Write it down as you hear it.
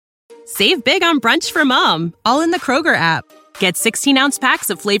Save big on brunch for mom, all in the Kroger app. Get 16-ounce packs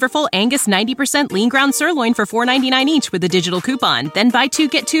of flavorful Angus 90% lean ground sirloin for $4.99 each with a digital coupon. Then buy 2,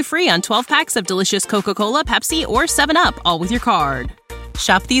 get 2 free on 12 packs of delicious Coca-Cola, Pepsi, or 7-Up, all with your card.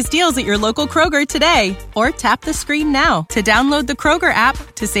 Shop these deals at your local Kroger today, or tap the screen now to download the Kroger app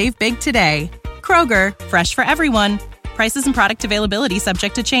to save big today. Kroger, fresh for everyone. Prices and product availability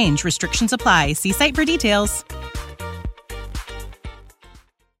subject to change. Restrictions apply. See site for details.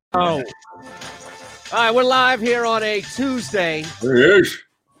 Oh. All right, we're live here on a Tuesday. Yes.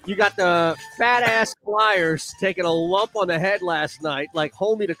 You got the fat-ass Flyers taking a lump on the head last night, like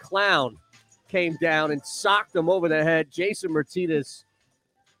Homie the Clown came down and socked them over the head. Jason Martinez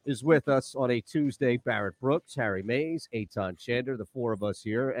is with us on a Tuesday. Barrett Brooks, Harry Mays, Eitan Shander, the four of us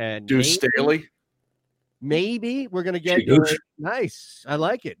here. And Deuce Staley. Maybe we're going to get nice. I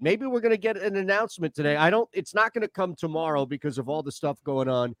like it. Maybe we're going to get an announcement today. It's not going to come tomorrow because of all the stuff going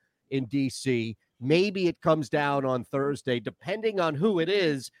on in DC. Maybe it comes down on Thursday. Depending on who it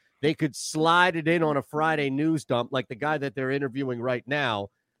is, they could slide it in on a Friday news dump like the guy that they're interviewing right now.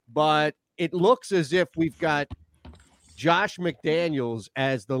 But it looks as if we've got Josh McDaniels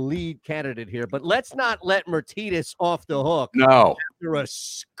as the lead candidate here. But let's not let Martinez off the hook. No. After a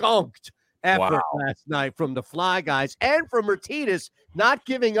skunked effort last night from the Fly Guys and from Martinez not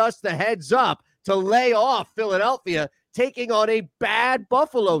giving us the heads up to lay off Philadelphia, taking on a bad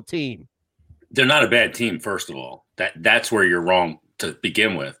Buffalo team. They're not a bad team, first of all. That's where you're wrong to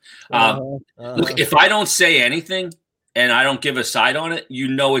begin with. Look, if I don't say anything and I don't give a side on it,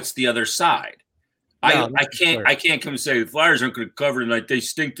 it's the other side. I can't come and say the Flyers aren't going to cover tonight. They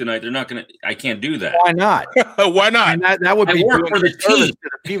stink tonight. They're not going to. I can't do that. Why not? Why not? And that would be work for the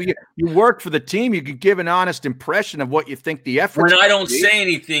team. You work for the team. You could give an honest impression of what you think the effort. When I don't say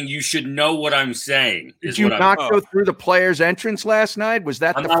anything, you should know what I'm saying. Did you not go through the players' entrance last night? Was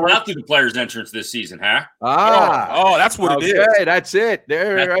that I'm not allowed through the players' entrance this season, huh? Oh, that's what it is. That's it.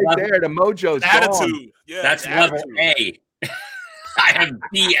 That's right there. The mojo's attitude. Gone. Yeah, that's level A. I have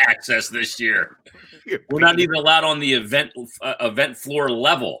B access this year. We're not even allowed on the event floor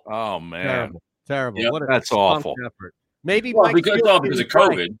level. Oh man, terrible! Yep. That's awful. Effort. Maybe because of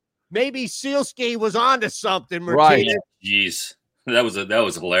COVID. Maybe Sealski was onto something. Martinez. Right? Jeez, that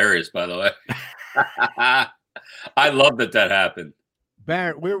was hilarious. By the way, I love that happened.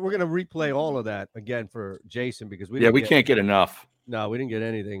 Barrett, we're going to replay all of that again for Jason because we can't get enough. No, we didn't get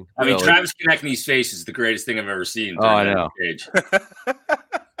anything. I mean, Travis Konechny's face is the greatest thing I've ever seen. Oh, I know.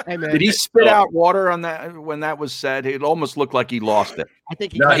 Hey, man, did he spit out water on that when that was said? It almost looked like he lost it. I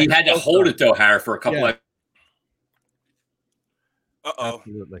think he had to hold it though, Harry, for a couple of.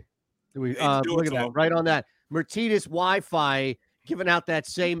 Absolutely. Look at that, right on that. Martinez Wi-Fi giving out that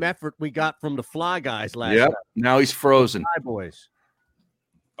same effort we got from the Fly Guys last night. Now he's frozen. Fly boys.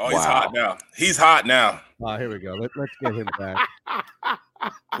 Oh, he's hot now. He's hot now. Oh, here we go. Let's get him back.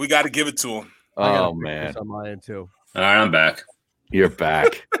 We got to give it to him. Oh, man. On my end, too. All right, I'm back. You're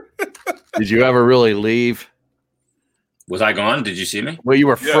back. Did you ever really leave? Was I gone? Did you see me? Well, you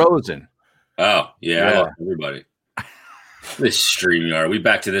were frozen. Oh, yeah. I love everybody. This StreamYard. Are we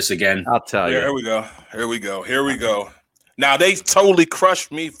back to this again? I'll tell you. Here we go. Now, they totally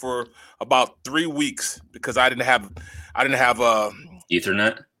crushed me for about 3 weeks because I didn't have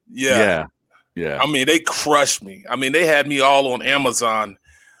Ethernet. Yeah. I mean, they crushed me. I mean, they had me all on Amazon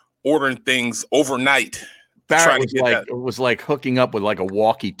ordering things overnight. Barrett was like hooking up with like a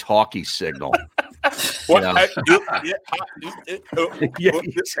walkie-talkie signal. Yeah,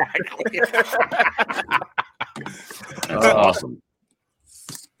 exactly. That's awesome.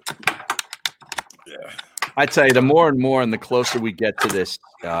 Yeah. I tell you, the more and more and the closer we get to this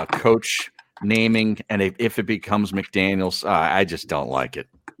coach naming, and if it becomes McDaniels, I just don't like it.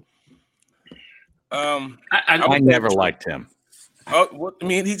 I never liked him. I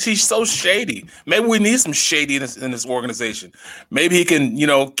mean, he's so shady. Maybe we need some shadiness in this organization. Maybe he can,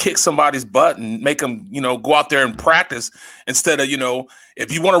 kick somebody's butt and make them, go out there and practice instead of,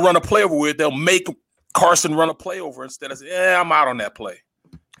 if you want to run a play over with, they'll make Carson run a play over instead of saying, I'm out on that play.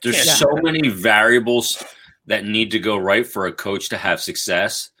 There's so many variables that need to go right for a coach to have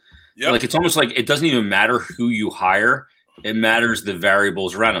success. Yep. Like, it's almost like it doesn't even matter who you hire. It matters the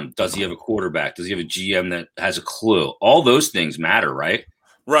variables around him. Does he have a quarterback? Does he have a GM that has a clue? All those things matter, right?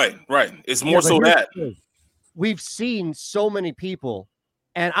 Right. It's more so that. We've seen so many people,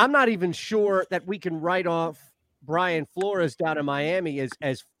 and I'm not even sure that we can write off Brian Flores down in Miami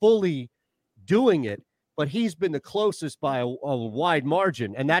as fully doing it, but he's been the closest by a wide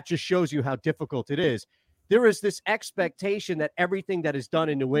margin, and that just shows you how difficult it is. There is this expectation that everything that is done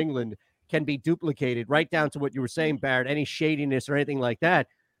in New England can be duplicated, right down to what you were saying, Barrett, any shadiness or anything like that.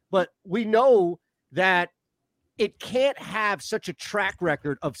 but we know that it can't have such a track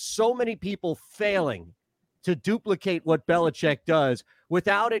record of so many people failing to duplicate what Belichick does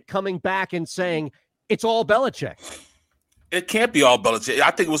without it coming back and saying it's all Belichick. It can't be all Belichick.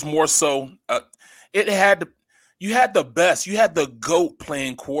 I think it was more so you had the best. You had the GOAT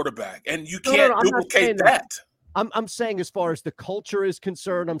playing quarterback, and you can't duplicate that. I'm saying as far as the culture is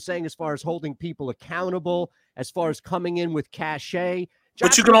concerned, I'm saying as far as holding people accountable, as far as coming in with cachet.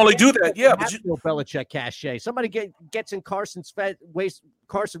 But you can only do that, yeah. But Bill Belichick cachet. Somebody gets in Carson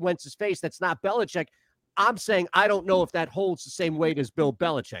Wentz's face. That's not Belichick. I'm saying I don't know if that holds the same weight as Bill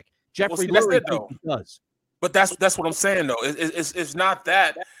Belichick. Jeffrey Lurie does. But that's what I'm saying though. It's not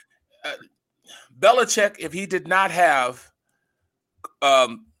that Belichick. If he did not have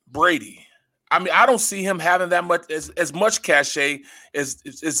Brady, I mean, I don't see him having that much as much cachet as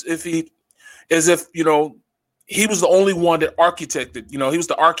if he was the only one that architected. He was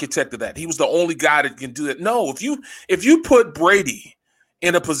the architect of that. He was the only guy that can do that. No, if you put Brady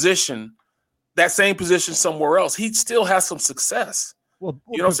in a position, that same position somewhere else, he'd still have some success. Well,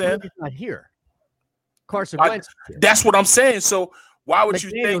 you know what I'm saying? Brady's not here. Carson Wentz. That's what I'm saying. So why would you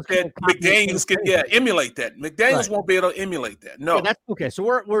think that McDaniels can emulate that? McDaniels won't be able to emulate that. No. Yeah, that's okay.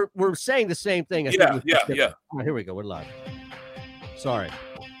 So we're saying the same thing. Yeah. All right, here we go. We're live. Sorry.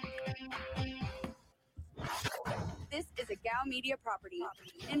 This is a Gow Media property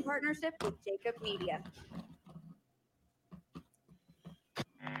in partnership with Jacob Media.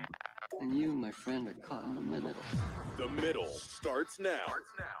 And you, my friend, are caught in the middle. The Middle starts now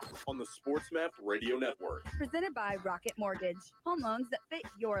on the SportsMap Radio Network. Presented by Rocket Mortgage. Home loans that fit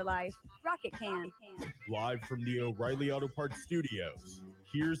your life. Rocket can. Live from the O'Reilly Auto Parts Studios,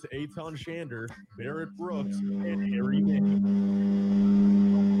 here's Eitan Shander, Barrett Brooks, and Harry Mayes.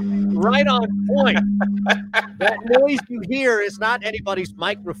 Right on point. That noise you hear is not anybody's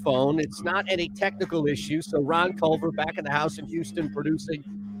microphone. It's not any technical issue. So Ron Culver back in the house in Houston producing.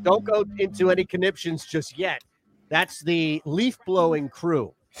 Don't go into any conniptions just yet. That's the leaf blowing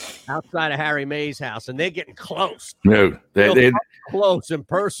crew outside of Harry May's house, and they're getting close. No, they're close and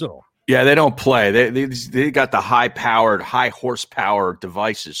personal. Yeah, they don't play. They got the high horsepower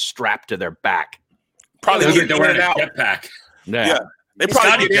devices strapped to their back. Probably get in and out. Jetpack. Yeah, they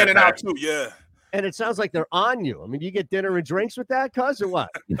probably get in and out too. Yeah. And it sounds like they're on you. I mean, you get dinner and drinks with that, cuz, or what?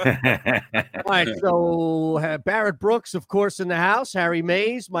 All right, so Barrett Brooks, of course, in the house. Harry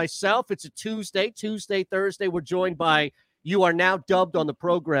Mayes, myself. It's a Tuesday, Thursday. We're joined by, you are now dubbed on the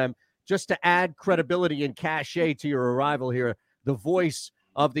program, just to add credibility and cachet to your arrival here, the voice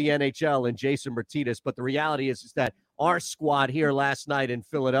of the NHL and Jason Martinez. But the reality is that our squad here last night in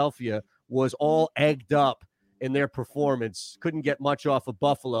Philadelphia was all egged up in their performance. Couldn't get much off of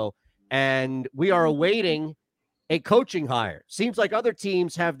Buffalo. And we are awaiting a coaching hire. Seems like other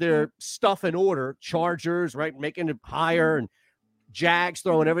teams have their stuff in order. Chargers, right, making it higher, and Jags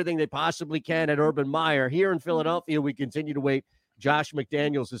throwing everything they possibly can at Urban Meyer. Here in Philadelphia, we continue to wait. Josh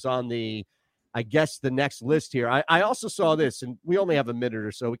McDaniels is on the next list here. I also saw this, and we only have a minute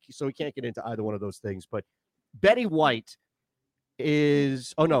or so we can't get into either one of those things. But Betty White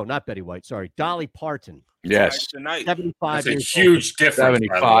is – oh, no, not Betty White. Sorry, Dolly Parton. Yes. 75 That's a huge difference.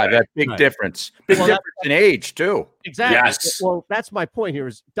 75. That big difference. Big difference in age, too. Exactly. Yes. Well, that's my point here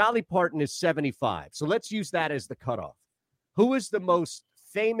is Dolly Parton is 75. So let's use that as the cutoff. Who is the most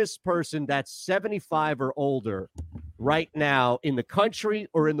famous person that's 75 or older right now in the country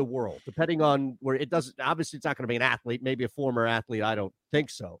or in the world, depending on where it doesn't. Obviously, it's not going to be an athlete, maybe a former athlete. I don't think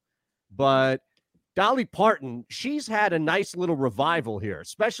so. But Dolly Parton, she's had a nice little revival here,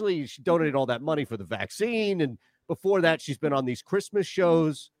 especially she donated all that money for the vaccine. And before that, she's been on these Christmas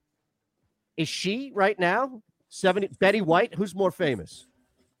shows. Is she right now 70? Betty White, who's more famous?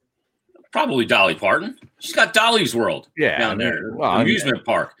 Probably Dolly Parton. She's got Dolly's World down there, amusement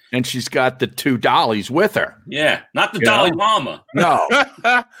park. And she's got the two Dollies with her. Yeah, not the Dolly Mama. No.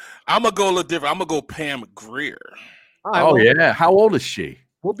 I'm going to go a little different. I'm going to go Pam Grier. Yeah. How old is she?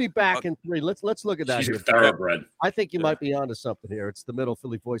 We'll be back in 3. Let's look at that. She's here. a thoroughbred. I think you might be onto something here. It's The Middle,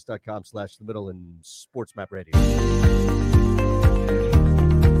 phillyvoice.com/The Middle and SportsMap Radio.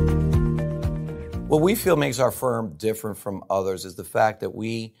 What we feel makes our firm different from others is the fact that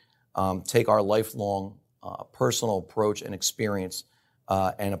we take our lifelong personal approach and experience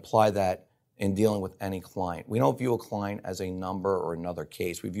and apply that in dealing with any client. We don't view a client as a number or another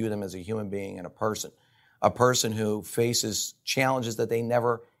case. We view them as a human being and a person who faces challenges that they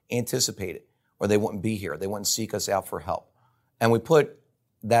never anticipated, or they wouldn't be here. They wouldn't seek us out for help. And we put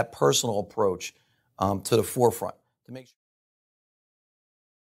that personal approach to the forefront to make sure.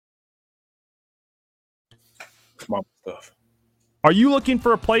 Come on, stuff. Are you looking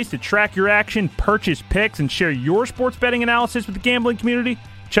for a place to track your action, purchase picks, and share your sports betting analysis with the gambling community?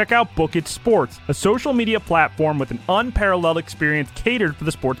 Check out Book It Sports, a social media platform with an unparalleled experience catered for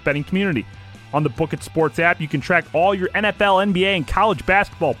the sports betting community. On the Book It Sports app, you can track all your NFL, NBA, and college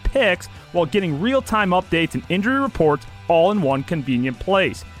basketball picks while getting real-time updates and injury reports all in one convenient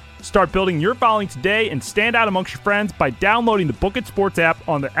place. Start building your following today and stand out amongst your friends by downloading the Book It Sports app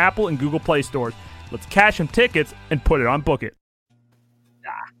on the Apple and Google Play stores. Let's cash some tickets and put it on Book It.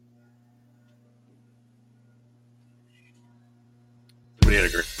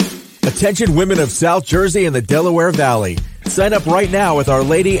 Attention women of South Jersey and the Delaware Valley. Sign up right now with Our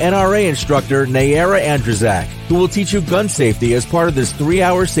Lady NRA instructor Nayara Andrzak, who will teach you gun safety as part of this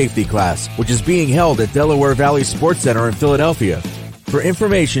 3-hour safety class, which is being held at Delaware Valley Sports Center in Philadelphia. For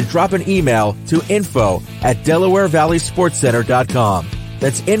information, drop an email to info@DelawareValleySportsCenter.com.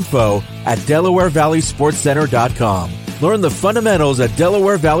 That's info@DelawareValleySportsCenter.com. Learn the fundamentals at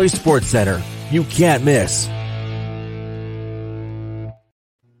Delaware Valley Sports Center. You can't miss.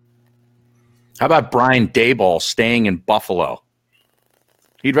 How about Brian Daboll staying in Buffalo?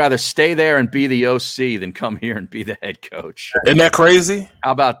 He'd rather stay there and be the OC than come here and be the head coach. Isn't that crazy?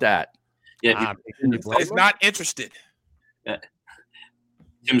 How about that? Yeah, he's not interested.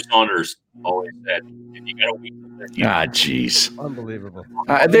 Tim Saunders always said, "You got a week." Jeez. Unbelievable.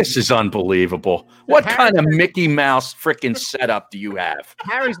 This is unbelievable. What kind of Mickey Mouse freaking setup do you have?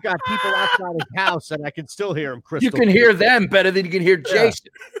 Harry's got people outside his house, and I can still hear him. You can hear them better than you can hear Jason.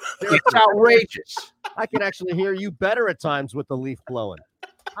 Yeah. It's outrageous. I can actually hear you better at times with the leaf blowing.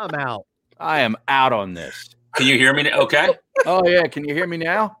 I'm out. I am out on this. Can you hear me? Okay. Oh, yeah. Can you hear me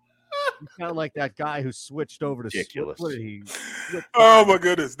now? You sound like that guy who switched over to ridiculous. Oh my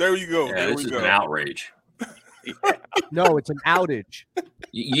goodness! There you go. Yeah, this is an outrage. No, it's an outage.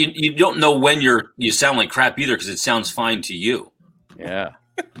 You don't know when you sound like crap either because it sounds fine to you. Yeah.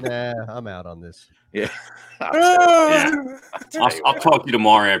 Nah, I'm out on this. Yeah. I'll talk to you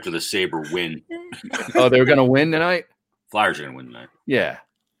tomorrow after the Sabre win. Oh, they're going to win tonight? Flyers are going to win tonight. Yeah.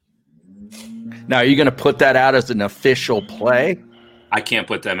 Now, are you going to put that out as an official play? I can't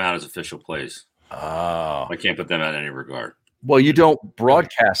put them out as official plays. Oh. I can't put them out in any regard. Well, you don't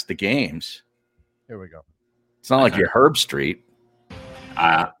broadcast the games. Here we go. It's not like you're Herb Street.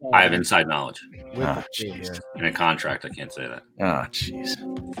 I have inside knowledge. Oh, jeez. In a contract, I can't say that. Oh, jeez.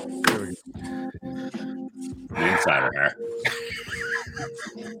 The insider here.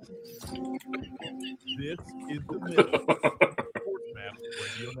 This is the Middle Sports Map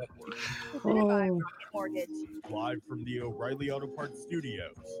Radio Network. Mortgage. Live from the O'Reilly Auto Parts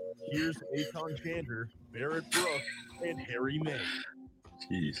Studios. Here's Eitan Shander, Barrett Brooks, and Harry May.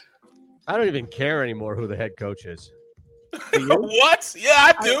 Jeez. I don't even care anymore who the head coach is. What? Yeah,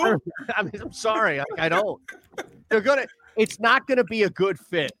 I do. I mean, I'm sorry. I don't. It's not going to be a good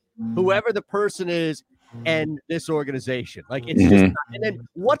fit, whoever the person is and this organization. Like, it's just not. And then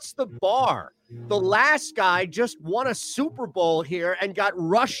what's the bar? The last guy just won a Super Bowl here and got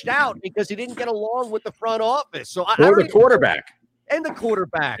rushed out because he didn't get along with the front office. So or the quarterback. And the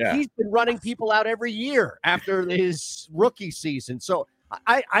quarterback. Yeah. He's been running people out every year after his rookie season. So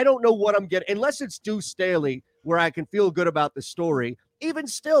I don't know what I'm getting, unless it's Deuce Staley, where I can feel good about the story. Even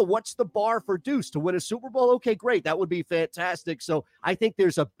still, what's the bar for Deuce to win a Super Bowl? Okay, great. That would be fantastic. So I think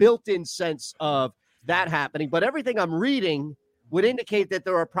there's a built-in sense of that happening. But everything I'm reading would indicate that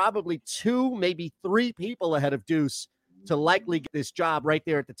there are probably 2, maybe 3 people ahead of Deuce to likely get this job. Right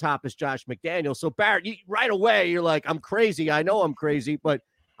there at the top is Josh McDaniels. So Barrett, right away, you're like, I'm crazy. I know I'm crazy, but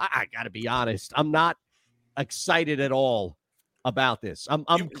I got to be honest. I'm not excited at all about this. I'm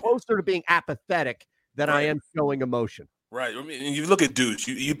closer to being apathetic than I am showing emotion. Right. I mean, you look at Deuce.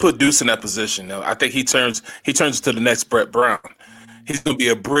 You put Deuce in that position. I think he turns to the next Brett Brown. He's going to be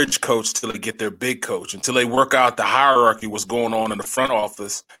a bridge coach till they get their big coach, until they work out the hierarchy, what's going on in the front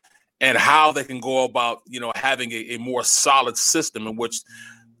office, and how they can go about, having a more solid system in which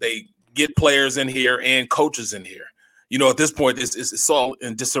they get players in here and coaches in here. At this point, it's all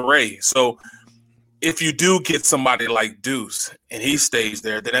in disarray. So if you do get somebody like Deuce and he stays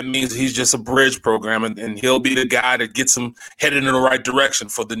there, then that means he's just a bridge program, and he'll be the guy that gets him headed in the right direction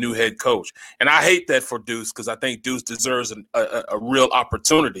for the new head coach. And I hate that for Deuce, because I think Deuce deserves a real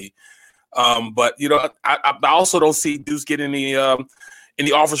opportunity. But I also don't see Deuce getting any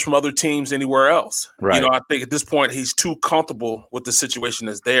offers from other teams anywhere else. Right. I think at this point he's too comfortable with the situation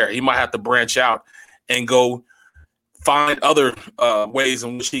that's there. He might have to branch out and go find other ways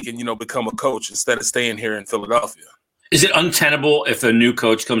in which he can, become a coach instead of staying here in Philadelphia. Is it untenable if a new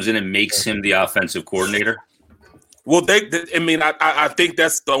coach comes in and makes him the offensive coordinator? Well, I think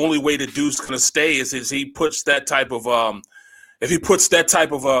that's the only way that Deuce going to stay is he puts that type of if he puts that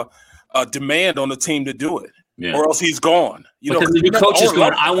type of a demand on the team to do it. Yeah. Or else he's gone. Because the new coach is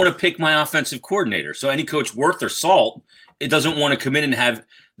going, I want to pick my offensive coordinator. So any coach worth their salt, it doesn't want to come in and have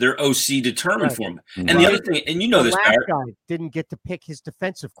their OC determined for him. And the other thing, and you know this, Barrett, guy didn't get to pick his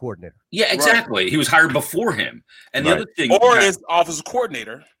defensive coordinator. Yeah, exactly. He was hired before him. And the other thing, or his offensive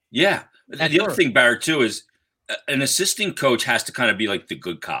coordinator. Yeah. The other thing, Barrett, too, is an assistant coach has to kind of be like the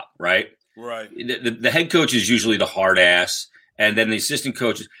good cop, right? Right. The head coach is usually the hard ass. And then the assistant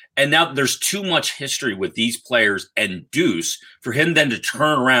coaches. And now there's too much history with these players and Deuce for him then to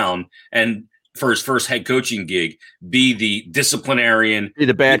turn around and for his first head coaching gig, be the disciplinarian. Be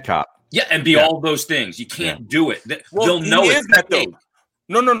the bad cop. Yeah, and be all those things. You can't do it. They'll know it. That, though.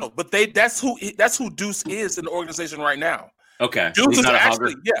 No. But that's who Deuce is in the organization right now. Okay. Deuce is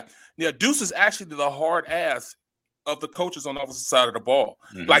actually, Deuce is actually the hard ass of the coaches on the opposite side of the ball.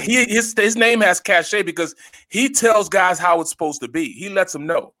 Mm-hmm. Like his name has cachet because he tells guys how it's supposed to be. He lets them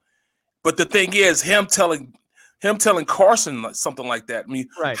know. But the thing is, him telling Carson something like that. I mean,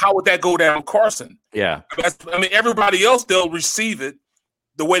 how would that go down, Carson? Yeah. I mean, everybody else, they'll receive it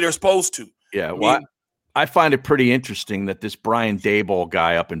the way they're supposed to. Yeah. Well, I find it pretty interesting that this Brian Daboll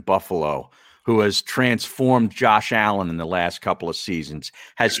guy up in Buffalo, who has transformed Josh Allen in the last couple of seasons,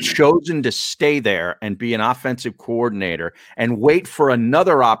 has chosen to stay there and be an offensive coordinator and wait for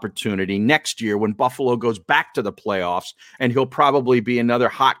another opportunity next year when Buffalo goes back to the playoffs, and he'll probably be another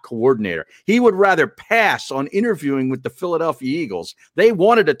hot coordinator. He would rather pass on interviewing with the Philadelphia Eagles. They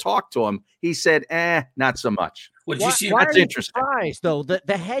wanted to talk to him. He said, not so much. Well, did you see that's interesting. Though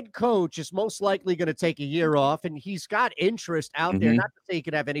the head coach is most likely going to take a year off, and he's got interest out there. Not to say he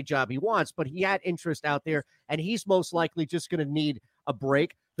could have any job he wants, but he had interest out there, and he's most likely just going to need a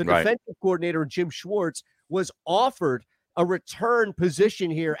break. The defensive coordinator, Jim Schwartz, was offered a return position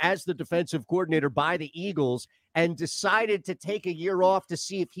here as the defensive coordinator by the Eagles and decided to take a year off to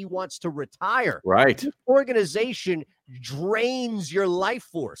see if he wants to retire. Right. This organization drains your life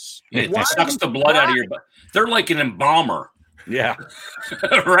force. It sucks the blood out of your butt. They're like an embalmer. Yeah.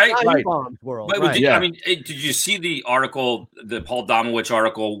 Right? World. I mean, did you see the article, the Paul Domowitch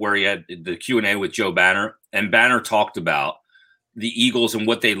article where he had the Q&A with Joe Banner? And Banner talked about the Eagles and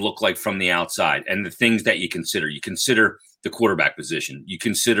what they look like from the outside and the things that you consider. You consider the quarterback position. You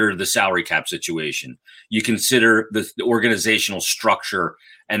consider the salary cap situation. You consider the organizational structure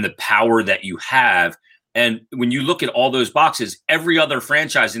and the power that you have. And when you look at all those boxes, every other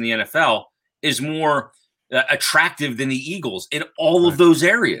franchise in the NFL is more attractive than the Eagles in all of those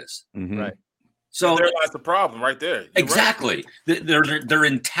areas. Mm-hmm. Right. So there lies the problem right there. Exactly. They're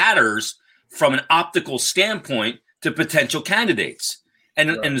in tatters from an optical standpoint to potential candidates.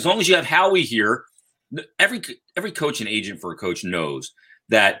 And as long as you have Howie here, every coach and agent for a coach knows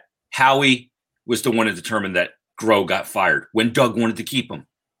that Howie was the one to determine that Groh got fired when Doug wanted to keep him.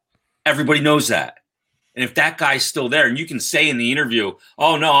 Everybody knows that. And if that guy's still there, and you can say in the interview,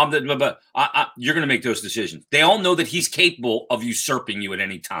 "Oh no, you're going to make those decisions." They all know that he's capable of usurping you at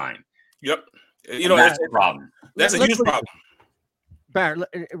any time. Yep. That's the problem. That's a huge problem. Barrett,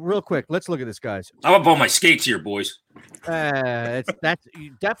 real quick, let's look at this, guys. I'm up on my skates here, boys. That's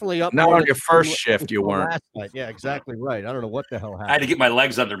definitely up. Not on your first shift, you weren't. Yeah, exactly right. I don't know what the hell happened. I had to get my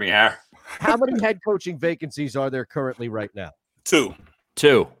legs under me, Har. How many head coaching vacancies are there currently right now? Two.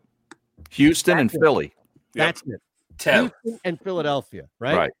 Houston and Philly. That's it. Houston and Philadelphia,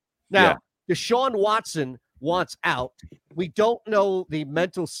 right? Right. Now, Deshaun Watson wants out. We don't know the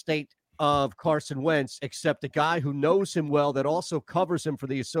mental state of Carson Wentz, except a guy who knows him well that also covers him for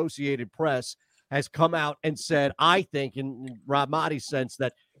the Associated Press has come out and said, I think, in Rob Maaddi's sense,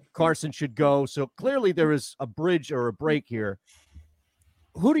 that Carson should go. So clearly there is a bridge or a break here.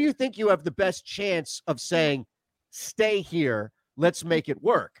 Who do you think you have the best chance of saying, stay here, let's make it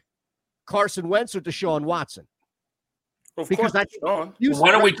work? Carson Wentz or Deshaun Watson? Because that's why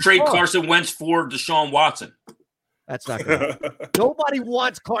don't we trade Carson Wentz for Deshaun Watson? That's not good. Nobody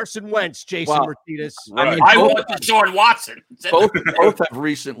wants Carson Wentz, Jason Martinez. I want Deshaun Watson. Both have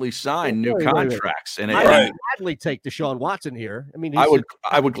recently signed new contracts, and I would gladly take Deshaun Watson here. I mean,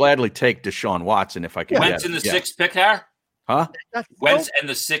 I would gladly take Deshaun Watson if I could. Wentz in the sixth pick, Har? Huh? Wentz and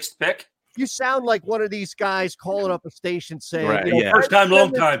the sixth pick. You sound like one of these guys calling up a station saying, first time,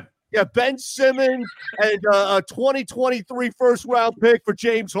 long time. Yeah, Ben Simmons and a 2023 first-round pick for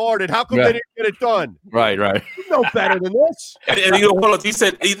James Harden. How come they didn't get it done? Right. You know better than this. And you know, he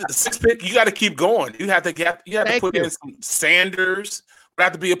said either the sixth pick, you got to keep going. You have to put in some Sanders. Would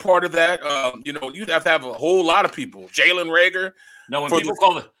have to be a part of that. You'd have to have a whole lot of people. Jalen Reagor. No, when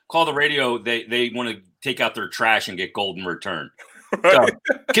people call the radio, they want to take out their trash and get gold in return. Right.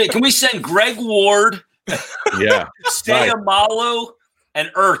 So, can we send Greg Ward Yeah. Sayamalo and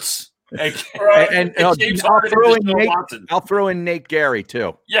Ertz. And I'll throw in Nate Gary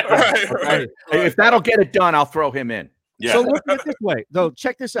too. Yeah. Right. If that'll get it done, I'll throw him in. Yeah. So look at it this way, though.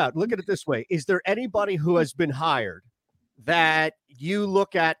 Check this out. Look at it this way. Is there anybody who has been hired that you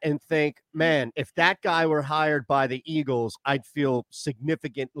look at and think, man, if that guy were hired by the Eagles, I'd feel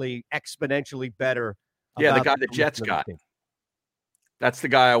significantly, exponentially better? Yeah, the guy the Jets got. That's the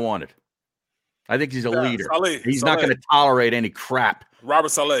guy I wanted. I think he's a leader. He's not going to tolerate any crap. Robert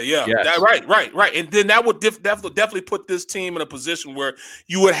Saleh, yeah. Yes. Right. And then that would definitely put this team in a position where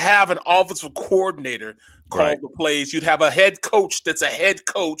you would have an offensive coordinator call the plays. You'd have a head coach that's a head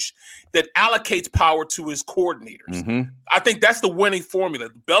coach that allocates power to his coordinators. Mm-hmm. I think that's the winning formula.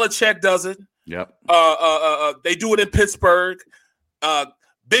 Belichick does it. Yep. They do it in Pittsburgh.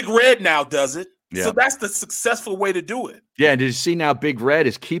 Big Red now does it. Yeah. So that's the successful way to do it. Yeah, and did you see now Big Red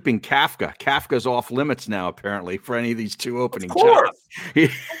is keeping Kafka. Kafka's off limits now, apparently, for any of these two opening jobs.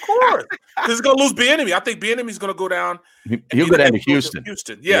 Of course. Because he's going to lose Bieniemy. I think Bieniemy's going to go down. He'll go down to Houston.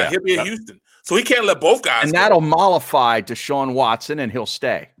 Yeah, he'll be in Houston. So he can't let both guys And go. that'll mollify Deshaun Watson, and he'll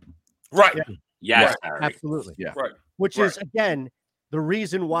stay. Right. Yes, absolutely. Yeah. Right. Which is, again, the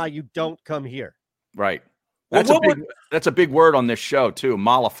reason why you don't come here. Right. That's a big word on this show, too.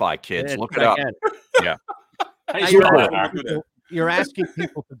 Mollify, kids. Look it up. Yeah. You're asking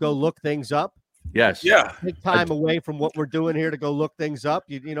people to go look things up. Yes. Yeah. Take time away from what we're doing here to go look things up.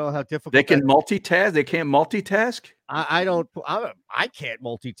 You know how difficult they can multitask. They can't multitask. I can't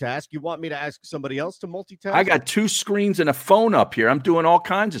multitask. You want me to ask somebody else to multitask? I got 2 screens and a phone up here. I'm doing all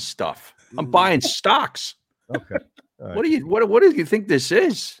kinds of stuff. I'm buying stocks. Okay. Right. What do you think this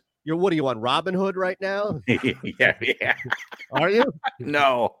is? What are you on Robinhood right now? yeah. Are you?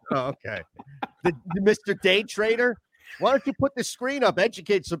 No. Oh, okay. The Mr. Day Trader. Why don't you put the screen up?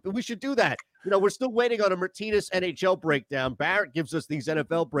 Educate some. We should do that. We're still waiting on a Martinez NHL breakdown. Barrett gives us these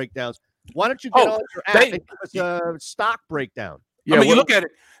NFL breakdowns. Why don't you get on your app and give us a stock breakdown? Yeah, you look at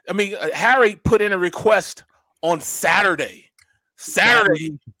it. Harry put in a request on Saturday.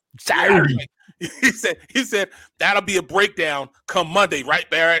 He said that'll be a breakdown come Monday, right,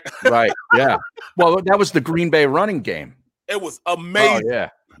 Barrett? Right. Yeah. Well, that was the Green Bay running game. It was amazing. Oh,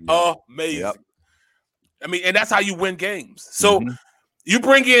 yeah. Amazing. Yep. And that's how you win games. So you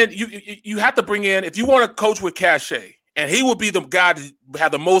bring in, you have to bring in, if you want to coach with cachet, and he would be the guy to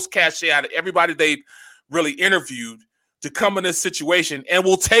have the most cachet out of everybody they really interviewed to come in this situation, and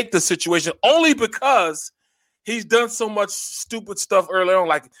will take the situation only because he's done so much stupid stuff early on.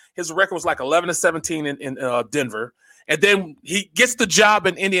 Like his record was like 11-17 in Denver. And then he gets the job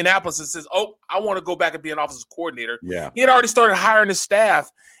in Indianapolis and says, oh, I want to go back and be an offensive coordinator. Yeah. He had already started hiring his staff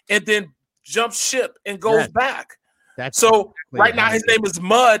and then jumps ship and goes back. Right now his name is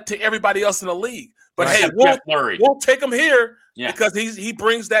mud to everybody else in the league. But hey, we'll take him here because he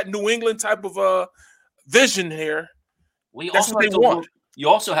brings that New England type of vision here. You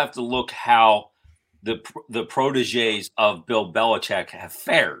also have to look how the proteges of Bill Belichick have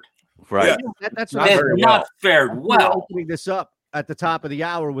fared. Right. Yeah, that's not fared well. Opening this up at the top of the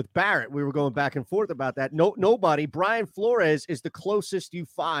hour with Barrett, we were going back and forth about that. Nobody. Brian Flores is the closest you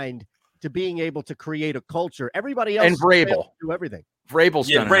find to being able to create a culture. Everybody else and Vrabel do everything. Vrabel's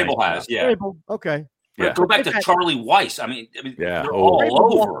done Vrabel has. Yeah. Vrabel, okay. Yeah. Go back to Charlie Weiss. They're all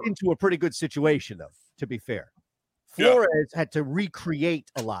over. Into a pretty good situation, though. To be fair, Flores had to recreate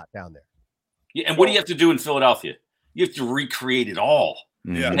a lot down there. Yeah, and what do you have to do in Philadelphia? You have to recreate it all.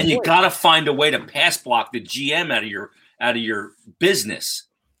 Yeah. And you got to find a way to pass block the GM out of your business.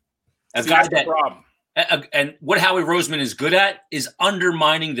 That's the problem. And what Howie Roseman is good at is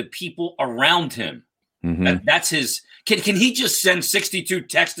undermining the people around him. Mm-hmm. That's his. Can he just send 62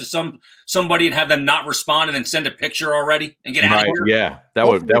 texts to somebody and have them not respond and then send a picture already and get out of here? Yeah, that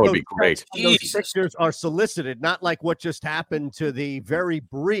would be great. Those pictures are solicited, not like what just happened to the very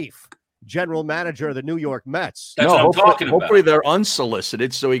brief general manager of the New York Mets. That's what I'm talking about. Hopefully they're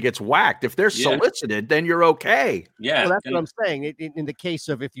unsolicited so he gets whacked. If they're solicited, then you're okay. Yeah. Well, that's what I'm saying. In the case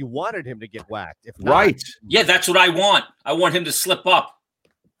of if you wanted him to get whacked. If not, right. Yeah, that's what I want. I want him to slip up.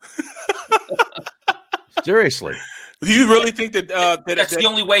 Seriously. Do you really think that that's the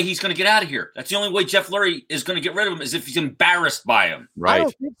only way he's going to get out of here? That's the only way Jeff Lurie is going to get rid of him is if he's embarrassed by him. Right. I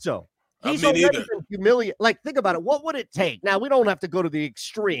don't think so. He's already been humiliated. Like, think about it. What would it take? Now, we don't have to go to the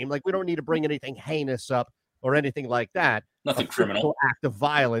extreme. Like, we don't need to bring anything heinous up or anything like that. Nothing criminal. Act of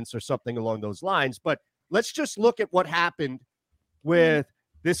violence or something along those lines. But let's just look at what happened with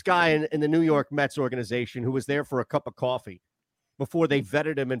this guy in the New York Mets organization who was there for a cup of coffee before they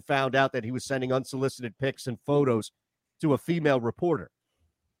vetted him and found out that he was sending unsolicited pics and photos to a female reporter.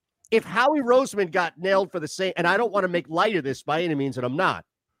 if Howie Roseman got nailed for the same, and I don't want to make light of this by any means, and I'm not,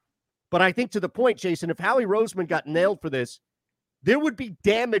 but I think to the point, Jason, if Howie Roseman got nailed for this, there would be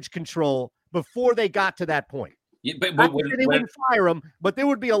damage control before they got to that point. Yeah, but they wouldn't fire him, but there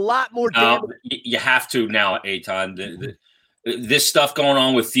would be a lot more damage. You have to now, Eitan. This stuff going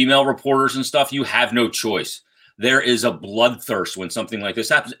on with female reporters and stuff, you have no choice. There is a bloodthirst when something like this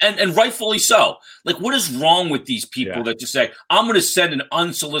happens, and rightfully so. Like, what is wrong with these people that just say, I'm going to send an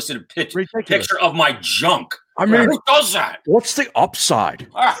unsolicited picture of my junk? I mean, who does that? What's the upside?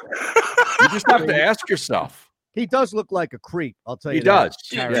 You just have to ask yourself. He does look like a creep, I'll tell you. He does.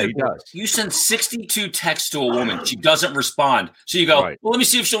 Yeah, he does. You send 62 texts to a woman. She doesn't respond. So you go, well, let me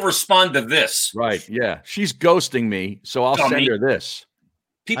see if she'll respond to this. Right, yeah. She's ghosting me, so I'll send her this.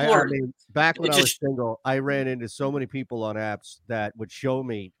 I mean, back when I was single, I ran into so many people on apps that would show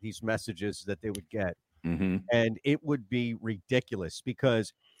me these messages that they would get. Mm-hmm. And it would be ridiculous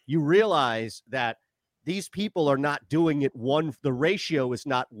because you realize that these people are not doing it the ratio is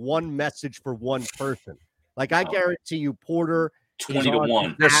not one message for one person. Like, I guarantee you, Porter 20 to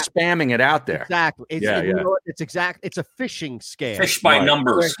 1. They're spamming it out there. Exactly. It's a phishing scam. Fish by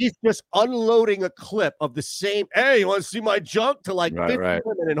numbers. Where he's just unloading a clip of the same. Hey, you want to see my junk? To like 50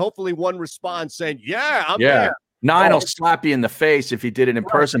 women, and hopefully one responds saying, "Yeah, I'm there." 9 will slap you in the face if you did it in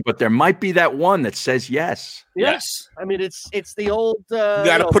person, but there might be that one that says yes. Yes. I mean, it's the old. You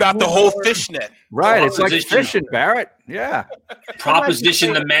got to put out the whole fishnet. Right. It's like fishing, Barrett. Yeah.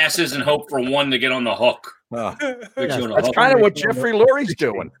 Proposition the masses and hope for one to get on the hook. That's kind of what Jeffrey Lurie's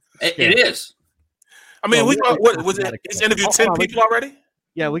doing. It is. I mean, what was it? He's interviewed 10 people already?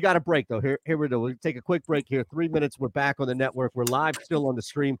 Yeah, we got a break, though. Here we go. We'll take a quick break here. 3 minutes. We're back on the network. We're live still on the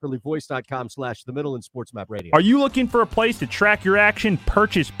stream. PhillyVoice.com/TheMiddle and SportsMap Radio. Are you looking for a place to track your action,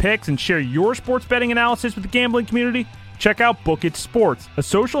 purchase picks, and share your sports betting analysis with the gambling community? Check out Book It Sports, a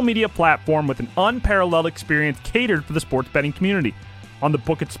social media platform with an unparalleled experience catered for the sports betting community. On the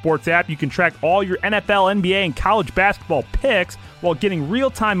Book It Sports app, you can track all your NFL, NBA, and college basketball picks while getting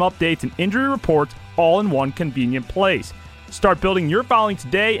real-time updates and injury reports all in one convenient place. Start building your following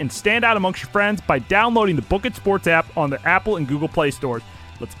today and stand out amongst your friends by downloading the Book It Sports app on the Apple and Google Play stores.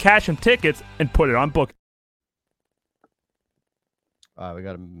 Let's cash some tickets and put it on Book It. We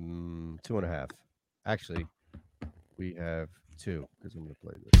got 2.5. Actually, we have 2 because I'm going to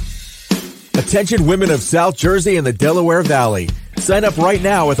play this. Attention women of South Jersey and the Delaware Valley. Sign up right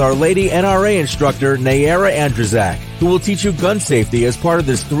now with Our Lady NRA instructor, Nayara Andrzak, who will teach you gun safety as part of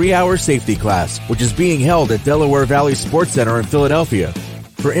this 3-hour safety class, which is being held at Delaware Valley Sports Center in Philadelphia.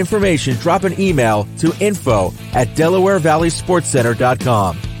 For information, drop an email to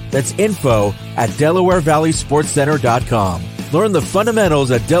info@DelawareValleySportsCenter.com. That's info@DelawareValleySportsCenter.com. Learn the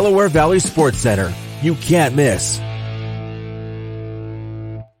fundamentals at Delaware Valley Sports Center. You can't miss.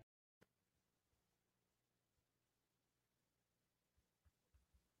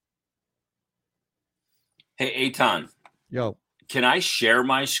 Hey, Eitan. Yo. Can I share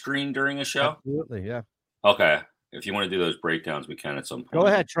my screen during a show? Absolutely, yeah. Okay. If you want to do those breakdowns, we can at some point. Go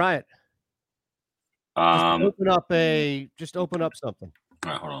ahead, try it. Just open up something.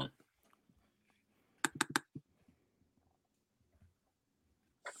 All right, hold on.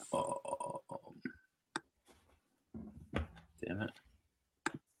 Damn it.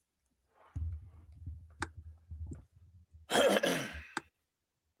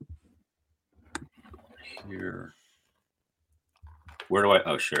 Here. Where do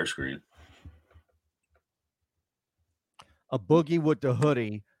I share screen? A boogie with the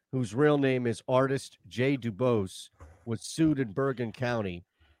hoodie, whose real name is Artist Jay Dubose, was sued in Bergen County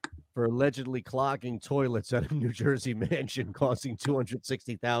for allegedly clogging toilets at a New Jersey mansion, causing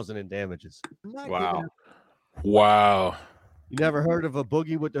 $260,000 in damages. Wow. Wow. You never heard of a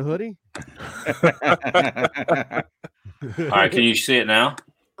boogie with the hoodie? All right, can you see it now?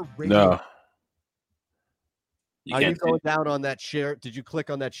 No. Are you going down on that share? Did you click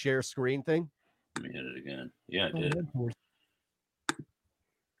on that share screen thing? Let me hit it again. Yeah, I did.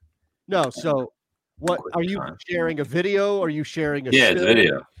 No, so what are you sharing a video or are you sharing a it's a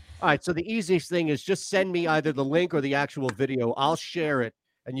video? All right, so the easiest thing is just send me either the link or the actual video. I'll share it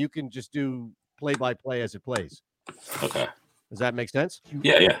and you can just do play-by-play as it plays. Okay. Does that make sense?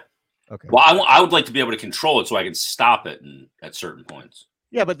 Yeah. Okay. Well, I would like to be able to control it so I can stop it at certain points.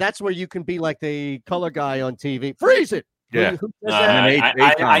 Yeah, but that's where you can be like the color guy on TV. Freeze it. Yeah.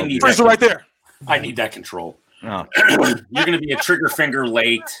 I need freeze it right there. I need that control. Oh. You're going to be a trigger finger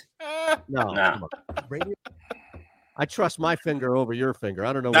late. No. I trust my finger over your finger.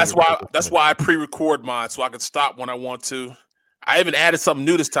 I don't know. That's why I pre-record mine so I can stop when I want to. I even added something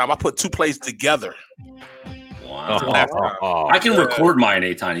new this time. I put 2 plays together. Wow. Wow. I can record mine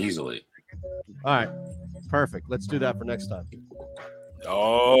Eitan easily. All right. Perfect. Let's do that for next time.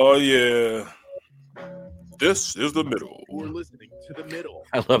 Oh, yeah. This is the middle. We're listening to the middle.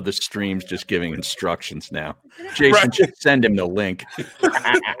 I love the streams just giving instructions now. Jason, just send him the link.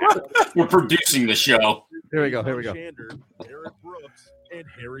 We're producing the show. Here we go. Shander, Barrett Brooks, and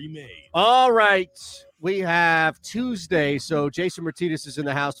Harry Mays. All right. We have Tuesday. So Jason Martinez is in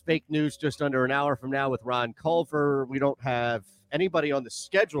the house. Fake news just under an hour from now with Ron Culver. We don't have anybody on the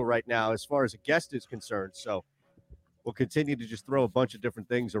schedule right now as far as a guest is concerned. So we'll continue to just throw a bunch of different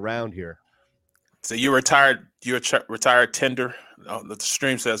things around here. So you're retired. You're a retired tender. The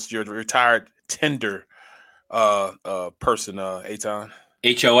stream says you're a retired tender person. Eitan.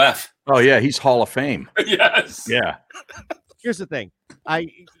 HOF. Oh yeah, he's Hall of Fame. Yes. Yeah. Here's the thing. When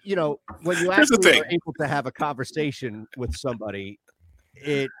you actually are able to have a conversation with somebody,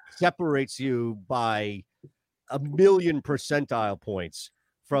 it separates you by 1,000,000 percentile points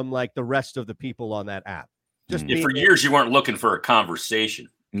from like the rest of the people on that app. Just for years, you weren't looking for a conversation.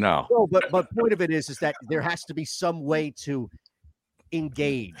 No. But point of it is that there has to be some way to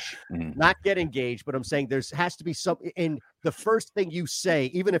engage, not get engaged. But I'm saying has to be some. And the first thing you say,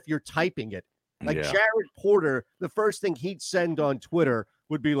 even if you're typing it, like Jared Porter, the first thing he'd send on Twitter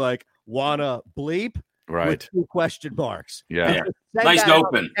would be like, "Wanna bleep?" Right. With 2 question marks. Yeah. Nice and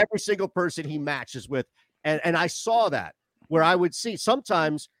open. Every single person he matches with, and I saw that where I would see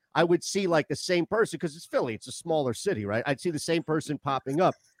sometimes. I would see like the same person because it's Philly. It's a smaller city, right? I'd see the same person popping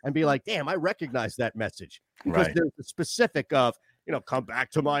up and be like, damn, I recognize that message. Because there's the specific of, come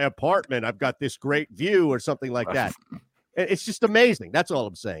back to my apartment. I've got this great view or something like that. It's just amazing. That's all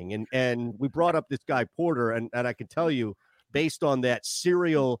I'm saying. And we brought up this guy Porter, and I can tell you, based on that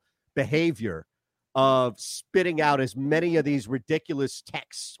serial behavior of spitting out as many of these ridiculous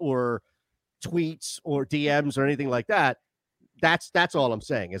texts or tweets or DMs or anything like that, that's all I'm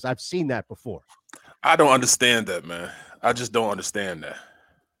saying is I've seen that before. I don't understand that, man. I just don't understand that.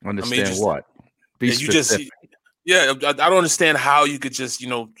 What? I don't understand how you could just,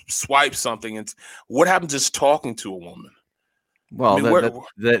 swipe something. And what happens just talking to a woman? Well,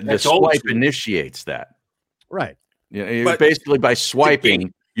 the swipe initiates that. Right. Yeah. Basically, by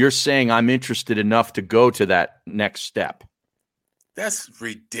swiping, you're saying I'm interested enough to go to that next step. That's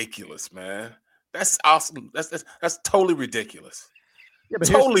ridiculous, man. That's awesome. That's totally ridiculous. Yeah, but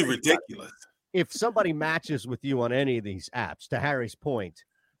totally ridiculous. If somebody matches with you on any of these apps, to Harry's point,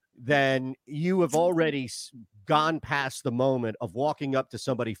 then you have already gone past the moment of walking up to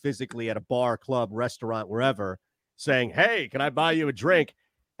somebody physically at a bar, club, restaurant, wherever, saying, "Hey, can I buy you a drink?"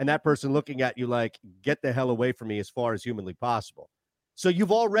 And that person looking at you like, "Get the hell away from me," as far as humanly possible. So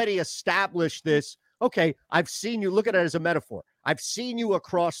you've already established this. Okay, I've seen you. Look at it as a metaphor. I've seen you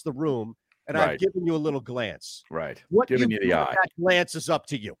across the room. And I've given you a little glance. Right. What giving you the eye. That glance is up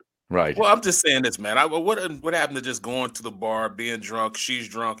to you. Right. Well, I'm just saying this, man. What happened to just going to the bar, being drunk, she's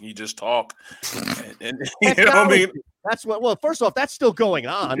drunk, and you just talk? And you know what I mean? That's what. Well, first off, that's still going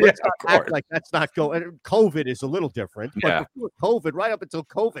on. Let's not act like that's not going. COVID is a little different. But before COVID, right up until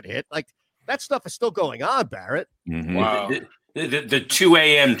COVID hit, like that stuff is still going on, Barrett. Mm-hmm. Wow. The 2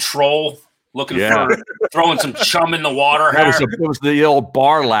 a.m. troll. Looking for throwing some chum in the water. It was the old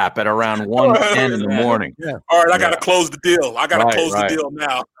bar lap at around 1:10 in the morning. Yeah. All right, I got to close the deal. The deal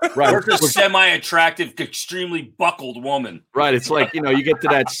now. Right. We're a semi-attractive, extremely buckled woman. Right. It's like, you get to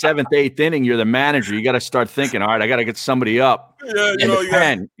that 7th, 8th inning, you're the manager. You got to start thinking, all right, I got to get somebody up. I'm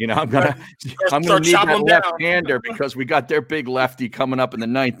gonna need that left-hander because we got their big lefty coming up in the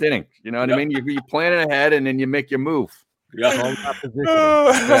 9th inning. You know what I mean? You plan it ahead and then you make your move. Yeah,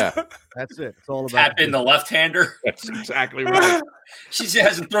 that's it. It's all about tap in the left-hander. That's exactly right. She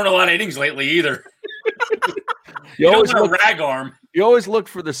hasn't thrown a lot of innings lately either. You always look rag arm. You always look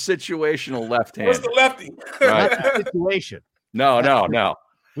for the situational left-hander. What's the lefty? Right. Not the situation. No.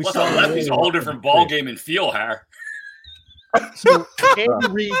 We saw lefty's a whole different ball game and feel, Har. So Andy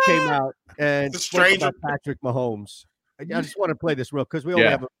Reid came out and spoke about Patrick Mahomes. I just want to play this real because we only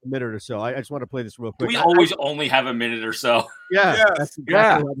have a minute or so. I just want to play this real quick. We always only have a minute or so. Yeah, that's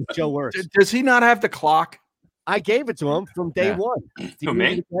exactly how the show works. Does he not have the clock? I gave it to him from day one. Do you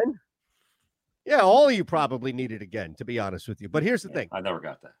need it again? Yeah, all of you probably need it again, to be honest with you. But here's the thing. I never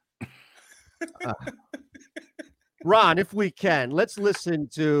got that. Ron, if we can, let's listen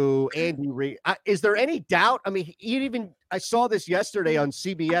to Andy Reid. Is there any doubt? I mean, I saw this yesterday on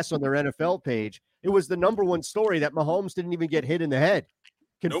CBS on their NFL page. It was the number one story that Mahomes didn't even get hit in the head,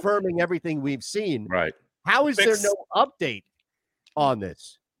 confirming everything we've seen. Right. How is there no update on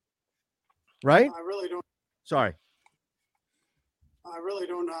this? Right? I really don't. Sorry. I really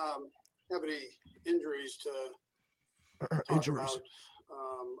don't have any injuries to Injuries.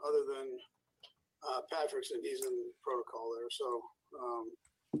 Other than Patrick's, and he's in protocol there. So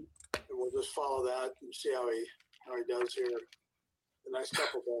and we'll just follow that and see how he does here the next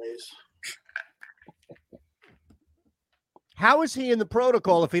couple days. How is he in the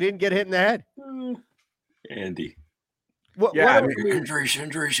protocol if he didn't get hit in the head? Andy. What injuries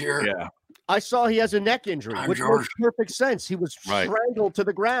here. Yeah. I saw he has a neck injury, which makes perfect sense. He was strangled to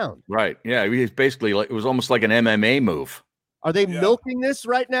the ground. Right. Yeah. He was basically like, it was almost like an MMA move. Are they milking this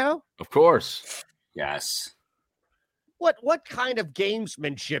right now? Of course. Yes. What kind of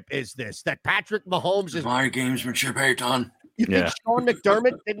gamesmanship is this? That Patrick Mahomes is my gamesmanship, Aton. You think Sean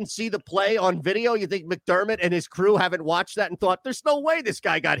McDermott didn't see the play on video? You think McDermott and his crew haven't watched that and thought, "There's no way this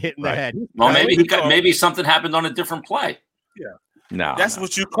guy got hit in the head"? Well, maybe something happened on a different play. Yeah, no, that's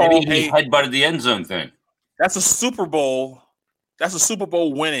what you call he headbutted the end zone thing. That's a Super Bowl. That's a Super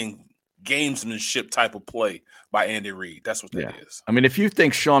Bowl winning gamesmanship type of play by Andy Reid. That's what that is. I mean, if you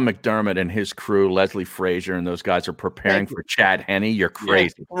think Sean McDermott and his crew, Leslie Frazier and those guys are preparing for Chad Henne, you're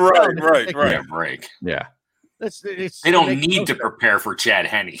crazy. Yeah. Right. Yeah, break. Yeah. They don't need to prepare for Chad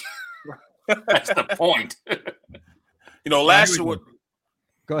Henne. That's the point. Last year.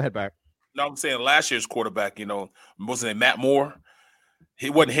 Go ahead, Barry. No, I'm saying last year's quarterback. Wasn't it Matt Moore?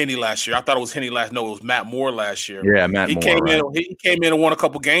 He wasn't Henne last year. I thought it was Henne last. No, it was Matt Moore last year. Yeah, Matt Moore. He came in and won a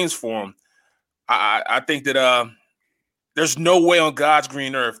couple games for him. I think that there's no way on God's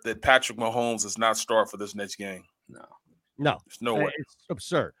green earth that Patrick Mahomes does not start for this next game. No, there's no way. It's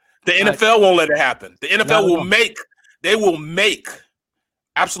absurd. The NFL won't let it happen. The NFL will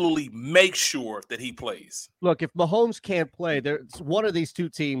absolutely make sure that he plays. Look, if Mahomes can't play, one of these two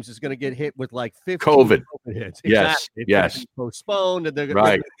teams is going to get hit with like 50 COVID hits. Yes, exactly. yes. Postponed, and they're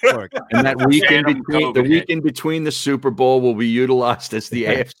going to work. And that weekend between the Super Bowl will be utilized as the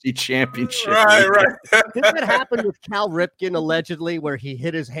AFC Championship. Right. Didn't that happen with Cal Ripken allegedly, where he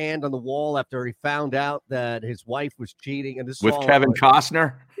hit his hand on the wall after he found out that his wife was cheating? And this with Kevin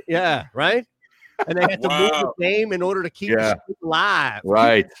Costner. Yeah, right. And they had to move the game in order to keep the streak alive.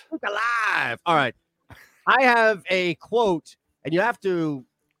 Right. Alive. All right. I have a quote, and you have to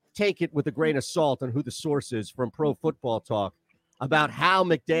take it with a grain of salt on who the source is, from Pro Football Talk, about how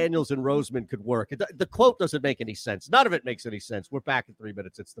McDaniels and Roseman could work. The quote doesn't make any sense. None of it makes any sense. We're back in 3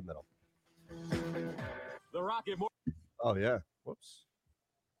 minutes. It's the middle. The Rocket. Oh, yeah. Whoops.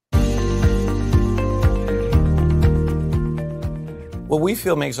 What we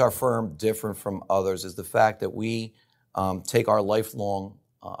feel makes our firm different from others is the fact that we take our lifelong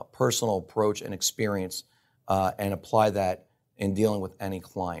personal approach and experience and apply that in dealing with any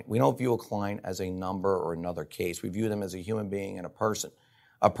client. We don't view a client as a number or another case. We view them as a human being and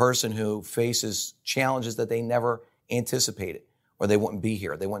a person who faces challenges that they never anticipated, or they wouldn't be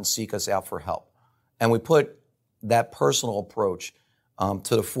here. They wouldn't seek us out for help. And we put that personal approach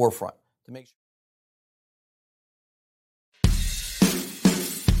to the forefront to make sure.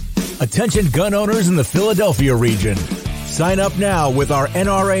 Attention gun owners in the Philadelphia region. Sign up now with our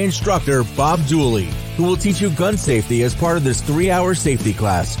NRA instructor, Bob Dooley, who will teach you gun safety as part of this 3-hour safety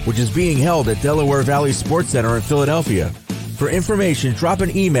class, which is being held at Delaware Valley Sports Center in Philadelphia. For information, drop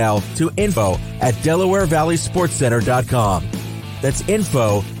an email to info@DelawareValleySportsCenter.com. That's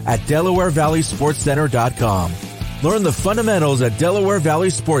info@DelawareValleySportsCenter.com. Learn the fundamentals at Delaware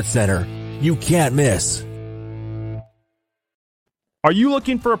Valley Sports Center. You can't miss. Are you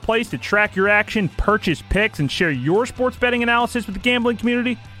looking for a place to track your action, purchase picks, and share your sports betting analysis with the gambling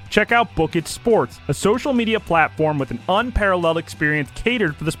community? Check out Book It Sports, a social media platform with an unparalleled experience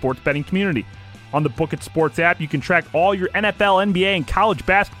catered for the sports betting community. On the Book It Sports app, you can track all your NFL, NBA, and college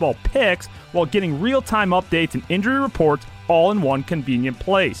basketball picks while getting real-time updates and injury reports all in one convenient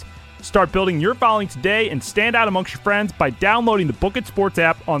place. Start building your following today and stand out amongst your friends by downloading the Book It Sports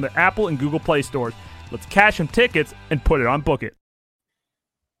app on the Apple and Google Play stores. Let's cash some tickets and put it on Book It.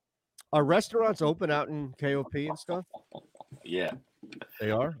 Are restaurants open out in KOP and stuff? Yeah. They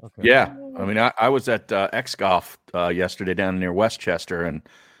are? Okay. Yeah. I mean, I was at X Golf yesterday down near Westchester, and,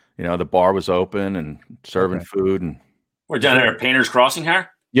 the bar was open and serving food. And we're down there at Painter's Crossing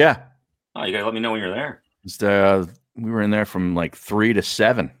here? Yeah. Oh, you got to let me know when you're there. We were in there from like 3 to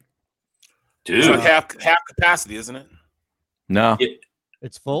 7. Dude. It's like half capacity, isn't it? No.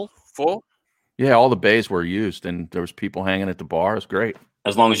 It's full? Full? Yeah, all the bays were used, and there was people hanging at the bar. It was great.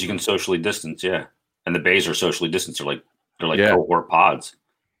 As long as you can socially distance, yeah. And the bays are socially distanced. They're like cohort pods.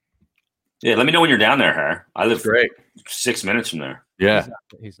 Yeah, let me know when you're down there, Har. I live 6 minutes from there. Yeah.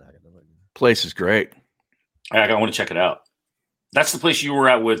 He's not gonna let you. Place is great. I want to check it out. That's the place you were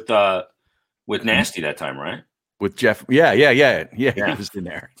at with Nasty that time, right? with Jeff. Yeah. He was in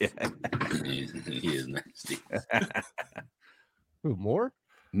there. Yeah. He is nasty. Who, more?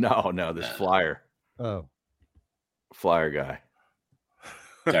 No, this Flyer. Oh. Flyer guy.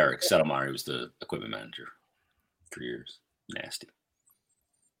 Derek Settlemeyer was the equipment manager for years. Nasty.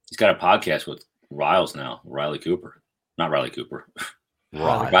 He's got a podcast with Riles now. Riley Cooper. Not Riley Cooper.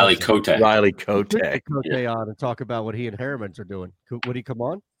 Riley Kotek. Riley Kotek. On and talk about what he and Harriman's are doing. Would he come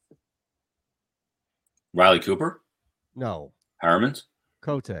on? Riley Cooper? No. Harriman's?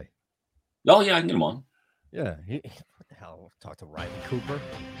 Kote. Oh, yeah, I can get him on. Yeah. What the hell? Talk to Riley Cooper.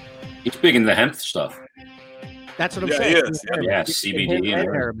 He's big in the hemp stuff. That's what I'm saying. Yeah, CBD and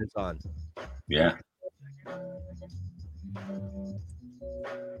Harriman's on. Yeah.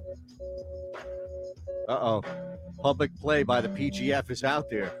 Uh-oh. Public play by the PGF is out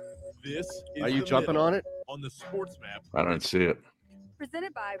there. This is Are you jumping on it? On the sports map. I don't see it.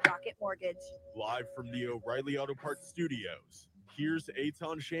 Presented by Rocket Mortgage. Live from the O'Reilly Auto Parts Studios. Here's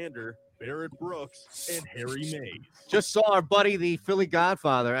Eitan Shander, Barrett Brooks, and Harry Mays. Just saw our buddy, the Philly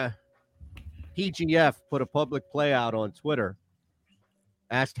Godfather, PGF, put a public play out on Twitter.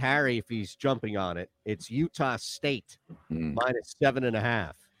 Asked Harry if he's jumping on it. It's Utah State minus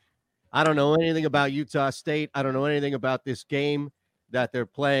 7.5. I don't know anything about Utah State. I don't know anything about this game that they're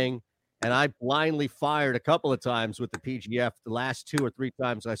playing. And I blindly fired a couple of times with the PGF the last 2 or 3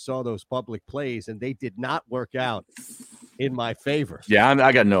 times I saw those public plays, and they did not work out in my favor. Yeah,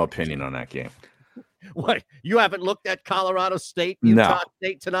 I got no opinion on that game. What? You haven't looked at Colorado State, Utah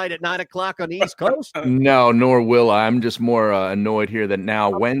State tonight at 9 o'clock on the East Coast? No, nor will I. I'm just more annoyed here that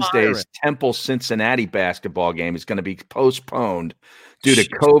now Wednesday's Temple Cincinnati basketball game is going to be postponed due to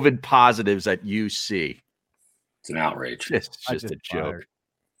COVID positives at UC. It's an outrage. It's just a joke.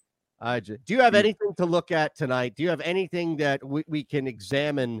 Do you have anything to look at tonight? Do you have anything that we can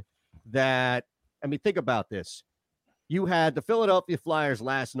examine that? I mean, think about this. You had the Philadelphia Flyers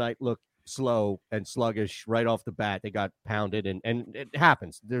last night look slow and sluggish right off the bat. They got pounded, and it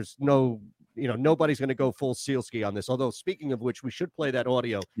happens. There's nobody's going to go full Sealski on this. Although, speaking of which, we should play that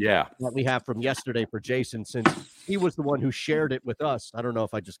audio that we have from yesterday for Jason, since he was the one who shared it with us. I don't know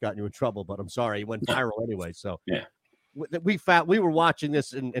if I just got you in trouble, but I'm sorry. It went viral anyway. So yeah. We were watching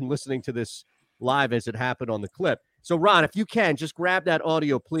this and listening to this live as it happened on the clip. So, Ron, if you can, just grab that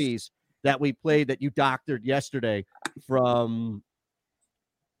audio, please, that we played that you doctored yesterday from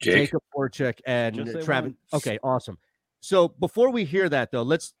Jacob Voracek and Travis. Okay, awesome. So before we hear that, though,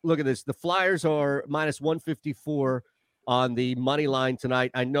 let's look at this. The Flyers are minus 154 on the money line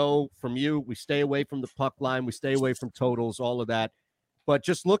tonight. I know from you, we stay away from the puck line. We stay away from totals, all of that. But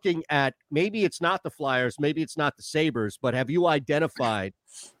just looking at, maybe it's not the Flyers, maybe it's not the Sabres, but have you identified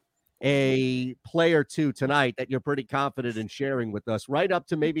a play or two tonight that you're pretty confident in sharing with us, right up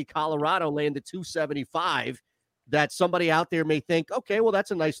to maybe Colorado laying the 275, that somebody out there may think, okay, well, that's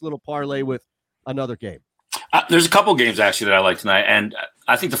a nice little parlay with another game? There's a couple games, actually, that I like tonight, and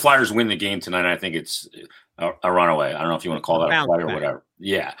I think the Flyers win the game tonight. I think it's a runaway. I don't know if you want to call that a play or whatever.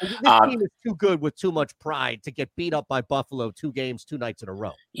 Yeah. This team is too good with too much pride to get beat up by Buffalo 2 games, 2 nights in a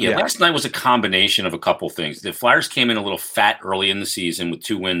row. Yeah, last night was a combination of a couple things. The Flyers came in a little fat early in the season with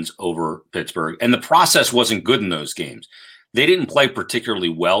 2 wins over Pittsburgh, and the process wasn't good in those games. They didn't play particularly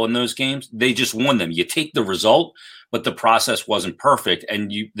well in those games. They just won them. You take the result, but the process wasn't perfect,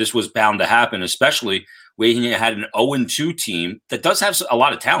 and this was bound to happen, especially when you had an 0-2 team that does have a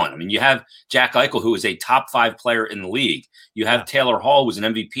lot of talent. I mean, you have Jack Eichel, who is a top 5 player in the league. You have Taylor Hall, who was an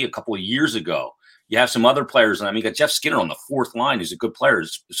MVP a couple of years ago. You have some other players. I mean, you got Jeff Skinner on the 4th line, who's a good player,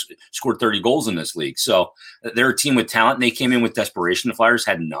 scored 30 goals in this league. So they're a team with talent, and they came in with desperation. The Flyers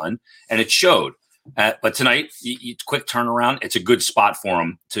had none, and it showed. But tonight, quick turnaround. It's a good spot for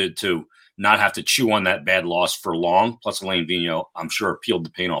them to not have to chew on that bad loss for long. Plus, Alain Vigneault, I'm sure, peeled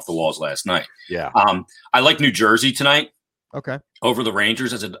the paint off the walls last night. Yeah. I like New Jersey tonight. Okay. Over the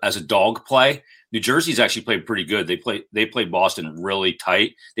Rangers as a dog play. New Jersey's actually played pretty good. They played Boston really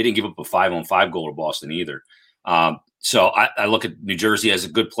tight. They didn't give up a 5-on-5 goal to Boston either. So I look at New Jersey as a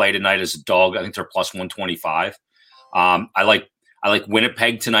good play tonight as a dog. I think they're plus 125. I like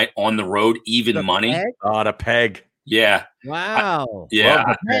Winnipeg tonight on the road, even money. The peg. Yeah. Wow.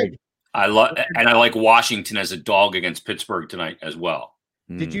 I like Washington as a dog against Pittsburgh tonight as well.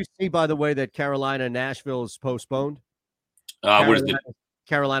 Did you see, by the way, that Nashville is postponed?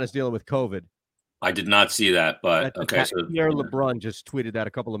 Carolina's dealing with COVID. I did not see that, but okay. So Pierre LeBrun just tweeted that a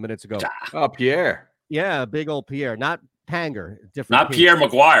couple of minutes ago. Oh, Pierre. Yeah, big old Pierre, not Tanger. Not Pierre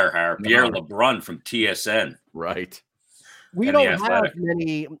Maguire, Harry. Pierre LeBrun from TSN. Right. We don't have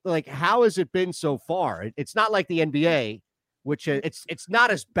many. Like, how has it been so far? It's not like the NBA which it's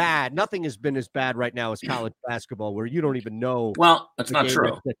not as bad. Nothing has been as bad right now as college basketball, where you don't even know. Well, that's not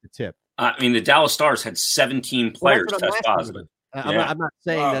true. The tip. I mean, the Dallas Stars had 17 players test positive. I'm not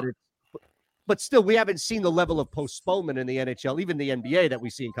saying that it's, but still, we haven't seen the level of postponement in the NHL, even the NBA, that we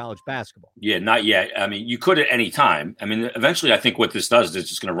see in college basketball. Yeah, not yet. I mean, you could at any time. I mean, eventually, I think what this does is it's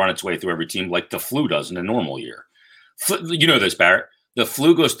just going to run its way through every team like the flu does in a normal year. You know this, Barrett. The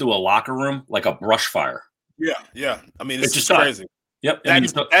flu goes through a locker room like a brush fire. Yeah. I mean, it's just crazy. Yep. And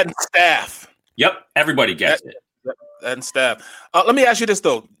staff. Yep. Everybody gets it. And staff. Let me ask you this,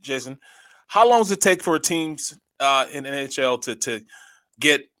 though, Jason. How long does it take for teams in NHL to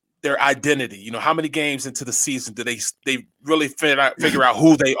get their identity? You know, how many games into the season do they really figure out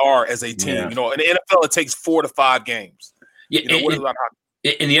who they are as a team? Yeah. You know, in the NFL, it takes 4 to 5 games. Yeah,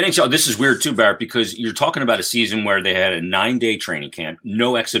 in the NHL, this is weird too, Barrett, because you're talking about a season where they had a 9-day training camp,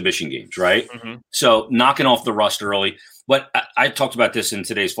 no exhibition games, right? Mm-hmm. So knocking off the rust early. But I talked about this in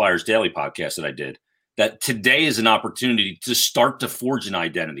today's Flyers Daily podcast that I did, that today is an opportunity to start to forge an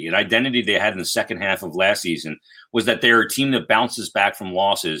identity. An identity they had in the second half of last season was that they're a team that bounces back from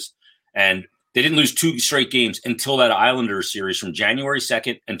losses, and they didn't lose 2 straight games until that Islanders series from January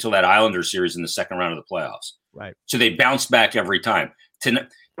 2nd until that Islanders series in the second round of the playoffs. Right. So they bounced back every time.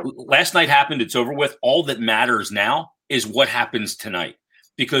 Last night happened. It's over with. All that matters now is what happens tonight,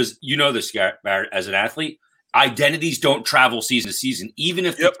 because you know this, Barrett, as an athlete, identities don't travel season to season. Even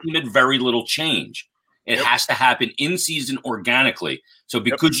if the team had very little change, it has to happen in season organically. So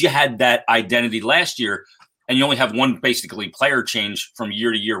because you had that identity last year, and you only have one basically player change from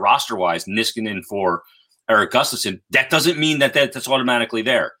year to year roster wise, Niskanen for Erik Gustafsson, that doesn't mean that's automatically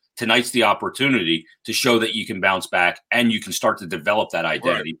there. Tonight's the opportunity to show that you can bounce back and you can start to develop that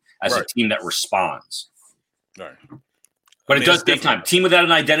identity as a team that responds. Right. But it does take time. Team without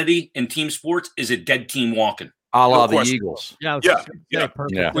an identity in team sports is a dead team walking. A la the Eagles. Yeah.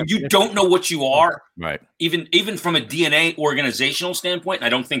 When you don't know what you are, right? Even from a DNA organizational standpoint, and I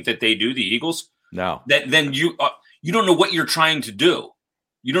don't think that they do, the Eagles. No. Then you don't know what you're trying to do.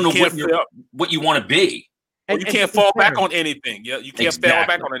 You don't know what you want to be. And you can't fall back on anything. Yeah, you can't fall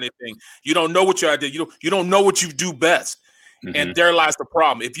back on anything. You don't know what your idea. You don't know what you do best, and there lies the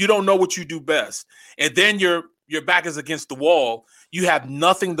problem. If you don't know what you do best, and then your back is against the wall, you have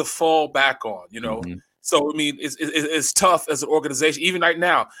nothing to fall back on. You know, so I mean, it's tough as an organization. Even right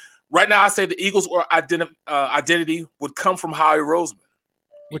now, I say the Eagles' identity would come from Howie Roseman.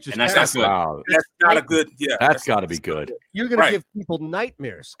 Which is that's not good. Wow. That's not a good. Yeah, that's got to be good. You're going to give people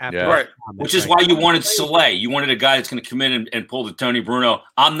nightmares after. Right. Which is why you wanted Soleil. You wanted a guy that's going to come in and pull the Tony Bruno.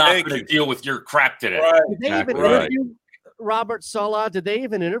 I'm not going to deal with your crap today. Right. Did they even interview Robert Saleh? Did they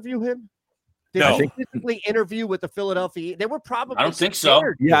even interview him? Did they physically interview with the Philadelphia? They were probably. I don't think so.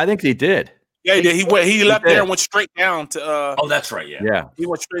 Yeah, I think they did. Yeah, he left there and went straight down to. Oh, that's right. Yeah. He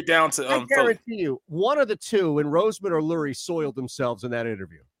went straight down to. I guarantee you, one of the two, and Roseman or Lurie, soiled themselves in that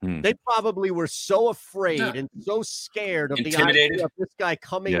interview. They probably were so afraid and so scared of the idea of this guy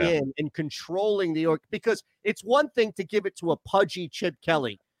coming in and controlling the because it's one thing to give it to a pudgy Chip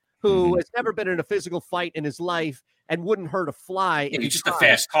Kelly, who has never been in a physical fight in his life and wouldn't hurt a fly. He's just a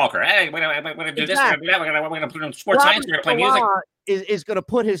fast talker. Hey, we're going to do this. We're going to put on sports science. We're going to play music. Is going to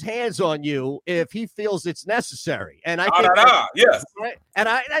put his hands on you if he feels it's necessary, and I think and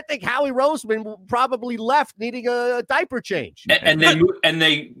I think Howie Roseman probably left needing a diaper change, and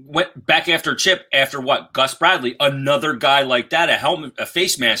they went back after Chip after what Gus Bradley, another guy like that, a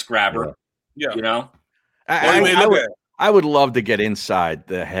face mask grabber, you know. I would love to get inside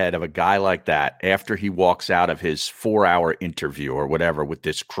the head of a guy like that after he walks out of his 4-hour interview or whatever with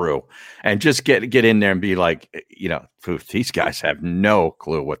this crew, and just get in there and be like, you know, these guys have no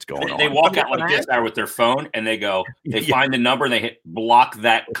clue what's going on. They walk out like this with their phone, and they go, they find the number, and they hit block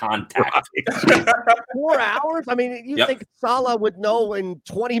that contact. 4 hours? I mean, you think Saleh would know in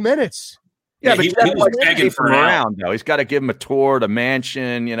 20 minutes? Yeah, but he was begging for around though. He's got to give him a tour, the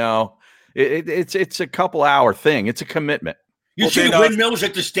mansion, you know. It's a couple hour thing. It's a commitment. You see the windmills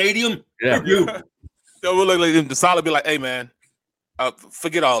at the stadium? Yeah. We'll look like the Saleh be like, hey man,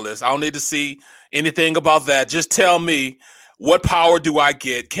 forget all this. I don't need to see anything about that. Just tell me, what power do I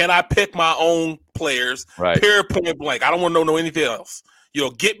get? Can I pick my own players? Right. Period, point blank. I don't want to know anything else.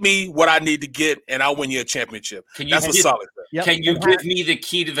 Get me what I need to get, and I'll win you a championship. That's what Saleh said. Yep. Can you give me the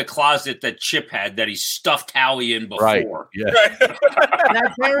key to the closet that Chip had that he stuffed Howie in before? Right. Yeah. And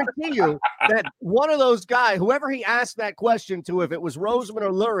I guarantee you that one of those guys, whoever he asked that question to, if it was Roseman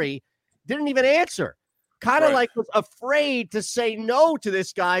or Lurie, didn't even answer. kind of like was afraid to say no to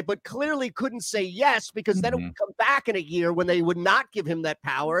this guy, but clearly couldn't say yes because then it would come back in a year when they would not give him that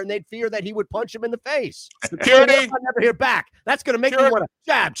power and they'd fear that he would punch him in the face. Security. I'll never hear back. That's going to make me want to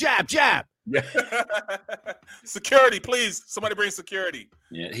jab, jab, jab. Yeah. Security, please. Somebody bring security.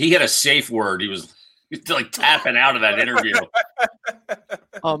 Yeah, he had a safe word. He was like tapping out of that interview.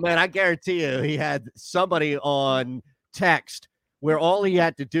 Oh, man, I guarantee you he had somebody on text where all he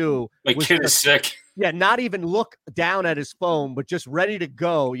had to do my was kid is sick. Yeah, not even look down at his phone, but just ready to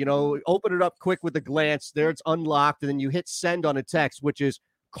go. Open it up quick with a glance. There it's unlocked, and then you hit send on a text, which is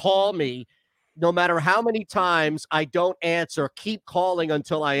call me. No matter how many times I don't answer, keep calling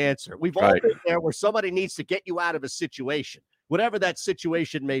until I answer. We've all been there where somebody needs to get you out of a situation, whatever that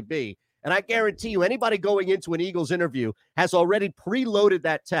situation may be. And I guarantee you, anybody going into an Eagles interview has already preloaded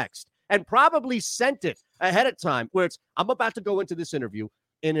that text and probably sent it ahead of time where it's, I'm about to go into this interview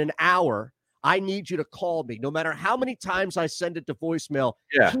in an hour. I need you to call me. No matter how many times I send it to voicemail,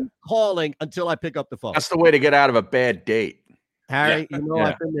 keep calling until I pick up the phone. That's the way to get out of a bad date. Harry,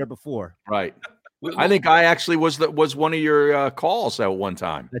 I've been there before. Right. I think I actually was one of your calls at one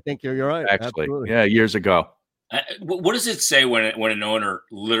time. I think you're right. Actually, Absolutely. yeah, years ago. What does it say when an owner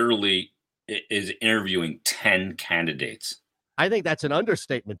literally is interviewing 10 candidates? I think that's an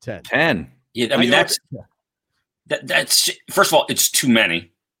understatement. 10. 10. Yeah, I mean that's first of all, it's too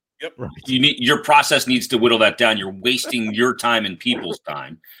many. Yep. Right. Your process needs to whittle that down. You're wasting your time and people's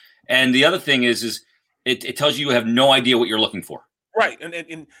time. And the other thing is it tells you have no idea what you're looking for. Right.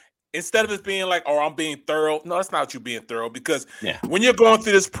 And instead of it being like, oh, I'm being thorough. No, that's not you being thorough because when you're going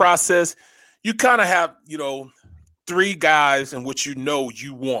through this process, you kind of have, 3 guys in which you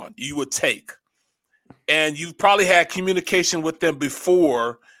would take. And you've probably had communication with them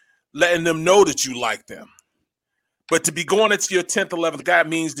before, letting them know that you like them. But to be going into your 10th, 11th guy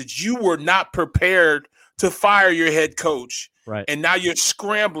means that you were not prepared to fire your head coach. Right. And now you're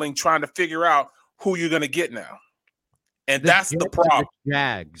scrambling, trying to figure out who you're going to get now. And that's the problem. The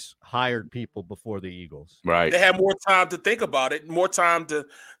Jags hired people before the Eagles. Right. They had more time to think about it, more time to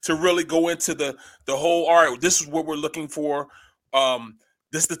really go into the whole, all right, this is what we're looking for.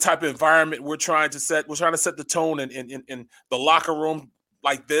 This is the type of environment we're trying to set. We're trying to set the tone in the locker room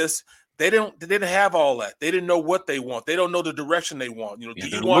like this. They didn't have all that. They didn't know what they want. They don't know the direction they want.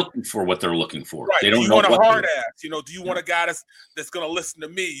 They're looking for what they're looking for. Right. They don't do you know want a what hard ass? Do you want a guy that's going to listen to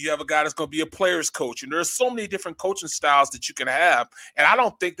me? You have a guy that's going to be a player's coach. And there's so many different coaching styles that you can have. And I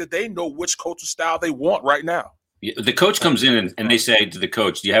don't think that they know which coaching style they want right now. The coach comes in and they say to the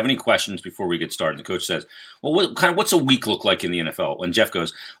coach, do you have any questions before we get started? The coach says, well, what's a week look like in the NFL? And Jeff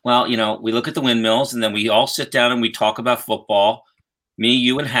goes, well, we look at the windmills and then we all sit down and we talk about football. Me,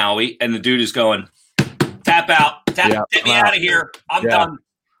 you, and Howie, and the dude is going, tap out, get me out of here. I'm done.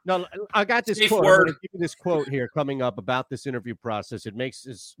 No, I got this quote. I'm going to give you this quote here coming up about this interview process. It makes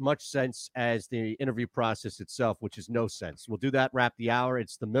as much sense as the interview process itself, which is no sense. We'll do that, wrap the hour.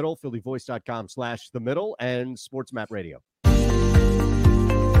 It's The Middle, phillyvoice.com/The Middle, and SportsMap Radio.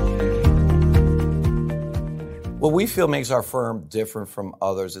 What we feel makes our firm different from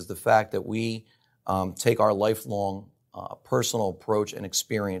others is the fact that we take our lifelong personal approach and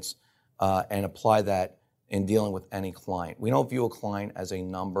experience and apply that in dealing with any client. We don't view a client as a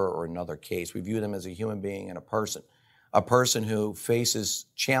number or another case. We view them as a human being and a person who faces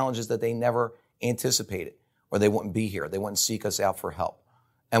challenges that they never anticipated, or they wouldn't be here. They wouldn't seek us out for help.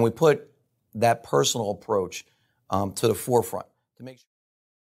 And we put that personal approach to the forefront to make sure.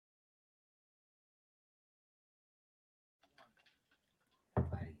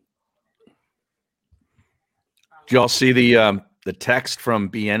 Did y'all see the text from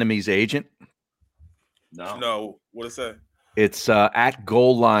Bieniemy's agent? No. What is that? It's at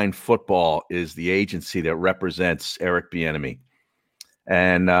Goal Line Football is the agency that represents Eric Bieniemy.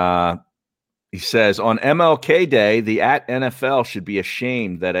 And he says, on MLK Day, the at NFL should be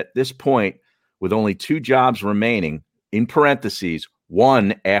ashamed that at this point, with only 2 jobs remaining, in parentheses,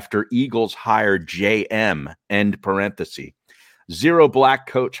 1 after Eagles hired JM, end parenthesis, 0 black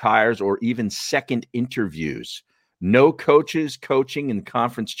coach hires or even second interviews. No coaches coaching in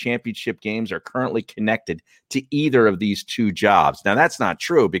conference championship games are currently connected to either of these 2 jobs. Now, that's not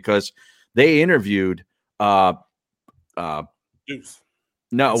true because they interviewed Deuce.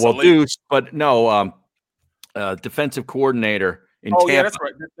 Deuce, but no, defensive coordinator in Tampa. Yeah, that's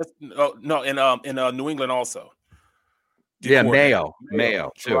right. In New England also.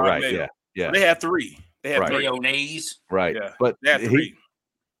 Mayo too, right? Mayo. Yeah. So they had 3. They had 3. Mayonnaise. Right. Yeah. But they had 3.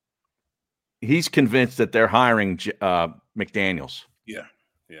 He's convinced that they're hiring McDaniels. Yeah.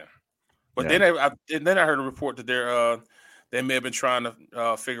 But then I heard a report that they may have been trying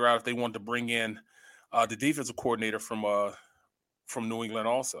to figure out if they wanted to bring in the defensive coordinator from New England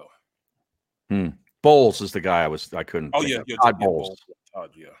also. Bowles is the guy I couldn't. Oh, think yeah. of. Yeah, Todd Bowles.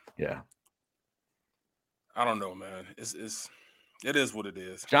 Todd, Yeah. I don't know, man. It is what it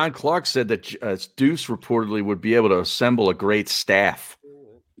is. John Clark said that Deuce reportedly would be able to assemble a great staff.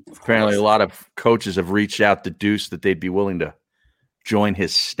 Apparently, a lot of coaches have reached out to Deuce that they'd be willing to join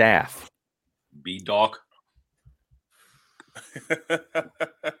his staff. B-Dog.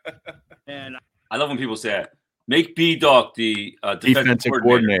 And I love when people say that. Make B-Dog the defensive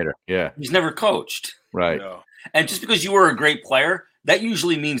coordinator. Yeah. He's never coached. Right. No. And just because you were a great player, that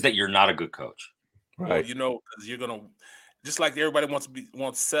usually means that you're not a good coach. Right. Well, because you're gonna, just like everybody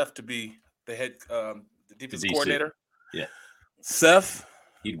wants Seth to be the head, the defensive coordinator. Yeah. Seth,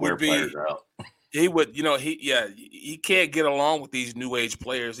 he'd wear players out. He would, he can't get along with these new age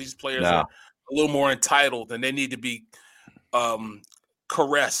players. These players are a little more entitled, and they need to be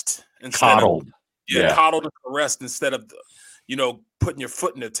caressed instead coddled. Coddled and caressed instead of, putting your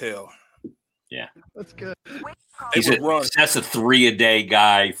foot in their tail. Yeah, that's good. That's a 3-a-day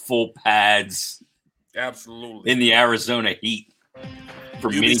guy, full pads. Absolutely. In the Arizona heat for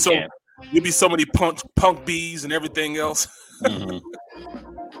minicamp. You'd be so many punk bees and everything else. Mm-hmm.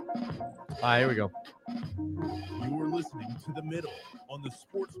 All right, here we go. You are listening to The Middle on the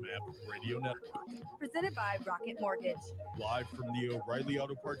SportsMap Radio Network. Presented by Rocket Mortgage. Live from the O'Reilly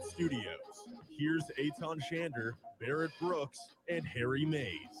Auto Parts Studios. Here's Eitan Shander, Barrett Brooks, and Harry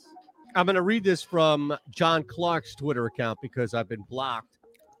Mays. I'm going to read this from John Clark's Twitter account because I've been blocked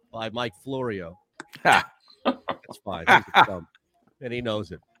by Mike Florio. That's fine. He's dumb, and he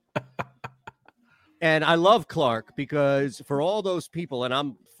knows it. And I love Clark because for all those people, and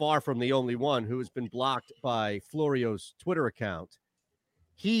I'm far from the only one who has been blocked by Florio's Twitter account,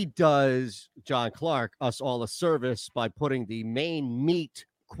 he does, John Clark, us all a service by putting the main meat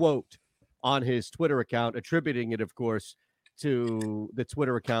quote on his Twitter account, attributing it, of course, to the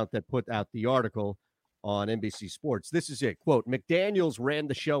Twitter account that put out the article on NBC Sports. This is it. Quote, McDaniels ran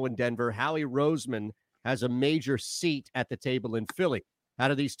the show in Denver. Howie Roseman has a major seat at the table in Philly. How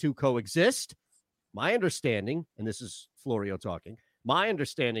do these two coexist? My understanding, and this is Florio talking, my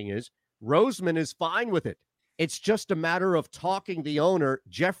understanding is Roseman is fine with it. It's just a matter of talking the owner,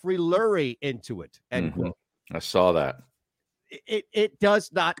 Jeffrey Lurie, into it. End quote. I saw that. It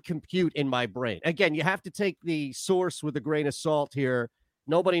does not compute in my brain. Again, you have to take the source with a grain of salt here.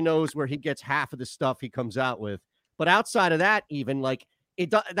 Nobody knows where he gets half of the stuff he comes out with. But outside of that, even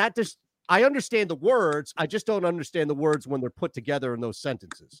I understand the words. I just don't understand the words when they're put together in those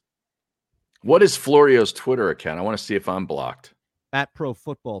sentences. What is Florio's Twitter account? I want to see if I'm blocked. At Pro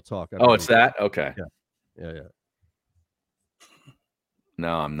Football Talk. Oh, it's that? Okay. Yeah.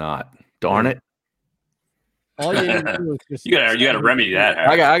 No, I'm not. Darn it. All you need to do is just you gotta remedy that.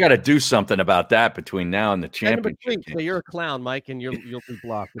 I got to do something about that between now and the championship. So you're a clown, Mike, and you'll be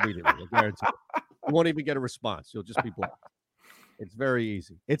blocked immediately. I guarantee you. You won't even get a response. You'll just be blocked. It's very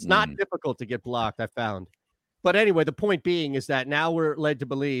easy. It's not difficult to get blocked, I found. But anyway, the point being is that now we're led to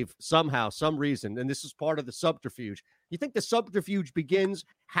believe somehow, some reason, and this is part of the subterfuge. You think the subterfuge begins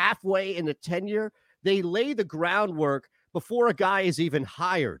halfway in the tenure? They lay the groundwork before a guy is even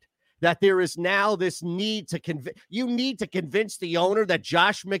hired. That there is now this need to convince the owner that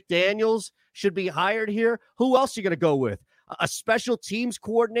Josh McDaniels should be hired here. Who else are you going to go with? A special teams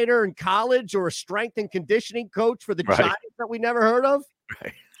coordinator in college or a strength and conditioning coach for the Giants that we never heard of?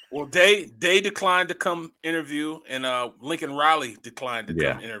 Right. Well, they declined to come interview, and Lincoln Riley declined to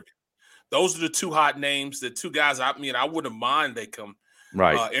come interview. Those are the two hot names, the two guys. I wouldn't mind they come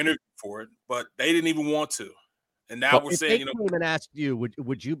interview for it, but they didn't even want to. And now we're saying, if they came and asked you,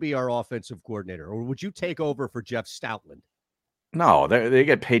 would you be our offensive coordinator, or would you take over for Jeff Stoutland? No, they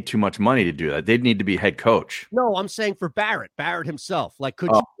get paid too much money to do that. They'd need to be head coach. No, I'm saying for Barrett himself. Like,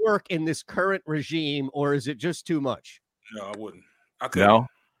 could you work in this current regime, or is it just too much? No, I wouldn't. I couldn't. No,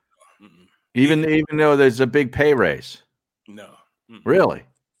 even though there's a big pay raise. No, really.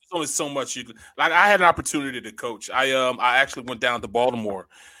 There's only so much you could. Like, I had an opportunity to coach. I actually went down to Baltimore,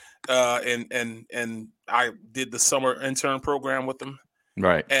 and I did the summer intern program with them.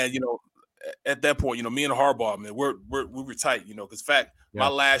 Right. And at that point, me and Harbaugh, man, we were tight, because my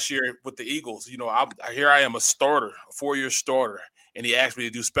last year with the Eagles, here I am, a starter, a 4-year starter, and he asked me to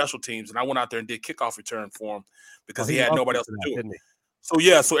do special teams, and I went out there and did kickoff return for him because he had nobody else to do it.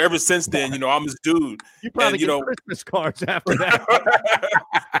 So ever since then, I'm his dude. You probably get Christmas cards after that.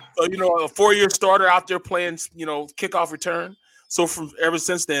 So a 4-year starter out there playing, kickoff return. So from ever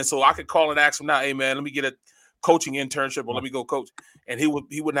since then, so I could call and ask him now, hey man, let me get a coaching internship or let me go coach, and he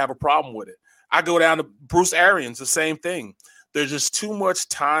wouldn't have a problem with it. I go down to Bruce Arians, the same thing. there's just too much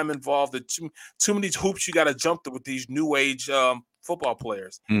time involved. And too many hoops you got to jump through with these new age football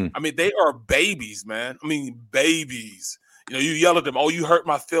players. I mean, they are babies, man. I mean, babies. You know, you yell at them, "Oh, you hurt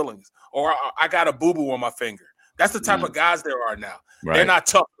my feelings," or "I got a boo-boo on my finger." That's the type of guys there are now. Right. They're not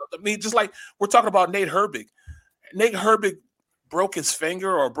tough. I mean, just like we're talking about Nate Herbig. Nate Herbig broke his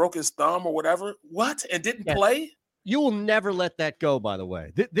finger or broke his thumb or whatever. What? And didn't play? You will never let that go, by the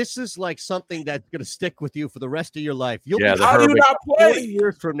way. This is like something that's going to stick with you for the rest of your life. You'll be how do you not play? 40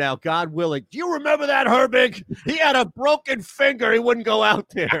 years from now, God willing. Do you remember that, Herbig? He had a broken finger. He wouldn't go out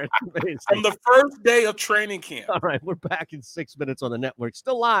there. From the first day of training camp. All right, we're back in 6 minutes on the network.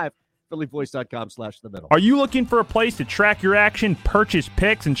 Still live. PhillyVoice.com/themiddle. Are you looking for a place to track your action, purchase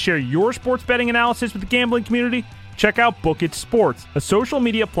picks, and share your sports betting analysis with the gambling community? Check out Book It Sports, a social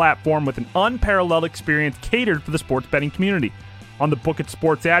media platform with an unparalleled experience catered for the sports betting community. On the Book It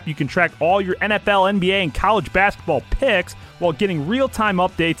Sports app, you can track all your NFL, NBA, and college basketball picks while getting real-time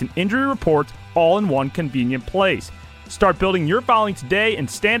updates and injury reports all in one convenient place. Start building your following today and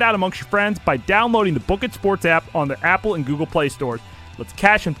stand out amongst your friends by downloading the Book It Sports app on the Apple and Google Play stores. Let's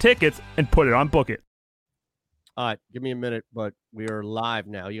cash some tickets and put it on Book It. All right, give me a minute, but we are live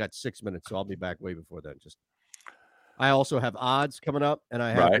now. You got 6 minutes, so I'll be back way before then. I also have odds coming up, and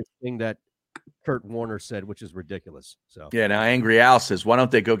I have this thing that Kurt Warner said, which is ridiculous. So yeah, now Angry Al says, why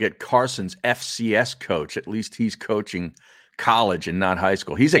don't they go get Carson's FCS coach? At least he's coaching college and not high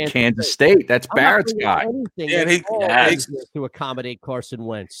school. He's at Kansas State. That's Barrett's guy. Yeah, he to accommodate Carson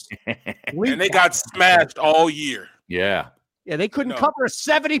Wentz. And they got smashed all year. Yeah. Yeah, they couldn't cover a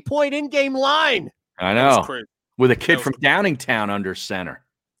 70-point in-game line. I know. With a kid from Downingtown under center.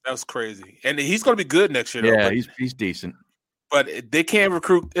 That was crazy. And he's going to be good next year. Yeah, he's decent. But they can't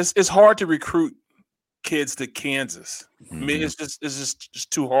recruit. It's hard to recruit kids to Kansas. I mean, it's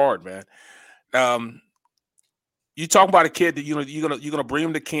just too hard, man. You talk about a kid that you're gonna bring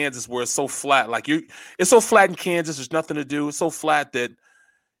him to Kansas where it's so flat. Like it's so flat in Kansas. There's nothing to do. It's so flat that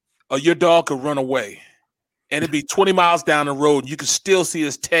your dog could run away. And it'd be 20 miles down the road. You can still see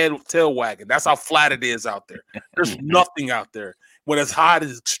his tail wagging. That's how flat it is out there. There's nothing out there. When it's hot,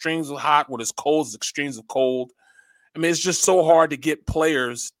 it's extremes of hot. When it's cold, it's extremes of cold. I mean, it's just so hard to get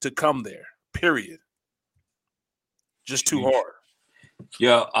players to come there, period. Just too hard.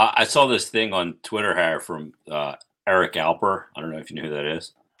 Yeah, I saw this thing on Twitter, Harry, from Eric Alper. I don't know if you know who that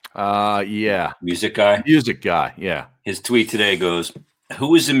is. Yeah. Music guy? Music guy, yeah. His tweet today goes,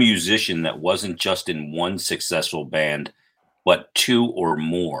 who is a musician that wasn't just in one successful band, but two or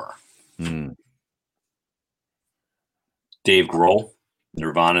more? Dave Grohl,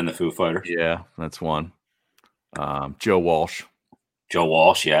 Nirvana and the Foo Fighters. Yeah, that's one. Joe Walsh. Joe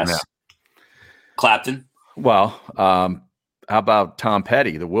Walsh, yes. Yeah. Clapton. Well, how about Tom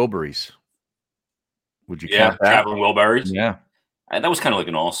Petty, the Wilburys? Would you count that? Traveling Wilburys. Yeah. That was kind of like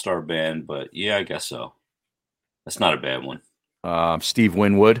an all-star band, but yeah, I guess so. That's not a bad one. Steve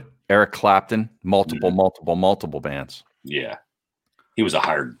Winwood, Eric Clapton, multiple bands. Yeah. He was a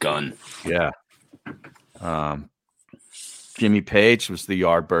hired gun. Yeah. Jimmy Page was the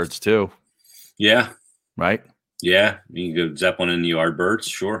Yardbirds too. Yeah. Right? Yeah. You can go Zeppelin and the Yardbirds,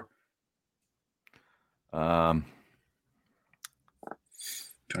 sure. Trying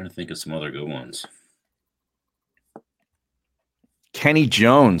to think of some other good ones. Kenny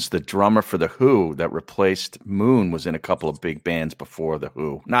Jones, the drummer for The Who that replaced Moon, was in a couple of big bands before The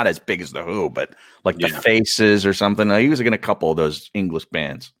Who. Not as big as The Who, but like The Faces or something. He was in a couple of those English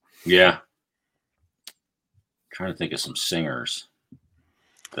bands. Yeah. Trying to think of some singers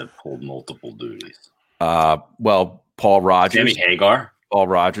that hold multiple duties. Well, Paul Rogers. Sammy Hagar. Paul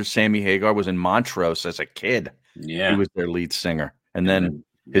Rogers. Sammy Hagar was in Montrose as a kid. Yeah. He was their lead singer. And then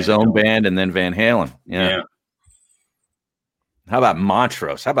his own band and then Van Halen. Yeah. How about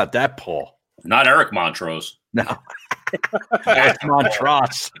Montrose? How about that, Paul? Not Eric Montrose. No. That's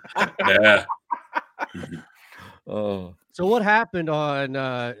Montrose. Yeah. Oh. So what happened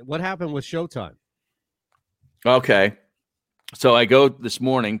with Showtime? Okay. So I go this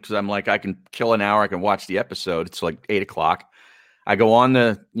morning because I'm like, I can kill an hour. I can watch the episode. It's like 8:00. I go on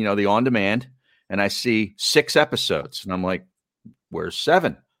the on demand and I see 6 episodes and I'm like, where's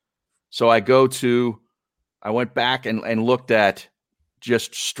 7? So I went back and looked at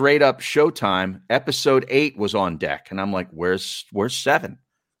just straight up Showtime. Episode 8 was on deck. And I'm like, where's 7?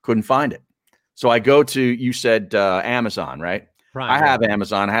 Couldn't find it. So I go to, you said Amazon, right? Prime, I have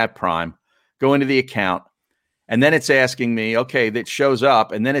Amazon. I have Prime. Go into the account. And then it's asking me, okay, that shows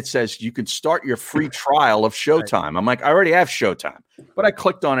up. And then it says you can start your free trial of Showtime. I'm like, I already have Showtime, but I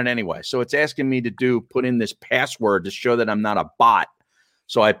clicked on it anyway. So it's asking me to put in this password to show that I'm not a bot.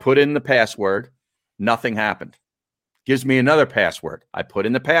 So I put in the password. Nothing happened. Gives me another password. I put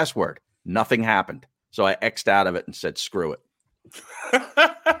in the password. Nothing happened. So I X'd out of it and said, screw it.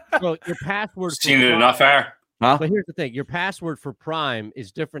 Well, your password. Seen it enough, Aaron? Huh? But here's the thing. Your password for Prime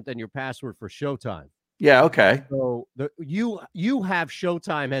is different than your password for Showtime. Yeah, okay. So you have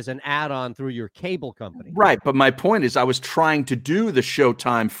Showtime as an add-on through your cable company. Right, but my point is I was trying to do the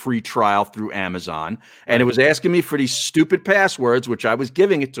Showtime free trial through Amazon, and it was asking me for these stupid passwords, which I was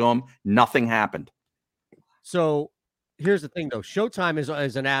giving it to them. Nothing happened. So here's the thing, though. Showtime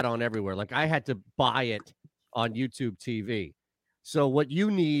is an add-on everywhere. Like, I had to buy it on YouTube TV. So what you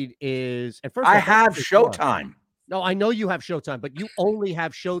need is – at first I have Showtime. No, I know you have Showtime, but you only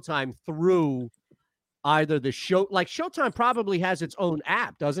have Showtime through – either the show, like Showtime probably has its own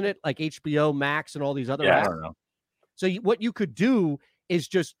app, doesn't it? Like HBO Max and all these other apps. I don't know. So what you could do is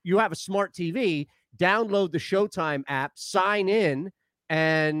just, you have a smart TV, download the Showtime app, sign in,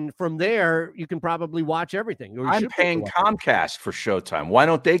 and from there you can probably watch everything. I'm paying Comcast for Showtime. Why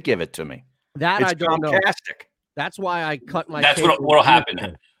don't they give it to me? That it's I don't know. Comcastic. That's why I cut my. That's what'll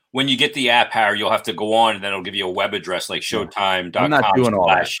happen. When you get the app, Harry, you'll have to go on, and then it'll give you a web address like Showtime.com. I'm not doing all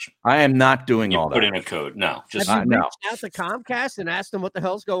that. I am not doing all that. Put in a code. No, just have you reached out to Comcast and asked them what the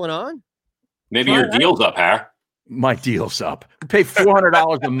hell's going on? Maybe your deal's up, Harry. My deal's up. I pay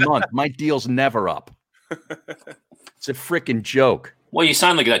 $400 a month. My deal's never up. It's a freaking joke. Well, you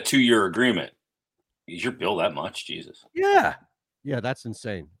signed like that 2-year agreement. Is your bill that much? Jesus. Yeah. Yeah, that's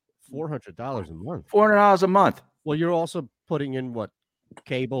insane. $400 a month. $400 a month. Well, you're also putting in what?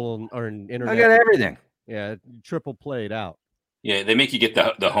 Cable or an internet. I got everything. Yeah, triple played out. Yeah, they make you get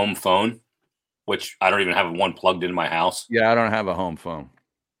the home phone, which I don't even have one plugged in my house. Yeah, I don't have a home phone.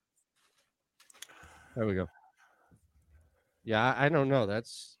 There we go. Yeah, I don't know.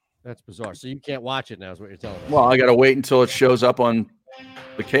 That's bizarre. So you can't watch it now, is what you're telling us. Well, I got to wait until it shows up on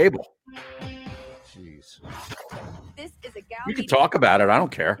the cable. Jeez. This is a You can talk about it. I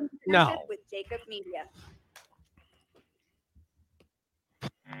don't care. No. With Jacob Media.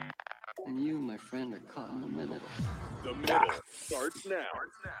 And you, my friend, are caught in the middle. The Middle starts now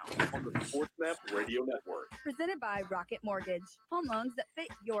on the SportsNet Radio Network. Presented by Rocket Mortgage. Home loans that fit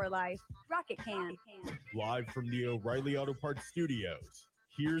your life. Rocket can. Live from the O'Reilly Auto Parts Studios,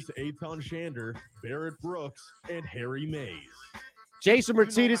 here's Eitan Shander, Barrett Brooks, and Harry Mays. Jason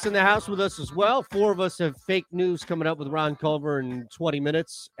Martinez in the house with us as well. 4 of us have fake news coming up with Ron Culver in 20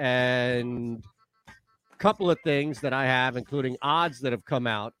 minutes. And couple of things that I have, including odds that have come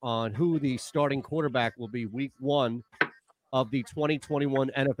out on who the starting quarterback will be week 1 of the 2021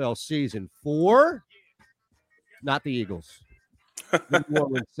 NFL season for not the Eagles, the New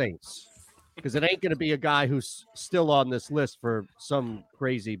Orleans Saints, because it ain't going to be a guy who's still on this list for some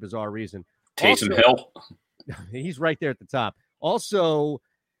crazy, bizarre reason. Taysom Hill. He's right there at the top. Also,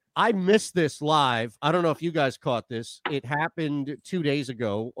 I missed this live. I don't know if you guys caught this. It happened 2 days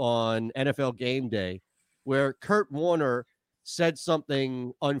ago on NFL Game Day, where Kurt Warner said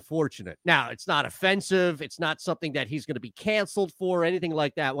something unfortunate. Now, it's not offensive. It's not something that he's going to be canceled for, anything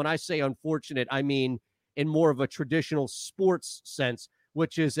like that. When I say unfortunate, I mean in more of a traditional sports sense,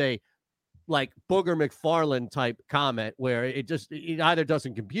 which is a like Booger McFarland type comment where it either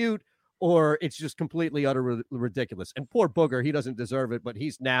doesn't compute or it's just completely utter ridiculous. And poor Booger, he doesn't deserve it, but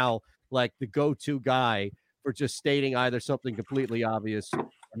he's now like the go-to guy for just stating either something completely obvious or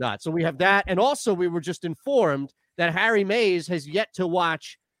not. So we have that. And also we were just informed that Harry Mays has yet to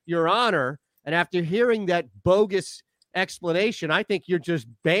watch Your Honor. And after hearing that bogus explanation, I think you're just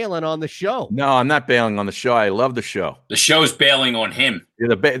bailing on the show. No, I'm not bailing on the show. I love the show. The show's bailing on him.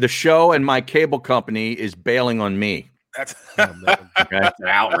 The show and my cable company is bailing on me. That's okay. That's an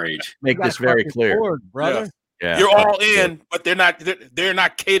outrage. Make this very clear, brother. Yeah. You're all in, but they're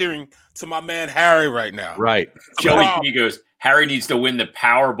not catering to my man Harry right now. Right. Joey P goes, Harry needs to win the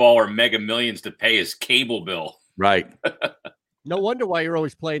Powerball or Mega Millions to pay his cable bill. Right. No wonder why you're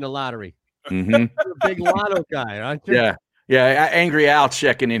always playing the lottery. Mm-hmm. You're a big lotto guy, aren't you? Yeah. Yeah. Angry Al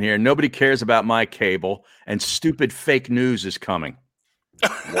checking in here. Nobody cares about my cable, and stupid fake news is coming.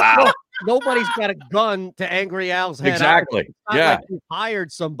 Wow. Nobody's got a gun to Angry Al's head. Exactly. It's not like we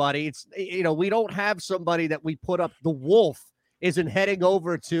hired somebody. It's, we don't have somebody that we put up. The wolf isn't heading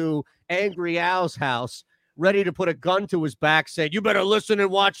over to Angry Al's house, ready to put a gun to his back, saying, "You better listen and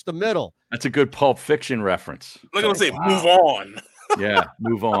watch the middle." That's a good Pulp Fiction reference. Look at him say, "Move on." Yeah,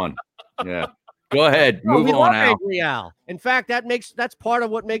 move on. Yeah. Go ahead. Move we on, love Al. Angry Al. In fact, that's part of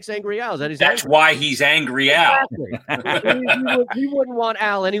what makes Angry Al. That's why he's Angry Al. Exactly. he wouldn't want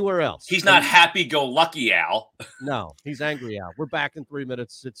Al anywhere else. He's not happy-go-lucky Al. No, he's Angry Al. We're back in 3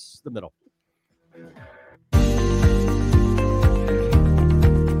 minutes. It's the middle.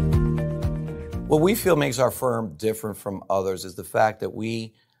 What we feel makes our firm different from others is the fact that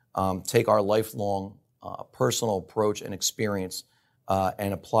we take our lifelong personal approach and experience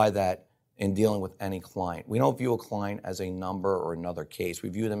and apply that in dealing with any client. We don't view a client as a number or another case. We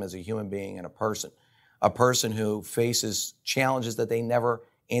view them as a human being and a person who faces challenges that they never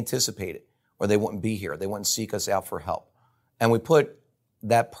anticipated, or they wouldn't be here. They wouldn't seek us out for help. And we put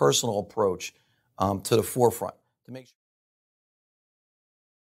that personal approach to the forefront to make sure.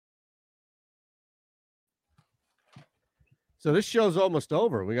 So this show's almost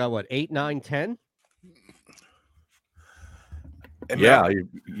over. We got what, 8, 9, 10? Yeah,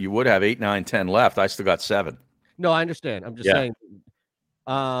 you would have 8, 9, 10 left. I still got 7. No, I understand. I'm just saying.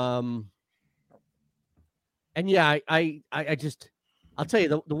 And yeah, I'll tell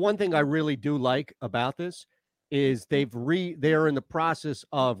you the one thing I really do like about this is they're in the process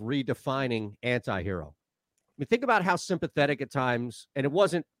of redefining anti-hero. I mean, think about how sympathetic at times, and it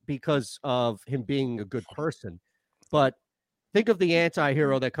wasn't because of him being a good person, but think of the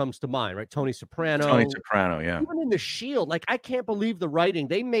anti-hero that comes to mind, right? Tony Soprano. Yeah. Even in The Shield, like, I can't believe the writing.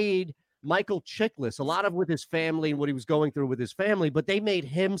 They made Michael Chiklis, a lot of with his family and what he was going through with his family, but they made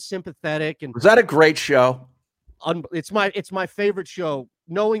him sympathetic. And was that a great show? It's my favorite show.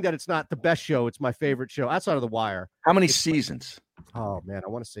 Knowing that it's not the best show, it's my favorite show outside of The Wire. How many seasons? Oh man, I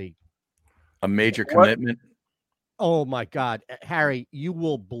want to see A Major Commitment. Oh my God, Harry, you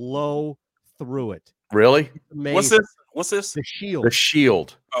will blow through it. Really? What's this? The Shield. The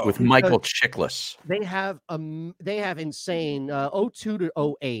Shield with Michael Chiklis. They have insane 02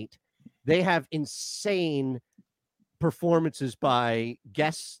 to 08. They have insane performances by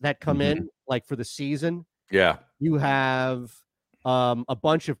guests that come in, like for the season. Yeah. You have a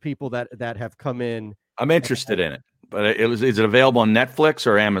bunch of people that have come in. I'm interested in it, but is it available on Netflix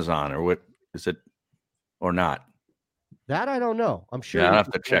or Amazon, or what is it, or not? That I don't know. I'm sure. Yeah, I'll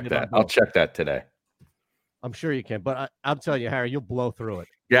have to check that. I'll check that today. I'm sure you can, but I'm telling you, Harry, you'll blow through it.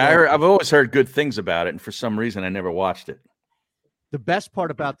 Yeah, I've always heard good things about it, and for some reason, I never watched it. The best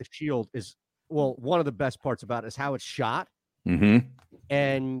part about The Shield is, well, one of the best parts about it is how it's shot,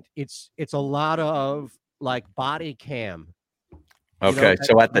 and it's a lot of like body cam. Okay,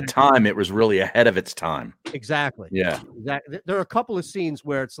 so at the time, it was really ahead of its time. Exactly. Yeah. Exactly. There are a couple of scenes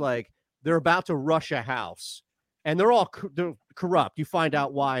where it's like they're about to rush a house, and they're corrupt. You find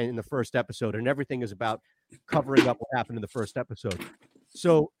out why in the first episode, and everything is about covering up what happened in the first episode.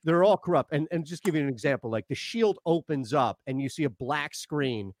 So they're all corrupt. And just give you an example, like The Shield opens up, and you see a black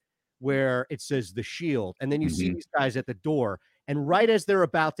screen where it says The Shield, and then you see these guys at the door, and right as they're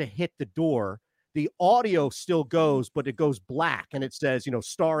about to hit the door, the audio still goes, but it goes black, and it says,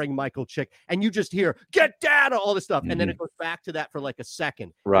 starring Michael Chick, and you just hear, get down, all this stuff, and then it goes back to that for like a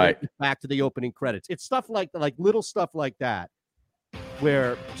second. Right. Back to the opening credits. It's stuff like little stuff like that,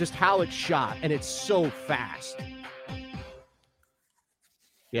 where just how it's shot, and it's so fast.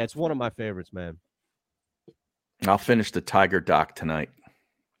 Yeah, it's one of my favorites, man. I'll finish the Tiger doc tonight.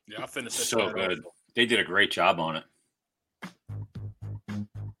 Yeah, I'll finish it. So good. They did a great job on it.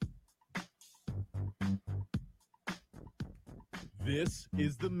 This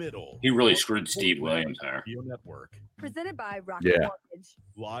is The Middle. He really screwed Steve Williams there. Network. Presented by Rocket Mortgage.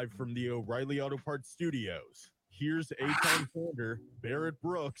 Live from the O'Reilly Auto Parts Studios. Here's Eitan Sander, Barrett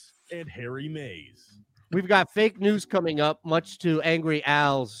Brooks, and Harry Mays. We've got fake news coming up, much to Angry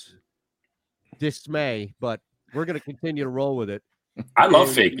Al's dismay, but we're going to continue to roll with it. I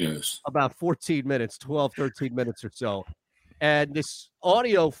love fake news. About 14 minutes, 12, 13 minutes or so. And this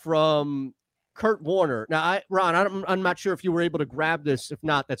audio from Kurt Warner. Now, Ron, I'm not sure if you were able to grab this. If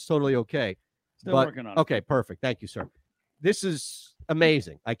not, that's totally okay. Still working on it. Okay, perfect. Thank you, sir. This is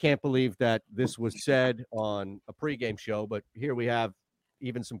amazing. I can't believe that this was said on a pregame show, but here we have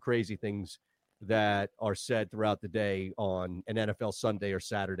even some crazy things that are said throughout the day on an NFL Sunday or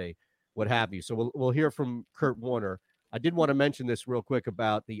Saturday, what have you. So we'll hear from Kurt Warner. I did want to mention this real quick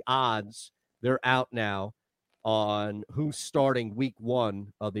about the odds. They're out now on who's starting week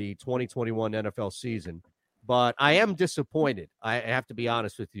 1 of the 2021 NFL season. But I am disappointed. I have to be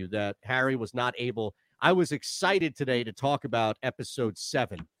honest with you that Harry was not able. I was excited today to talk about episode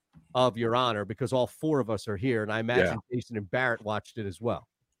 7 of Your Honor because all 4 of us are here. And I imagine Jason and Barrett watched it as well.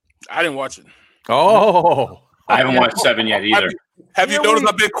 I didn't watch it. Oh, I haven't watched 7 yet either. Have you noticed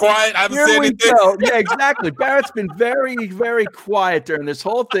I've been quiet? I haven't said anything. Yeah, exactly. Barrett's been very, very quiet during this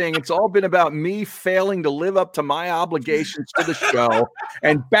whole thing. It's all been about me failing to live up to my obligations to the show.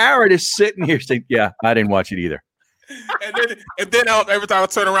 And Barrett is sitting here saying, yeah, I didn't watch it either. And then every time I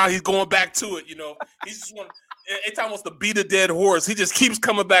turn around, he's going back to it. He's just every time he wants to beat a dead horse. He just keeps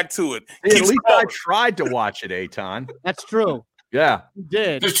coming back to it. At least I tried to watch it, Eitan. That's true. Yeah, you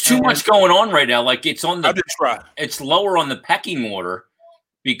did. There's too much going on right now. Like it's on the. I did try. It's lower on the pecking order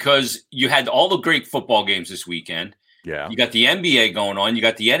because you had all the great football games this weekend. Yeah, you got the NBA going on. You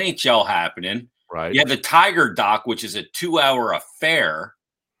got the NHL happening. Right. You have the Tiger doc, which is a 2-hour affair.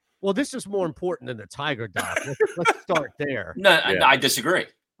 Well, this is more important than the Tiger doc. Let's start there. No, I disagree.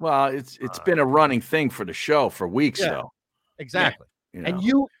 Well, it's been a running thing for the show for weeks, though. Exactly. Yeah. And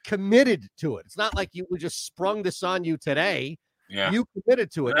you committed to it. It's not like we just sprung this on you today. Yeah. You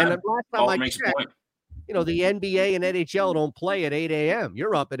committed to it. Yeah. And the last time I makes a checked, point. the NBA and NHL don't play at 8 a.m.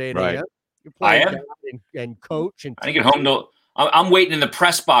 You're up at 8 Right. a.m. You're playing I am. and coach. And I didn't get home till I'm waiting in the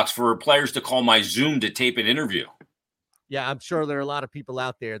press box for players to call my Zoom to tape an interview. Yeah, I'm sure there are a lot of people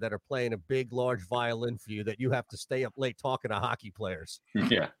out there that are playing a big, large violin for you that you have to stay up late talking to hockey players.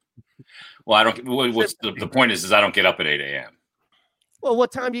 Yeah. Well, I don't. What's the point is I don't get up at 8 a.m. Well,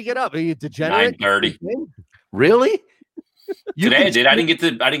 what time do you get up? Are you degenerate? 9:30. Really? Today I did. I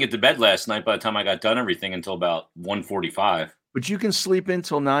didn't get to bed last night by the time I got done everything until about 1:45. But you can sleep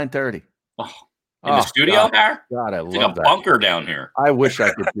until 9:30. Oh, in the studio, Harry? God, I It's love like a that. bunker down here. I wish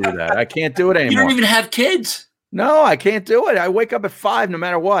I could do that. I can't do it anymore. You don't even have kids. No, I can't do it. I wake up at 5 no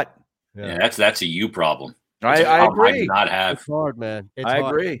matter what. Yeah, that's a you problem. I agree. I do not have. It's hard, man. It's I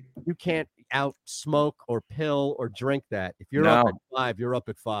hard. agree. You can't out smoke or pill or drink that. If you're No. up at 5, you're up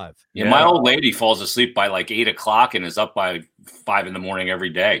at 5. Yeah, my old lady falls asleep by like 8 o'clock and is up by 5 in the morning every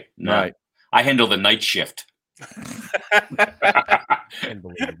day. No, Right. I handle the night shift.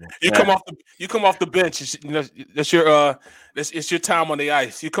 Unbelievable. You come off the bench. It's your time on the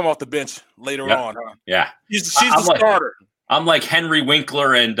ice. You come off the bench later Yep. on. Huh? Yeah, She's the starter. I'm like Henry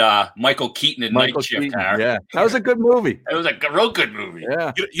Winkler and Michael Keaton in Michael Night Shift. Keaton, Harry. yeah. That was a good movie. It was a real good movie.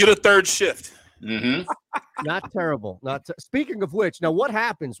 Yeah. You're the third shift. Mm-hmm. Not terrible. Speaking of which, now what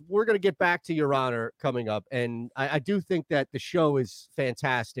happens? We're going to get back to Your Honor coming up, and I do think that the show is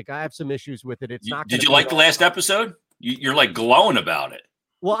fantastic. I have some issues with it. It's not. Did you like the last episode? You're like glowing about it.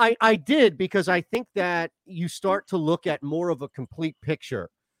 Well, I did, because I think that you start to look at more of a complete picture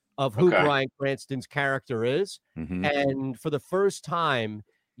of who Okay. Bryan Cranston's character is. Mhm. And for the first time,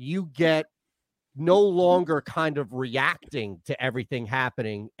 you get no longer kind of reacting to everything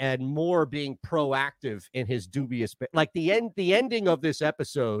happening and more being proactive in his dubious, like the ending of this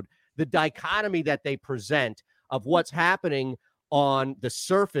episode, the dichotomy that they present of what's happening on the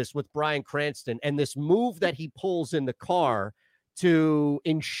surface with Bryan Cranston and this move that he pulls in the car to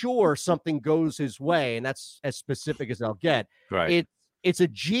ensure something goes his way. And that's as specific as I'll get. Right. It's a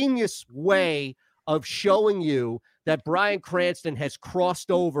genius way of showing you that Bryan Cranston has crossed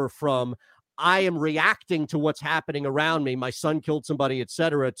over from I am reacting to what's happening around me, my son killed somebody,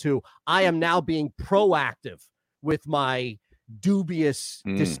 etc., to I am now being proactive with my dubious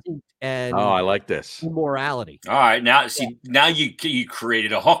deceit and Oh, I like this. immorality. All right, now you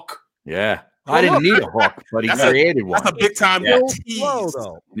created a hook. Yeah. I didn't need a hook, but he created one. That's a big time tease.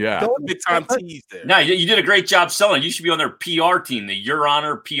 Yeah. That's a big time tease there. No, you did a great job selling. You should be on their PR team, the Your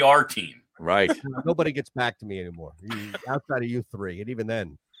Honor PR team. Right. Nobody gets back to me anymore outside of you three, and even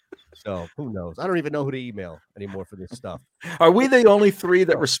then. So who knows? I don't even know who to email anymore for this stuff. Are we the only 3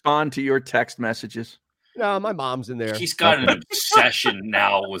 that respond to your text messages? No, my mom's in there. He's got an obsession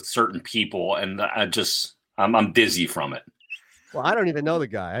now with certain people, and I'm dizzy from it. Well, I don't even know the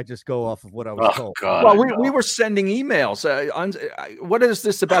guy. I just go off of what I was told. God, Well, we were sending emails. What is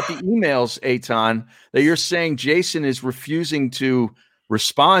this about the emails, Eitan, that you're saying Jason is refusing to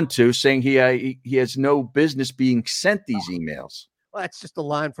respond to, saying he has no business being sent these emails? Well, that's just a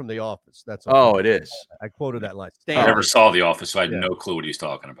line from The Office. That's all. Oh, it is. I quoted that line. I never saw The Office, so I had no clue what he's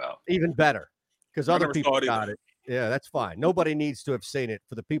talking about. Even better, because I other never people saw it got either. it. Yeah, that's fine. Nobody needs to have seen it.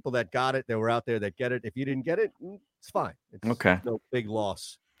 For the people that got it, that were out there that get it. If you didn't get it, it's fine. It's Okay. no big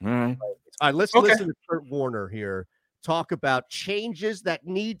loss. All right. All right, let's listen to Kurt Warner here talk about changes that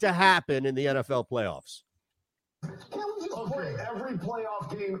need to happen in the NFL playoffs. Can we just play every playoff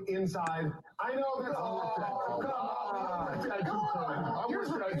game inside? I know that's Here's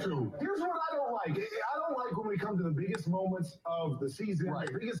what I don't like. I don't like when we come to the biggest moments of the season,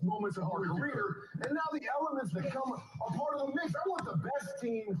 the biggest moments of our career, and now the elements become a part of the mix. I want the best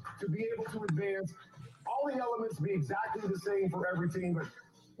team to be able to advance. All the elements be exactly the same for every team, but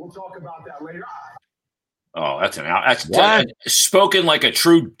we'll talk about that later. Oh, that's spoken like a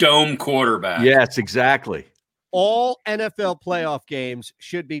true dome quarterback. Yes, exactly. All NFL playoff games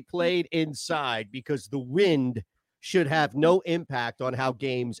should be played inside because the wind should have no impact on how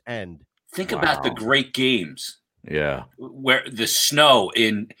games end. Think about the great games. Yeah. Where the snow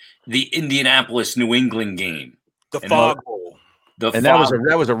in the Indianapolis New England game. The fog bowl.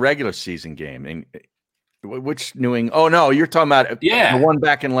 That was a regular season game. And Which New England? Oh no, you're talking about the one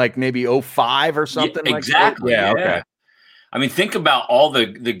back in like maybe 05 or something. Yeah, exactly. Like that? Yeah. Okay. I mean, think about all the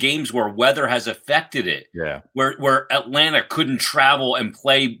games where weather has affected it. Yeah. Where Atlanta couldn't travel and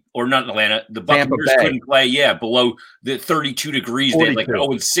play, or not Atlanta, the Buccaneers couldn't play. Yeah, below the 32 degrees. 42. They had like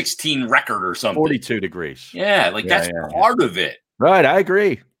 0-16 record or something. 42 degrees. Yeah, like that's part of it. Right, I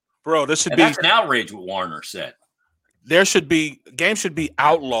agree, bro. This should be that's an outrage. What Warner said. Games should be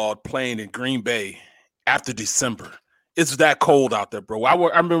outlawed playing in Green Bay after December. It's that cold out there, bro. I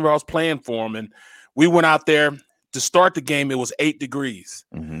remember I was playing for him, and we went out there. To start the game, it was 8 degrees.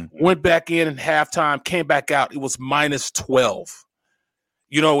 Mm-hmm. Went back in halftime, came back out. It was -12.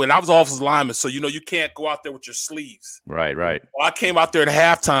 And I was offensive lineman, so you can't go out there with your sleeves. Right. Well, I came out there at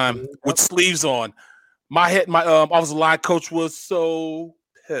halftime with sleeves on. My offensive line coach was so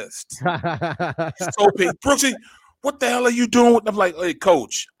pissed. So pissed. Brooksy, what the hell are you doing? I'm like, hey,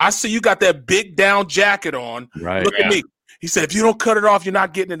 coach, I see you got that big down jacket on. Right. Look at me. He said, if you don't cut it off, you're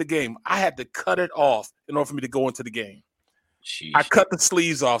not getting in the game. I had to cut it off in order for me to go into the game. Jeez. I cut the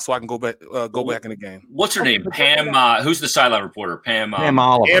sleeves off so I can go back in the game. What's her name? Pam. Who's the sideline reporter? Pam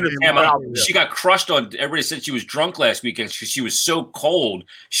Oliver. Pam Oliver. She got crushed on. Everybody said she was drunk last weekend because she was so cold.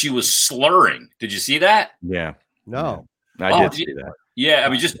 She was slurring. Did you see that? Yeah. No. I did see that. Yeah. I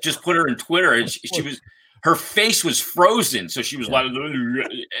mean, just put her in Twitter, and she was. Her face was frozen, so she was like.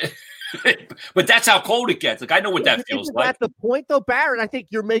 But that's how cold it gets. Like I know what that feels like. At the point, though, Barrett, I think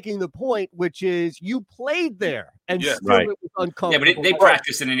you're making the point, which is you played there and still it was uncomfortable. Yeah, but they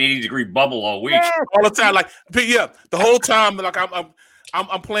practice in an 80-degree bubble all week, all the time. Like, the whole time. Like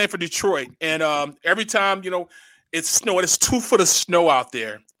I'm playing for Detroit, and every time it's snowing. It's 2 foot of snow out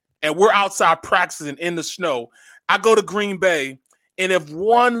there, and we're outside practicing in the snow. I go to Green Bay, and if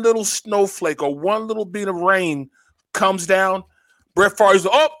one little snowflake or one little bead of rain comes down. Brett Favre's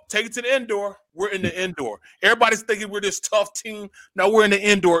take it to the indoor. We're in the indoor. Everybody's thinking we're this tough team. Now we're in the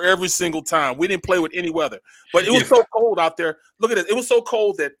indoor every single time. We didn't play with any weather. But it was so cold out there. Look at it. It was so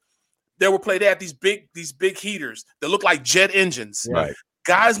cold that they had these big heaters that look like jet engines. Right.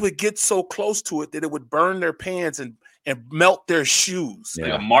 Guys would get so close to it that it would burn their pants and melt their shoes.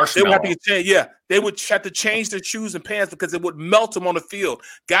 Like a marshmallow. They would have to change their shoes and pants because it would melt them on the field.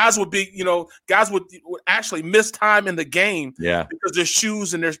 Guys would actually miss time in the game because their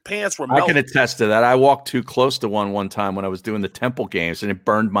shoes and their pants were melting. I can attest to that. I walked too close to one time when I was doing the Temple games, and it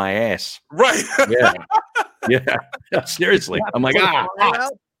burned my ass. Right. Yeah. Seriously. I'm like,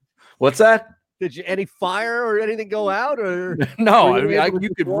 what's that? Did you any fire or anything go out? Or no, I mean,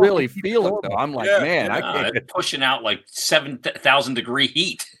 you could really feel it though. I'm like, man, I can't. They're pushing out like 7,000 degree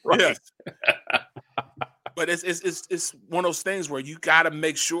heat. Right. But it's one of those things where you got to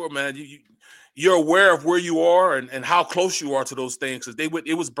make sure, man, you're aware of where you are and how close you are to those things. Because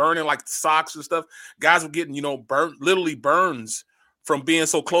it was burning like socks and stuff. Guys were getting literally burns from being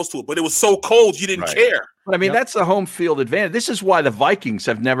so close to it. But it was so cold you didn't care. But I mean, that's the home field advantage. This is why the Vikings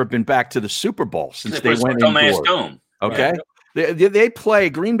have never been back to the Super Bowl since they went indoors. Okay. Right. They play,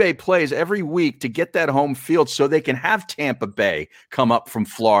 Green Bay plays every week to get that home field so they can have Tampa Bay come up from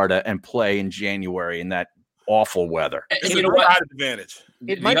Florida and play in January in that awful weather. And you know what? Advantage.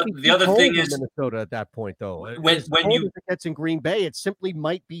 It might be the other thing is Minnesota at that point, though. When it gets in Green Bay, it simply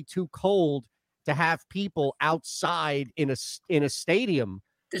might be too cold to have people outside in a stadium.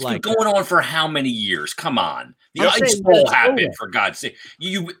 It's been going on for how many years? Come on. The Ice Bowl happened, for God's sake.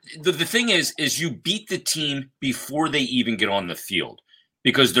 The thing is you beat the team before they even get on the field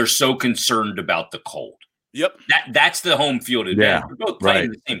because they're so concerned about the cold. Yep. That's the home field advantage. We're both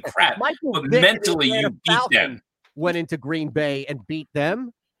playing the same crap. But mentally you beat them. Went into Green Bay and beat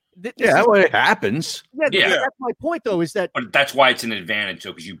them. Well, it happens. Yeah, that's my point, though, is that. But that's why it's an advantage,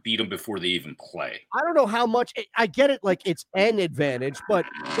 though, because you beat them before they even play. I don't know how much. I get it, like it's an advantage, but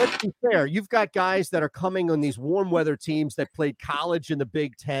let's be fair. You've got guys that are coming on these warm weather teams that played college in the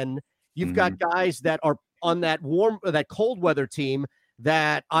Big Ten. You've got guys that are on that cold weather team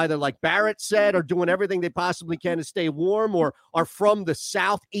that either, like Barrett said, are doing everything they possibly can to stay warm, or are from the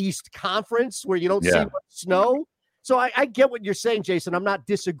Southeast Conference where you don't see much snow. So I get what you're saying, Jason. I'm not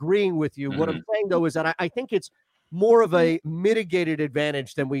disagreeing with you. What I'm saying, though, is that I think it's more of a mitigated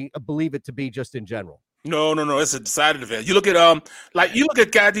advantage than we believe it to be just in general. No. It's a decided advantage. You look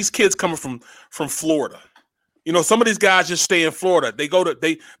at guys, these kids coming from Florida. Some of these guys just stay in Florida.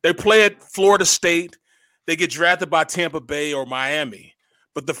 They play at Florida State. They get drafted by Tampa Bay or Miami.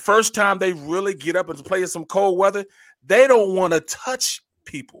 But the first time they really get up and play in some cold weather, they don't want to touch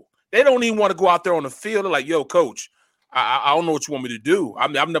people. They don't even want to go out there on the field. They're like, yo, coach, I don't know what you want me to do. I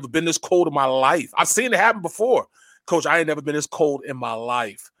mean, I've never been this cold in my life. I've seen it happen before. Coach, I ain't never been this cold in my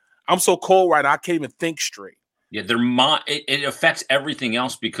life. I'm so cold right now, I can't even think straight. Yeah, it affects everything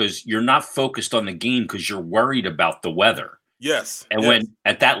else because you're not focused on the game because you're worried about the weather. Yes. And when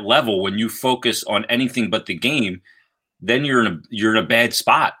at that level, when you focus on anything but the game, then you're in a bad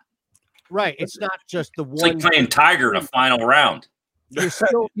spot. Right. It's not just the It's one. like playing Tiger in a final round.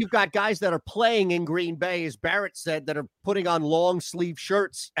 You've got guys that are playing in Green Bay, as Barrett said, that are putting on long sleeve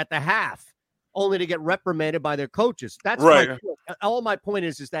shirts at the half, only to get reprimanded by their coaches. That's right. All my point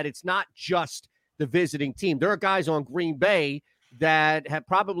is that it's not just the visiting team. There are guys on Green Bay that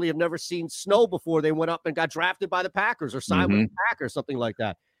probably have never seen snow before they went up and got drafted by the Packers or signed with the Packers, something like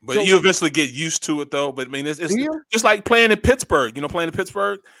that. But you eventually get used to it, though. But I mean, it's just like playing in Pittsburgh. Playing in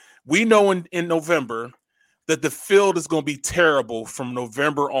Pittsburgh, we know in November that the field is going to be terrible from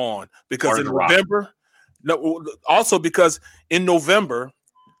November on because because in November,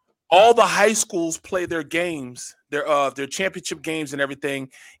 all the high schools play their games, their championship games and everything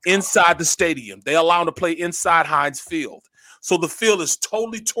inside the stadium. They allow them to play inside Heinz Field. So the field is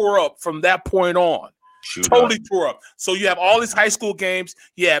totally tore up from that point on. Totally tore up. So you have all these high school games,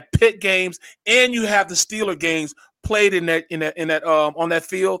 you have Pitt games, and you have the Steeler games played in that on that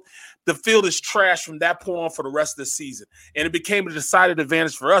field. The field is trash from that point on for the rest of the season. And it became a decided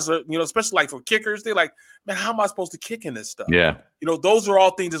advantage for us, especially like for kickers. They're like, man, how am I supposed to kick in this stuff? Yeah. Those are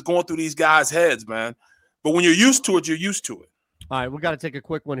all things that's going through these guys' heads, man. But when you're used to it, you're used to it. All right, we got to take a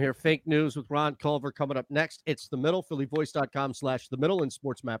quick one here. Fake news with Ron Culver coming up next. It's The Middle, phillyvoice.com/The Middle and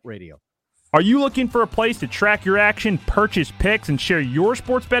Sports Map Radio. Are you looking for a place to track your action, purchase picks, and share your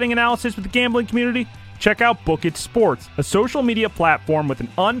sports betting analysis with the gambling community? Check out Book It Sports, a social media platform with an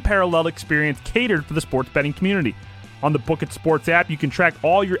unparalleled experience catered for the sports betting community. On the Book It Sports app, you can track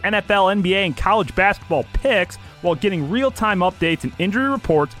all your NFL, NBA, and college basketball picks while getting real-time updates and injury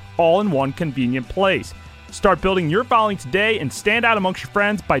reports all in one convenient place. Start building your following today and stand out amongst your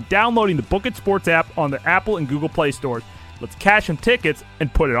friends by downloading the Book It Sports app on the Apple and Google Play stores. Let's cash some tickets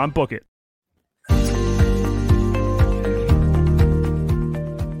and put it on Book It.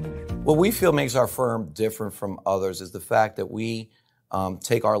 What we feel makes our firm different from others is the fact that we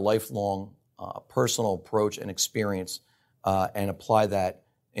take our lifelong personal approach and experience and apply that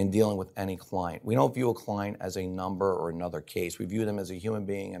in dealing with any client. We don't view a client as a number or another case. We view them as a human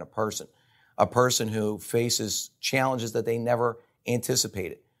being and a person who faces challenges that they never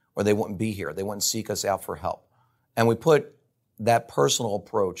anticipated, or they wouldn't be here. They wouldn't seek us out for help. And we put that personal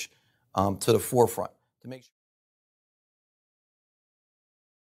approach to the forefront to make sure.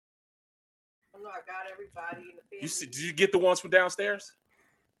 I got everybody in the family. Did you get the ones from downstairs?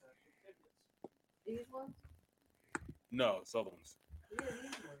 These ones? No, it's other ones.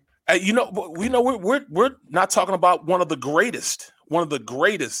 We're not talking about one of the greatest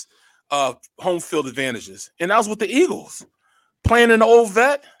home field advantages, and that was with the Eagles playing in the old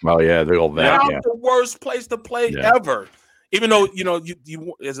vet. Oh yeah, the old vet. Not the worst place to play ever. Even though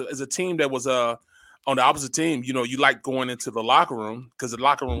you as a team that was on the opposite team, you like going into the locker room because the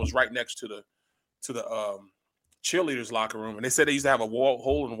locker room was right next to the cheerleaders' locker room, and they said they used to have a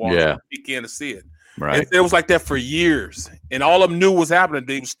hole in the wall. Yeah, you can't see it. Right. And it was like that for years, and all of them knew what was happening.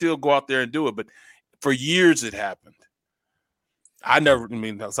 They would still go out there and do it, but for years it happened.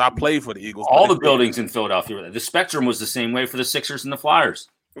 So I played for the Eagles. All the buildings in Philadelphia, the Spectrum was the same way for the Sixers and the Flyers.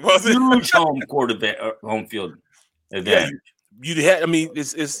 Was it? Huge home field advantage. Yeah,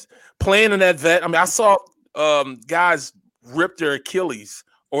 it's playing in that vet. I saw guys rip their Achilles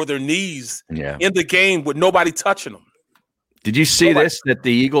or their knees in the game with nobody touching them. Did you see this? That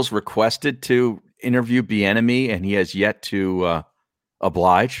the Eagles requested to interview Bieniemy, and he has yet to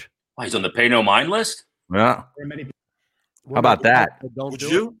oblige. Oh, he's on the pay no mind list. Yeah. How about that? Would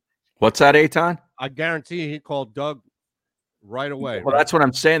you? What's that, Eitan? I guarantee he called Doug right away. Well, that's what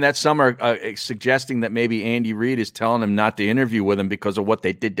I'm saying. That some are suggesting that maybe Andy Reid is telling him not to interview with him because of what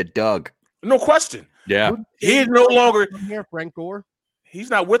they did to Doug. No question. Yeah. He's no longer here. Frank Gore. He's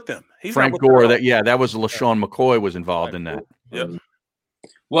not with them. Frank Gore. That was LaShawn McCoy was involved in that. Yep.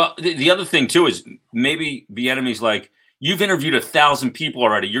 Well, the other thing too is maybe Bieniemy's like, you've interviewed 1,000 people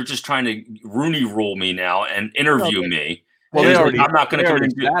already. You're just trying to Rooney rule me now and interview me. Well, I'm not going to come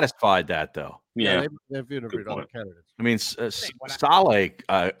satisfied that though. Yeah, they've interviewed other candidates. I mean, Saleh,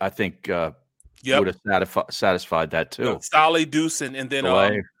 I think would have satisfied that too. Saleh, Deuce, and then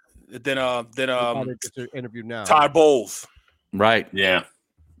interview now. Ty Bowles. Right. Yeah.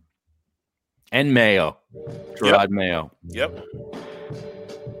 And Mayo. Gerard Mayo. Yep.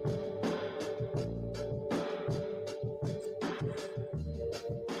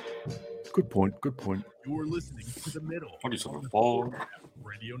 Good point. You're listening to The Middle.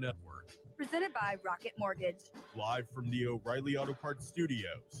 Radio Network. Presented by Rocket Mortgage. Live from the O'Reilly Auto Parts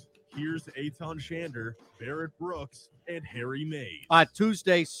Studios. Here's Eitan Shander, Barrett Brooks, and Harry Mays.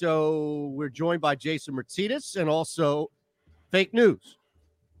 Tuesday, so we're joined by Jason Martinez and also Fake News.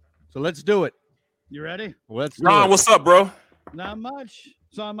 So let's do it. You ready? Let's do Ron, it. what's up, bro? Not much.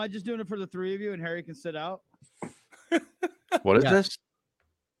 So am I just doing it for the three of you and Harry can sit out? What is this?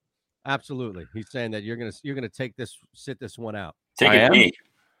 Absolutely. He's saying that you're gonna sit this one out. Take it me.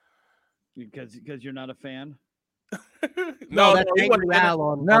 Because you're not a fan? No, that's Angry Al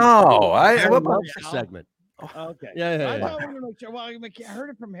on. I love the segment. Okay. Yeah. I thought we were gonna make sure. Well, I heard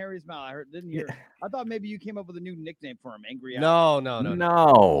it from Harry's mouth. Didn't hear it. I thought maybe you came up with a new nickname for him, Angry Al.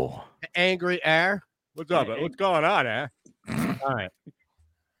 No. Angry Air. What's up? What's going on, Air? All right.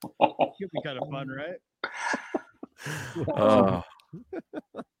 Could be kind of fun, right?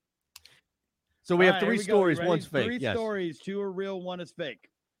 So we have three stories. One's fake. Three stories. Two are real. One is fake.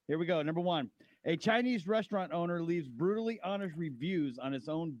 Here we go. Number one. A Chinese restaurant owner leaves brutally honest reviews on his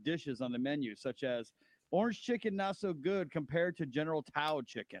own dishes on the menu, such as orange chicken not so good compared to General Tao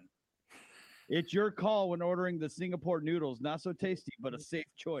chicken. It's your call when ordering the Singapore noodles, not so tasty, but a safe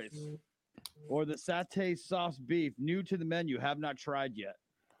choice. Or the satay sauce beef, new to the menu, have not tried yet.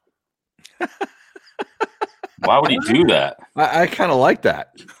 Why would he do that? I kind of like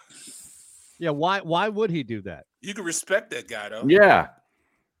that. Yeah, why would he do that? You can respect that guy, though. Yeah.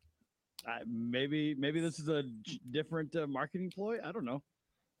 Maybe this is a different marketing ploy. I don't know.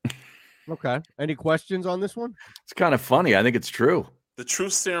 Okay. Any questions on this one? It's kind of funny. I think it's true. The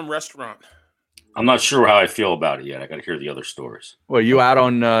Truth Serum restaurant. I'm not sure how I feel about it yet. I got to hear the other stories. Well, you out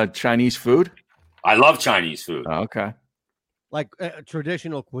on Chinese food? I love Chinese food. Oh, okay. Like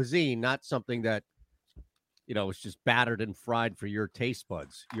traditional cuisine, not something that, is just battered and fried for your taste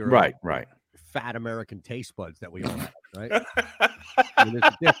buds. Your right. Fat American taste buds that we all have, right? I mean,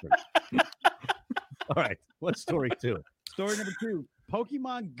 there's a difference. All right. What's story two? Story number two.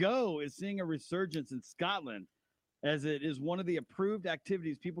 Pokemon Go is seeing a resurgence in Scotland as it is one of the approved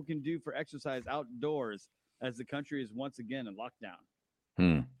activities people can do for exercise outdoors as the country is once again in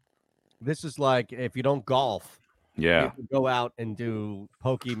lockdown. This is like if you don't golf, you can go out and do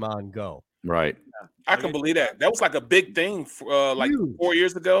Pokemon Go. Right. I can believe that. That was like a big thing for, like 4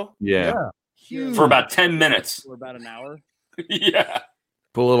 years ago. Yeah. Huge. For about 10 minutes. For about an hour. Yeah.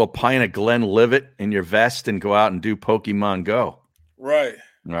 Put a little pint of Glenlivet in your vest and go out and do Pokemon Go. Right.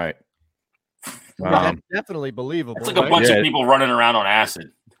 That's definitely believable. It's like a bunch of people running around on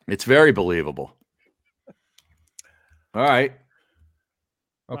acid. It's very believable. All right.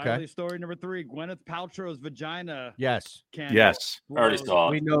 Okay. Finally, story number three. Gwyneth Paltrow's vagina. Yes. Yes. I already saw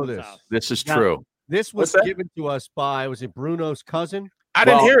it. We know this. This is Now, true. This was given to us by, was it Bruno's cousin? I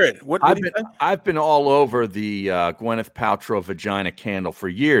didn't hear it. I've been all over the Gwyneth Paltrow vagina candle for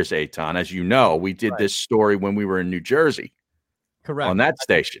years, Eitan. As you know, we did this story when we were in New Jersey. Correct. On that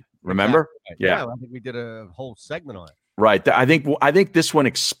station. Remember? Exactly. Yeah. I think we did a whole segment on it. Right. I think this one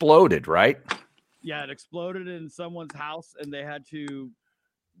exploded, right? Yeah, it exploded in someone's house, and they had to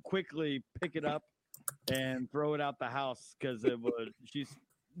quickly pick it up and throw it out the house because it would.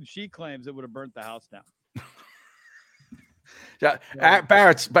 She claims it would have burnt the house down. Yeah,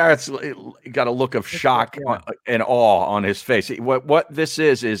 Barrett's got a look of shock and awe on his face. What this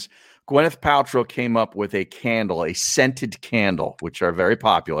is Gwyneth Paltrow came up with a candle, a scented candle, which are very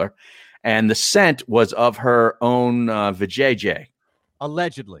popular, and the scent was of her own vajayjay.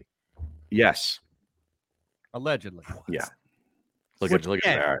 Allegedly. Yes. Allegedly. Yeah. Look at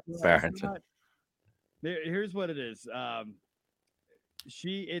Barrett. Here's what it is.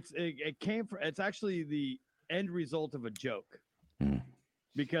 It came from. It's actually the end result of a joke,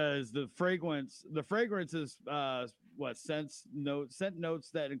 because the fragrance is scent notes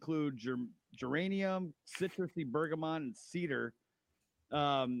that include geranium, citrusy bergamot, and cedar.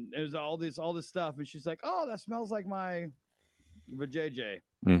 There's all this stuff, and she's like, "Oh, that smells like my vajayjay."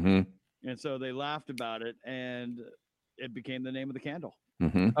 Mm-hmm. And so they laughed about it, and it became the name of the candle.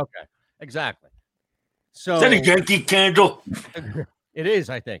 Mm-hmm. Okay, exactly. So is that a Yankee candle? It is,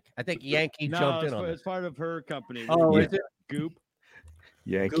 I think. I think Yankee jumped in on it. It's part of her company. Oh, is it? Goop.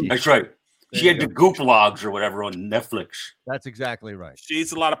 Yankee. That's right. She had the Goop logs or whatever on Netflix. That's exactly right. She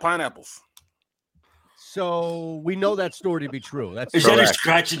eats a lot of pineapples. So we know that story to be true. Is that a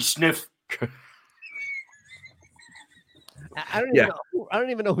scratch and sniff? I don't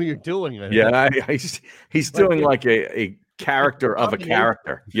even know who you're doing. Yeah, he's doing like a character of a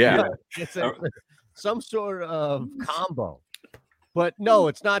character. Yeah. It's some sort of combo. But no,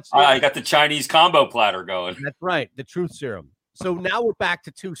 it's not. I got the Chinese combo platter going. That's right. The truth serum. So now we're back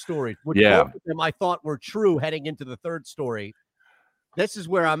to two stories. Which both of them I thought were true heading into the third story. This is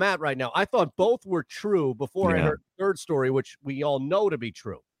where I'm at right now. I thought both were true before I heard the third story, which we all know to be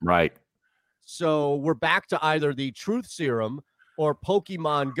true. Right. So we're back to either the truth serum or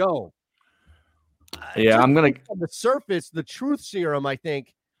Pokemon Go. Yeah, I'm going to. On the surface, the truth serum, I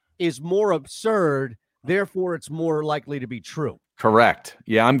think, is more absurd. Therefore, it's more likely to be true. Correct.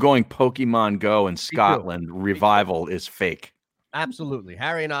 Yeah, I'm going Pokemon Go in Scotland. Revival is fake. Absolutely.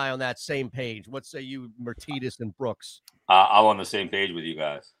 Harry and I on that same page. What say you, Mertitas and Brooks? I'm on the same page with you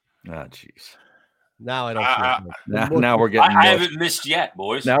guys. Oh, jeez. Now I don't. Now we're getting. I haven't missed yet,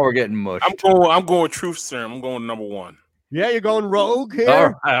 boys. Now we're getting mushed. I'm going truth serum. I'm going number one. Yeah, you're going rogue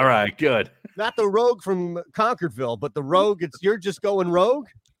here. All right, good. Not the rogue from Concordville, but the rogue. You're just going rogue.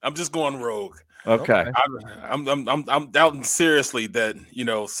 I'm just going rogue. Okay. I'm doubting seriously that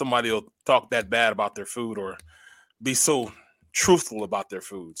somebody will talk that bad about their food or be so truthful about their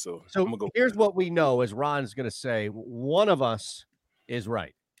food. So I'm gonna go. Here's what we know, as Ron's going to say: one of us is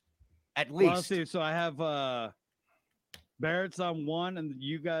right, at least. Well, let's see. So I have Barrett's on one, and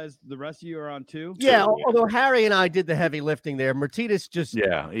you guys, the rest of you are on two. Yeah, although Harry and I did the heavy lifting there. Mertitas just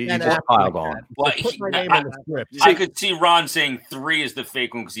he just piled on. Well, put my name on the script. I could see Ron saying 3 is the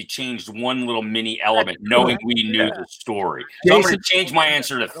fake one because he changed one little mini element, knowing we knew the story. So I'm going to change my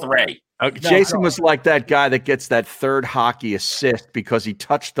answer to 3. Jason was like that guy that gets that third hockey assist because he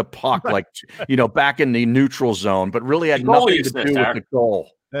touched the puck, back in the neutral zone, but really had nothing to do with the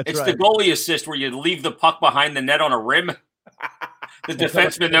goal. It's the goalie assist where you leave the puck behind the net on a rim. The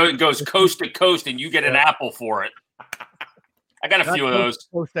defenseman goes coast to coast, and you get an apple for it. I got a few of those.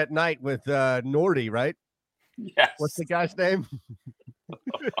 Post at night with Nordy, right? Yes. What's the guy's name?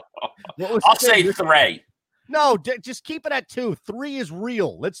 I'll say 3. No, just keep it at 2. 3 is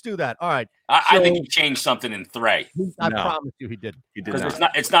real. Let's do that. All right. I think he changed something in 3. I promise you, he did. He did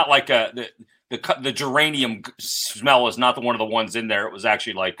not. It's not like the geranium smell is not one of the ones in there. It was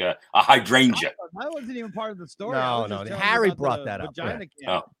actually like a hydrangea. That wasn't even part of the story. No. Harry brought that up.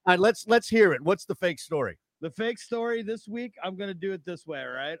 All right, let's hear it. What's the fake story? The fake story this week, I'm going to do it this way, all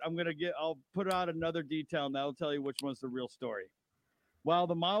right? I'll put out another detail, and that'll tell you which one's the real story. While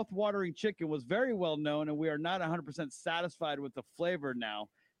the mouth-watering chicken was very well known, and we are not 100% satisfied with the flavor now,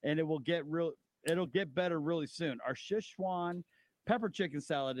 and it'll get better really soon. Our Szechuan pepper chicken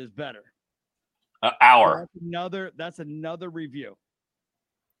salad is better. That's another review.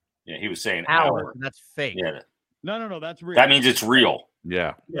 Yeah, he was saying hour. That's fake. Yeah. No, that's real. That means it's real.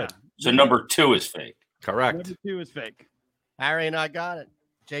 Yeah. So number 2 is fake. Correct. Number 2 is fake. Harry and I got it.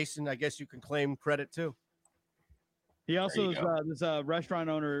 Jason, I guess you can claim credit too. He also is this restaurant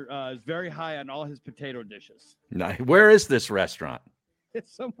owner is very high on all his potato dishes. Nice. Where is this restaurant?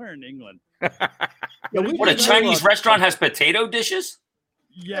 It's somewhere in England. What, a Chinese restaurant has potato dishes?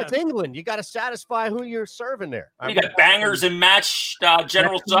 Yeah, it's England. You got to satisfy who you're serving there. You got bangers and mash,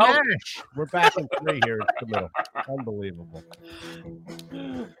 General Tso. We're back in 3 here in the middle. Unbelievable.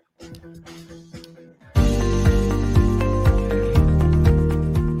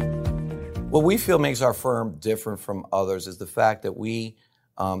 What we feel makes our firm different from others is the fact that we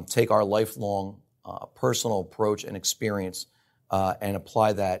take our lifelong personal approach and experience and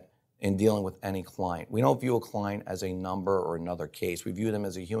apply that in dealing with any client. We don't view a client as a number or another case. We view them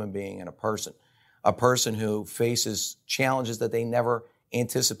as a human being and a person who faces challenges that they never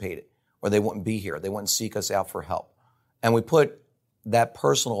anticipated, or they wouldn't be here. They wouldn't seek us out for help. And we put that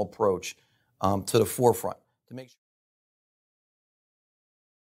personal approach to the forefront to make sure.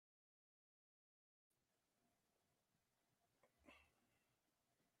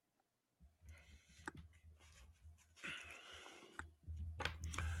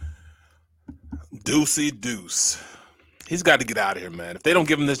 Deucey Deuce. He's got to get out of here, man. If they don't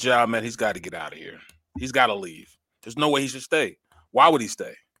give him this job, man, he's got to get out of here. He's got to leave. There's no way he should stay. Why would he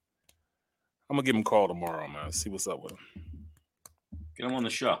stay? I'm going to give him a call tomorrow, man. See what's up with him. Get him on the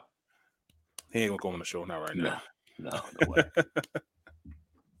show. He ain't going to go on the show now right now. No way.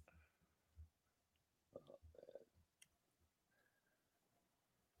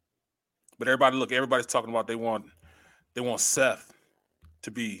 But everybody's talking about they want Seth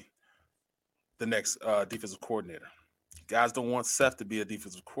to be the next defensive coordinator. Guys don't want Seth to be a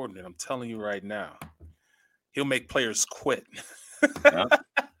defensive coordinator. I'm telling you right now, he'll make players quit. Yeah.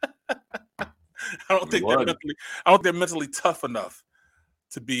 I don't think they're mentally tough enough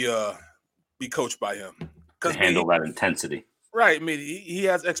to be coached by him. To handle that intensity. Right. I mean, he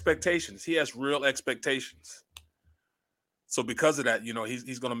has expectations. He has real expectations. So because of that,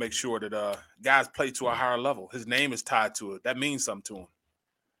 he's going to make sure that guys play to a higher level. His name is tied to it. That means something to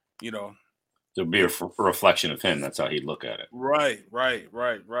him. It'll be a reflection of him. That's how he'd look at it. Right.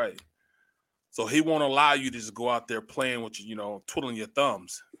 So he won't allow you to just go out there playing with twiddling your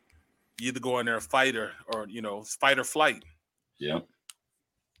thumbs. You either go in there and fight or fight or flight. Yeah.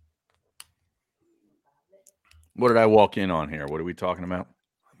 What did I walk in on here? What are we talking about?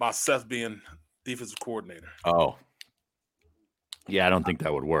 About Seth being defensive coordinator. Oh. Yeah, I don't think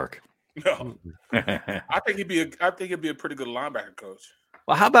that would work. No. I think he'd be a pretty good linebacker coach.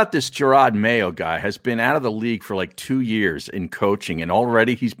 Well, how about this Gerard Mayo guy? Has been out of the league for like 2 years in coaching, and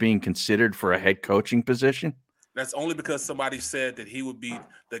already he's being considered for a head coaching position? That's only because somebody said that he would be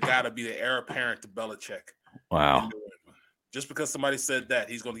the guy to be the heir apparent to Belichick. Wow. Just because somebody said that,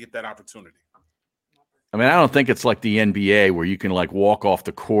 he's going to get that opportunity. I mean, I don't think it's like the NBA where you can like walk off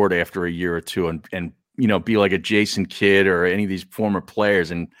the court after a year or two and you know, be like a Jason Kidd or any of these former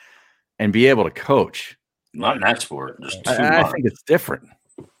players and be able to coach. Not in that sport. Just I think it's different.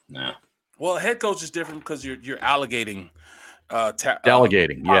 Yeah. Well, head coach is different because you're allocating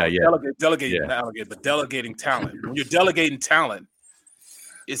delegating. Delegating, not allocating, but delegating talent. When you're delegating talent,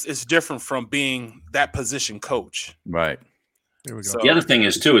 it's different from being that position coach. Right. Here we go. So, the other thing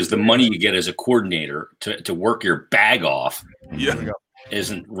is the money you get as a coordinator to work your bag off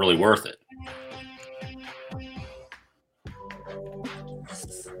isn't really worth it.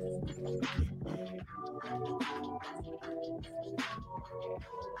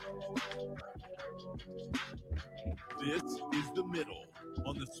 This is The Middle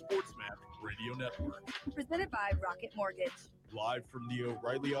on the SportsMap Radio Network. Presented by Rocket Mortgage. Live from the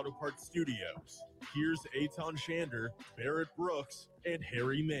O'Reilly Auto Parts Studios, here's Eitan Shander, Barrett Brooks, and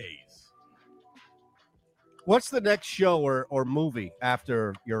Harry Mays. What's the next show or movie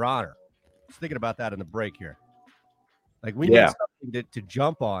after Your Honor? I was thinking about that in the break here. Like, we need something to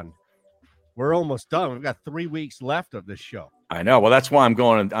jump on. We're almost done. We've got 3 weeks left of this show. I know. Well, that's why I'm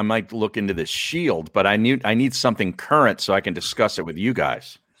going. I might look into this Shield, but I need something current so I can discuss it with you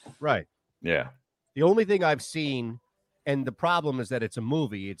guys. Right. Yeah. The only thing I've seen, and the problem is that it's a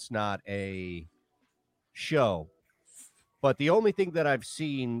movie, it's not a show. But the only thing that I've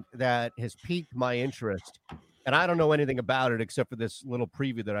seen that has piqued my interest, and I don't know anything about it except for this little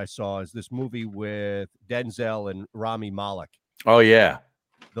preview that I saw, is this movie with Denzel and Rami Malek. Oh, yeah.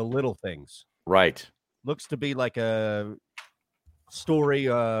 The Little Things. Right. Looks to be like a story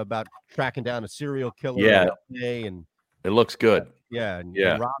about tracking down a serial killer. Yeah. And it looks good. Yeah. And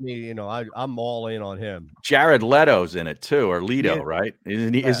Rami, you know, I'm all in on him. Jared Leto's in it too, or Leto, Yeah. right?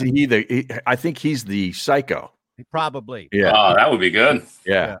 Isn't he I think he's the psycho. Probably. Yeah. Oh, that would be good.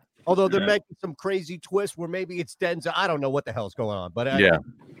 Yeah. Although they're making some crazy twist where maybe it's Denzel. I don't know what the hell's going on, but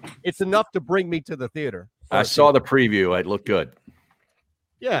it's enough to bring me to the theater. I saw the preview. It looked good.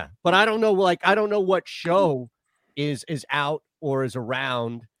 Yeah, but I don't know. Like, I don't know what show is out or is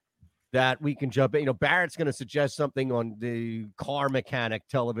around that we can jump in. You know, Barrett's going to suggest something on the Car Mechanic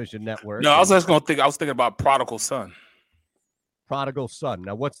television network. No, I was thinking about Prodigal Son. Prodigal Son.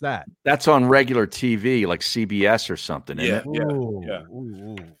 Now, what's that? That's on regular TV, like CBS or something. Isn't it?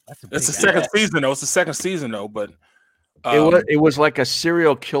 Ooh, that's It's the second season, though. It's the second season, though. But it was like a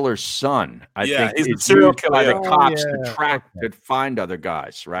serial killer's son. I think he's a it's serial used by killer. the cops to track to find other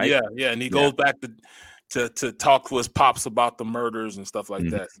guys, right? Yeah, and he goes back to talk to his pops about the murders and stuff like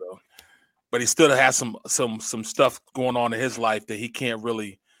that. So, but he still has some stuff going on in his life that he can't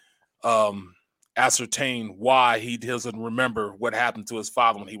really ascertain why he doesn't remember what happened to his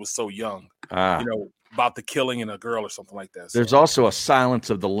father when he was so young. You know, about the killing in a girl or something like that. So. There's also a Silence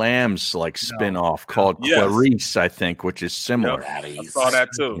of the Lambs spin-off called Clarice, I think, which is similar. I saw that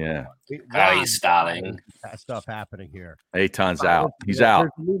too. Yeah. That stuff happening here. Eitan's out. He's out.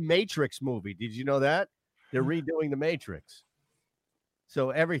 There's a new Matrix movie. Did you know that? They're redoing the Matrix.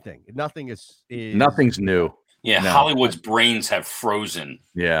 So everything, nothing's new. Yeah, No. Hollywood's brains have frozen.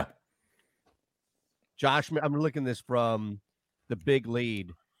 Yeah. Josh, I'm looking this from The Big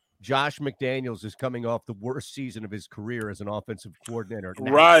Lead. Josh McDaniels is coming off the worst season of his career as an offensive coordinator.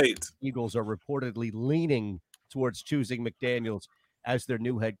 Now, right. The Eagles are reportedly leaning towards choosing McDaniels as their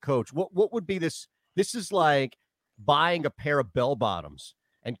new head coach. What would be this? This is like buying a pair of bell bottoms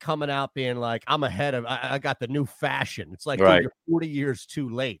and coming out being like, I'm ahead of, I got the new fashion. It's like, dude, you're 40 years too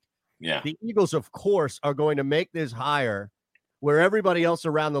late. Yeah. The Eagles, of course, are going to make this hire where everybody else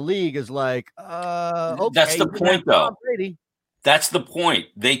around the league is like, okay. That's the point, though. That's the point.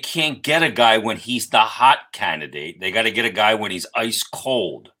 They can't get a guy when he's the hot candidate. They got to get a guy when he's ice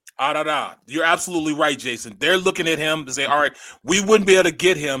cold. You're absolutely right, Jason. They're looking at him to say, all right, we wouldn't be able to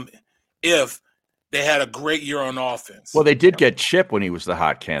get him if they had a great year on offense. Well, they did get Chip when he was the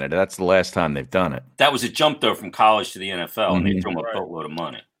hot candidate. That's the last time they've done it. That was a jump, though, from college to the NFL, and they threw him a boatload of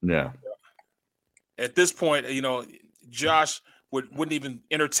money. Yeah. At this point, you know, Josh wouldn't even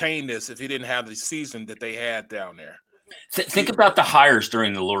entertain this if he didn't have the season that they had down there. Think about the hires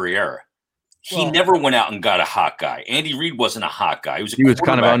during the Lurie era. He never went out and got a hot guy. Andy Reid wasn't a hot guy. He was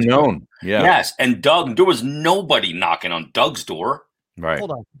kind of unknown. Yeah. Yes, and Doug, there was nobody knocking on Doug's door. Right.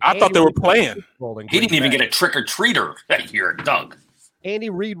 Hold on. I thought they were playing. He didn't even get a trick-or-treater that year at Doug.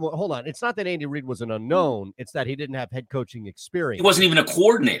 Andy Reid, hold on. It's not that Andy Reid was an unknown. It's that he didn't have head coaching experience. He wasn't even a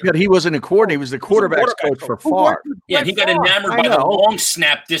coordinator. But he wasn't a coordinator. He was the quarterback's coach for Favre. Yeah, he got enamored by the long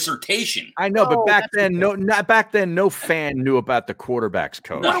snap dissertation. I know, but back then, no fan knew about the quarterback's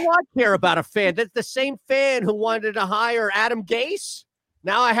coach. What do I care about a fan? That's the same fan who wanted to hire Adam Gase.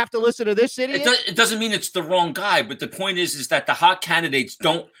 Now I have to listen to this idiot. It doesn't mean it's the wrong guy, but the point is that the hot candidates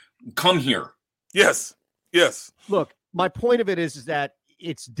don't come here. Yes. Look, my point of it is that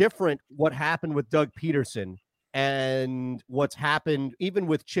it's different what happened with Doug Peterson and what's happened even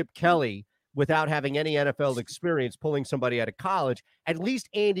with Chip Kelly without having any NFL experience, pulling somebody out of college. At least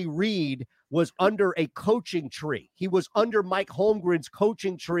Andy Reid was under a coaching tree. He was under Mike Holmgren's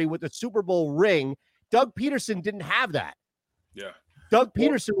coaching tree with a Super Bowl ring. Doug Peterson didn't have that. Yeah. Doug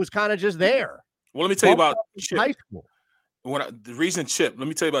Peterson was kind of just there. Well, let me tell you about Chip. High school. The reason Chip, let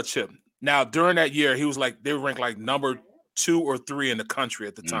me tell you about Chip. Now, during that year, he was they were ranked like number 2 or 3 in the country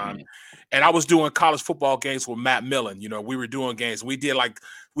at the time. And I was doing college football games with Matt Millen. We were doing games. We did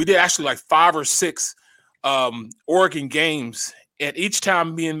actually 5 or 6 Oregon games. And each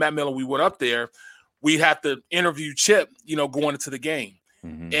time me and Matt Millen, we went up there, we'd have to interview Chip, going into the game.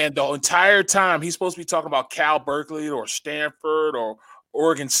 And the entire time he's supposed to be talking about Cal Berkeley or Stanford or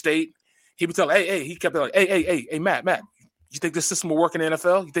Oregon State. He would tell, he kept like, hey, Matt, you think this system will work in the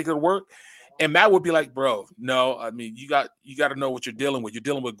NFL? You think it'll work? And Matt would be like, bro, no, I mean, you got to know what you're dealing with. You're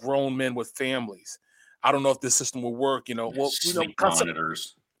dealing with grown men with families. I don't know if this system will work, sleep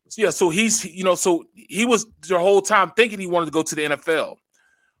monitors. Yeah, so he was the whole time thinking he wanted to go to the NFL.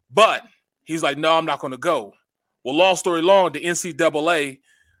 But he's like, no, I'm not going to go. Well, long story long, the NCAA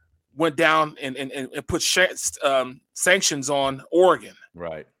went down and put sanctions on Oregon.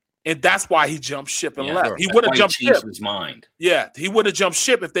 Right. And that's why he jumped ship and left. He would have jumped ship. His mind. Yeah, he would have jumped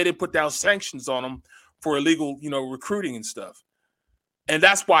ship if they didn't put down sanctions on him for illegal, recruiting and stuff. And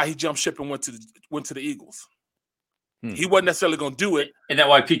that's why he jumped ship and went to the Eagles. He wasn't necessarily going to do it. Isn't that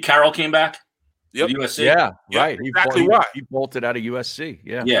why Pete Carroll came back? Yep. USC. Yeah, right. Exactly why. He bolted out of USC.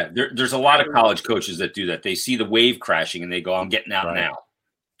 Yeah. Yeah. There's a lot of college coaches that do that. They see the wave crashing and they go, I'm getting out now.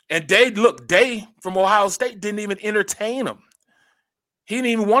 And Day from Ohio State didn't even entertain him. He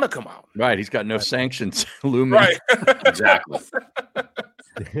didn't even want to come out. Right. He's got no sanctions looming. Right. Exactly.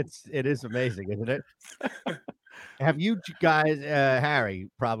 It is amazing, isn't it? Have you guys, Harry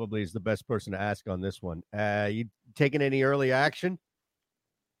probably is the best person to ask on this one. You taking any early action?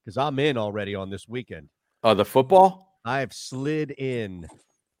 Because I'm in already on this weekend. Oh, the football? I have slid in.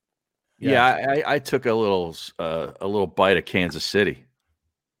 Yeah, I took a little bite of Kansas City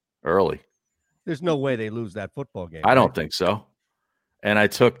early. There's no way they lose that football game. I don't think so. And I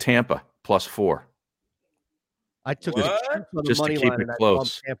took Tampa +4. I took just to keep it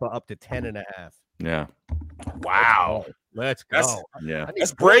close. Tampa up to 10.5. Yeah. Wow. Let's go.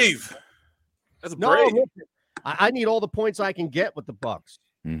 That's brave. That's brave. Listen, I need all the points I can get with the Bucs.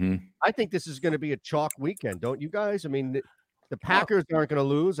 Mm-hmm. I think this is going to be a chalk weekend, don't you guys? I mean, the Packers aren't going to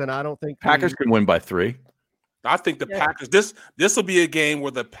lose, and I don't think Packers can win by 3. I think the Packers. This will be a game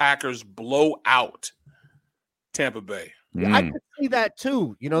where the Packers blow out Tampa Bay. I could see that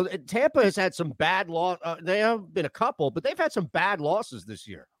too. Tampa has had some bad loss. They have been a couple, but they've had some bad losses this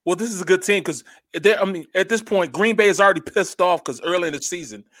year. Well, this is a good team because at this point, Green Bay is already pissed off because early in the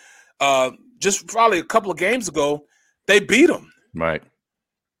season, just probably a couple of games ago, they beat them. Right.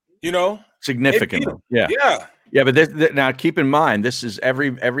 Significantly. Yeah. Yeah, but now keep in mind, this is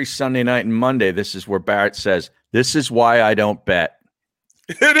every Sunday night and Monday. This is where Barrett says, "This is why I don't bet."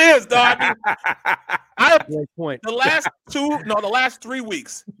 It is, dog. Great point. The last 3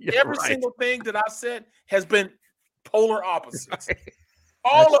 weeks, every single thing that I've said has been polar opposites.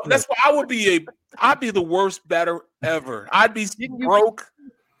 That's why I'd be the worst bettor ever. I'd be broke.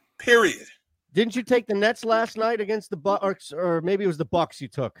 Period. Didn't you take the Nets last night against the Bucks, or maybe it was the Bucks you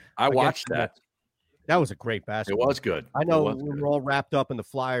took? I watched that. That was a great basketball. It was good. I know we were all wrapped up in the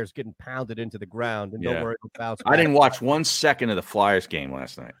Flyers getting pounded into the ground, and don't worry about. I didn't watch 1 second of the Flyers game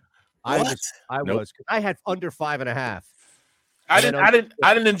last night. I was. I had under 5.5. I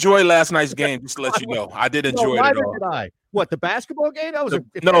didn't enjoy last night's game. Just to let you know, I did enjoy it. Did I? What, the basketball game? That was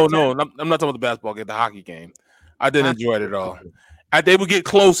no. I'm not talking about the basketball game. The hockey game. I didn't enjoy it at all. They would get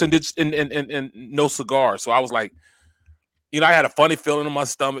close and no cigar. So I was like, I had a funny feeling in my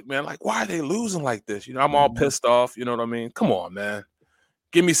stomach, man. Like, why are they losing like this? I'm all pissed off. You know what I mean? Come on, man.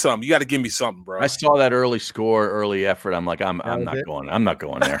 Give me something. You got to give me something, bro. I saw that early score, early effort. I'm like, I'm not going. I'm not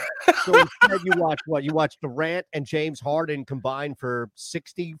going there. So instead, you watch what? You watched Durant and James Harden combined for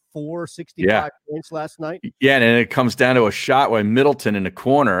 64, 65 points last night. Yeah, and then it comes down to a shot by Middleton in the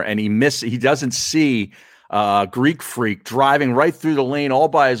corner, and he doesn't see Greek Freak driving right through the lane all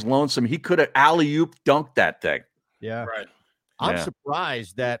by his lonesome. He could have alley-oop dunked that thing. Yeah. Right. I'm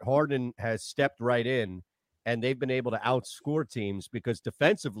surprised that Harden has stepped right in and they've been able to outscore teams because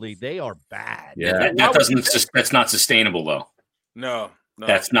defensively they are bad. Yeah. That's not sustainable though. No.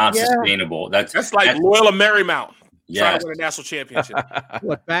 That's not sustainable. That's like Loyola Marymount. Yeah. Trying to win a national championship.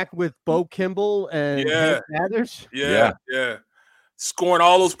 What, back with Bo Kimball and Mathers? Yeah. Scoring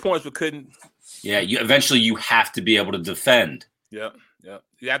all those points but couldn't. Yeah, eventually you have to be able to defend. Yeah.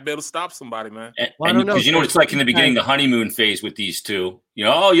 You have to be able to stop somebody, man. Because you know what it's like in the beginning, the honeymoon phase with these two. You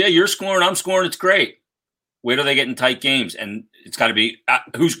know, oh yeah, you're scoring, I'm scoring, it's great. Wait till they get in tight games, and it's got to be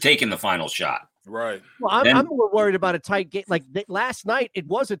who's taking the final shot. Right. Well, I'm more worried about a tight game. Like last night, it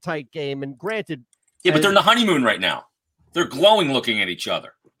was a tight game, and granted, but they're in the honeymoon right now. They're glowing, looking at each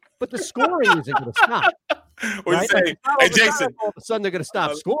other. But the scoring isn't going to stop. What you say? Hey, Jason. All of a sudden, they're going to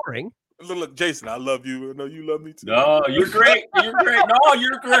stop scoring. Look, Jason, I love you. I know you love me too. No, you're great. You're great. No,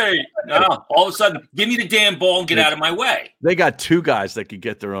 you're great. No, all of a sudden, give me the damn ball and get out of my way. They got two guys that could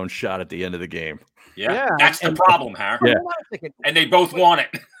get their own shot at the end of the game. Yeah. That's the problem, Harry. Yeah. And they both want it.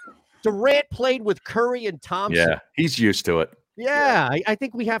 Durant played with Curry and Thompson. Yeah, he's used to it. Yeah, I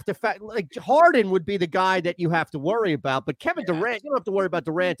think we have to Harden would be the guy that you have to worry about, but Kevin Durant, you don't have to worry about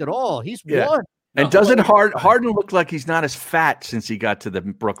Durant at all. He's won. And doesn't Harden look like he's not as fat since he got to the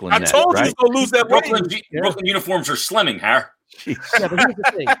Brooklyn Nets? I told you he's going to lose that Brooklyn uniforms are slimming, Harry. Yeah, but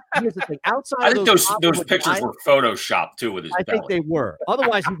here's the thing. Outside, I think those pictures were photoshopped too with his belly. I think they were.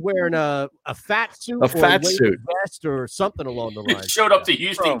 Otherwise, he's wearing a fat suit, vest, or something along the lines. He showed up to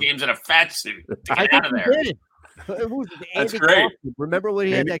Houston games in a fat suit to get out of there. That's great. Kaufman. Remember when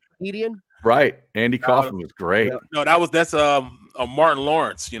he had that comedian? Right, Andy Kaufman was great. No, that's Martin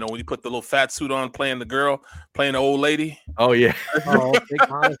Lawrence. You know, when you put the little fat suit on, playing the old lady. Oh yeah, Big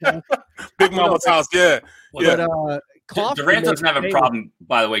Mama's house. Big Mama's house. Yeah, But Durant doesn't have a problem,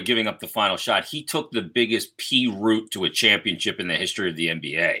 by the way, giving up the final shot. He took the biggest P route to a championship in the history of the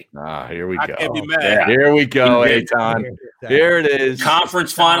NBA. Here we go. Can't be mad. Here we go, Eitan. Here it is.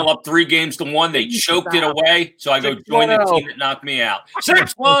 Conference final up 3-1. They choked it away. So I go join the team that knocked me out.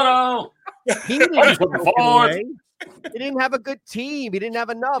 6-1-0. He didn't have a good team. He didn't have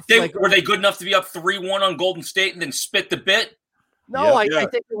enough. Were they good enough to be up 3-1 on Golden State and then spit the bit? No, I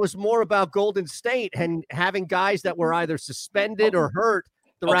think it was more about Golden State and having guys that were either suspended or hurt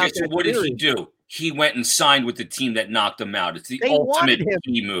throughout. Okay, so what did he do? He went and signed with the team that knocked him out. It's the ultimate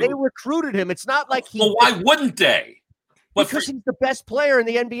key move. They recruited him. It's not like Well, why wouldn't they? Because he's the best player in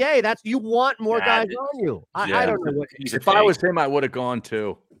the NBA. That's you want more guys on you. I don't know what. If I was him, I would have gone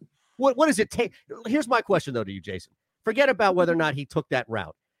too. What does it take? Here's my question though to you, Jason. Forget about whether or not he took that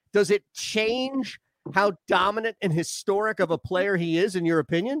route. Does it change how dominant and historic of a player he is, in your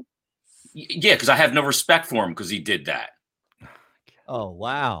opinion? Yeah, because I have no respect for him because he did that. Oh,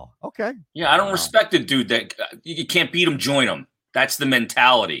 wow. Okay. Yeah, I don't respect a dude that you can't beat him, join him. That's the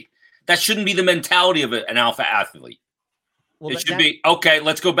mentality. That shouldn't be the mentality of an alpha athlete. Well, it should be, okay,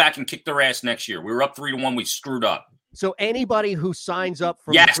 let's go back and kick their ass next year. We were up 3-1. We screwed up. So anybody who signs up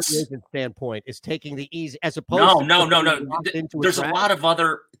from a free agent standpoint is taking the easy, as opposed No. There's a lot of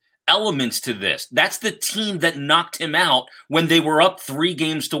other elements to this. That's the team that knocked him out when they were up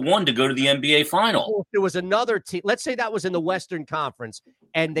 3-1 to go to the NBA final. Well, if there was another team, let's say that was in the Western Conference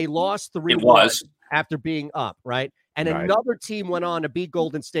and they lost 3-1 after being up, right? And another team went on to beat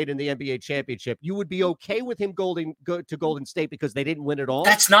Golden State in the NBA championship. You would be okay with him go to Golden State because they didn't win it all?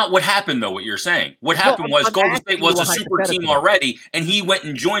 That's not what happened, though, what you're saying. What happened was Golden State was a super team already, and he went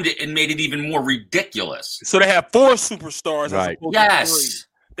and joined it and made it even more ridiculous. So they have 4 superstars. Right. Yes.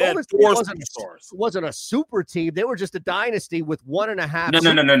 Golden State wasn't a super team. They were just a dynasty with 1.5.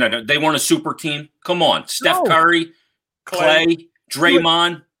 No. They weren't a super team. Come on. Steph Curry, Clay,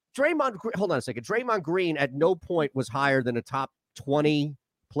 Draymond. Hold on a second. Draymond Green at no point was higher than a top 20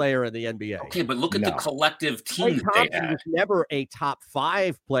 player in the NBA. Okay, but look at the collective team that they had. Was never a top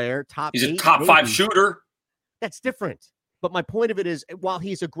 5 player. He's a top 5 shooter. That's different. But my point of it is, while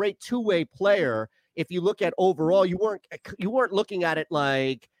he's a great two-way player, if you look at overall, you weren't looking at it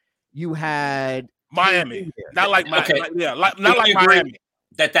like you had Miami. Not like Miami. Not like Miami.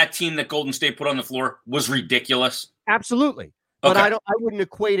 That team that Golden State put on the floor was ridiculous. Absolutely. But I wouldn't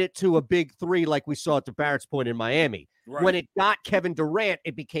equate it to a big 3 like we saw at the Barrett's Point in Miami. Right. When it got Kevin Durant,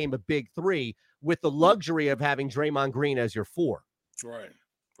 it became a big 3 with the luxury of having Draymond Green as your 4. Right.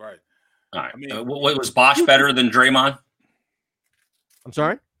 Right. All right. What was Bosch better than Draymond? I'm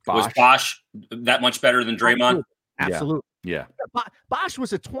sorry? Was Bosch that much better than Draymond? Absolutely. Yeah. Bosch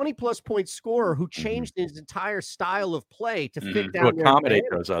was a 20-plus point scorer who changed his entire style of play to fit down to accommodate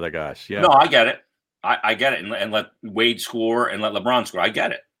those other guys. Yeah. No, I get it. I get it. And let Wade score and let LeBron score. I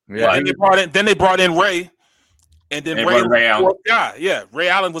get it. Yeah. Then they brought in Ray. And then Ray was the fourth guy. Yeah. Ray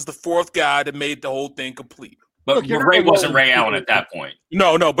Allen was the fourth guy that made the whole thing complete. But Ray wasn't Ray Allen at that point.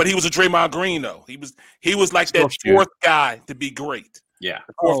 No, but he was a Draymond Green, though. He was like that fourth guy to be great. Yeah.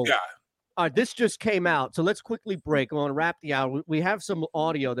 The fourth guy. All right, this just came out, so let's quickly break. I want to wrap the hour. We have some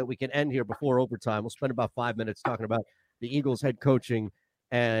audio that we can end here before overtime. We'll spend about 5 minutes talking about the Eagles head coaching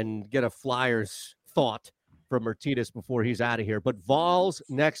and get a Flyers thought from Martinez before he's out of here. But Vol's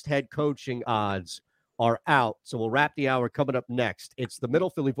next head coaching odds are out, so we'll wrap the hour coming up next. It's the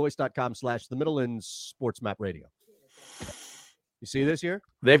Middle, phillyvoice.com/the Middle and Sports Map Radio. You see this here?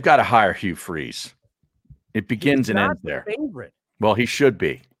 They've got to hire Hugh Freeze. It begins and ends there. Favorite. Well, he should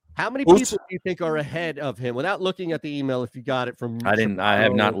be. How many people do you think are ahead of him? Without looking at the email, if you got it from I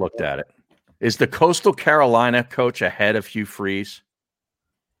have not looked at it. Is the Coastal Carolina coach ahead of Hugh Freeze?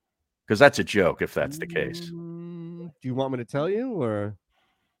 Because that's a joke if that's the case. Do you want me to tell you, or?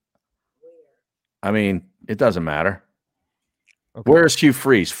 I mean, it doesn't matter. Okay. Where's Hugh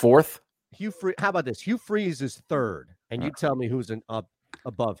Freeze? Fourth? How about this? Hugh Freeze is third, and you tell me who's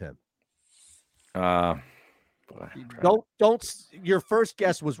above him. Don't. Your first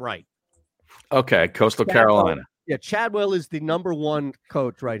guess was right. Okay, Coastal Carolina. Yeah, Chadwell is the number one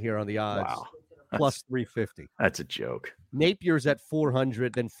coach right here on the odds. Wow. Plus 350. That's a joke. Napier's at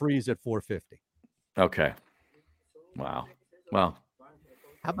 400, then Freeze at 450. Okay. Wow. Well,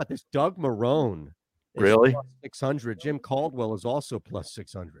 how about this? Doug Marrone is really plus 600. Jim Caldwell is also plus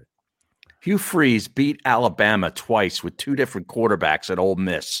 600. Hugh Freeze beat Alabama twice with two different quarterbacks at Ole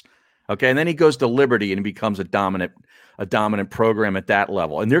Miss. Okay, and then he goes to Liberty and he becomes a dominant program at that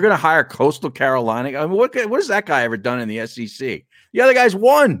level. And they're going to hire Coastal Carolina. I mean, what has that guy ever done in the SEC? The other guy's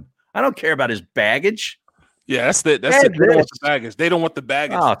won. I don't care about his baggage. Yeah, that's it. They don't want the baggage. They don't want the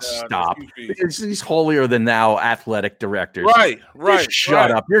baggage. Oh, stop! He's holier than thou athletic directors. Right. Just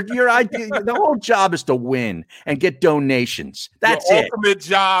shut up. Your idea. The whole job is to win and get donations. That's Your it. ultimate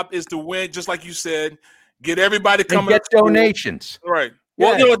job is to win, just like you said. Get everybody coming. And get donations. Right.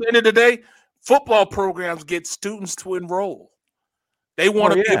 Well, at the end of the day, football programs get students to enroll. They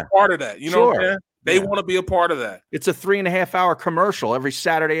want to be a part of that. You know what I'm saying? They want to be a part of that. It's a 3.5-hour commercial every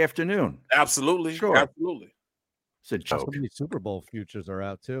Saturday afternoon. Absolutely. Sure. Absolutely. It's a joke. So many Super Bowl futures are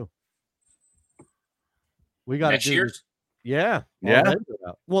out too. We got next year. Yeah.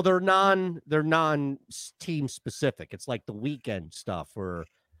 Well, they're non-team specific. It's like the weekend stuff or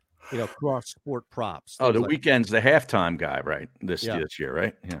cross sport props. Oh, the weekend's the halftime guy, right? This year,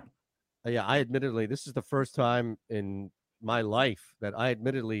 right? Yeah. Yeah. I admittedly, this is the first time in my life that I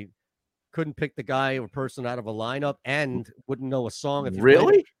admittedly couldn't pick the guy or person out of a lineup and wouldn't know a song. If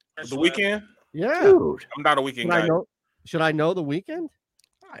really? The weekend? Yeah. Dude. I'm not a weekend guy. Should I know the weekend?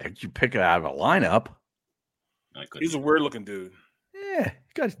 You pick it out of a lineup. He's a weird looking dude. Yeah.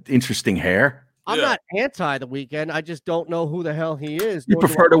 He's got interesting hair. I'm not anti the weekend. I just don't know who the hell he is. You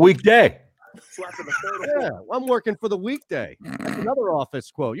prefer the weekday. Yeah, I'm working for the weekday. That's another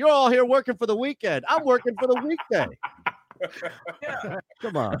office quote. You're all here working for the weekend. I'm working for the weekday.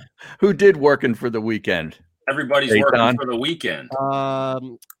 Come on. Who did working for the weekend? Everybody's working for the weekend.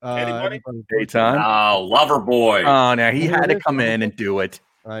 Dayton? Oh, Loverboy. Oh, now he had to come in and do it.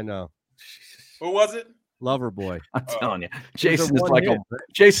 I know. Who was it? Loverboy. I'm telling you, Jason's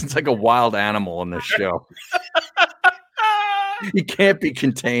like a wild animal in this show. He can't be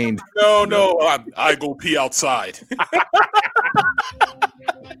contained. No, I go pee outside.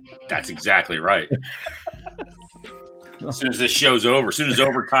 That's exactly right. As soon as this show's over, as soon as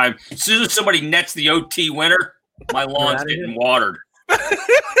overtime, as soon as somebody nets the OT winner, my lawn's getting watered.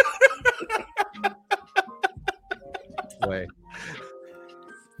 Way.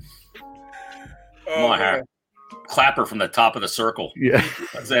 Come on, Harry. Clapper from the top of the circle. Yeah.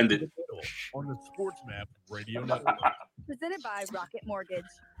 Let's end it. On the Sports Map Radio Network. Presented by Rocket Mortgage.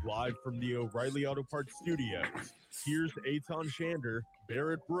 Live from the O'Reilly Auto Parts Studios. Here's Eitan Shander,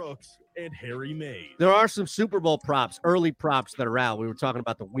 Barrett Brooks, and Harry Mays. There are some Super Bowl props, early props that are out. We were talking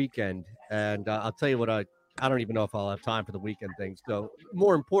about the weekend, and I'll tell you what, I don't even know if I'll have time for the weekend things. So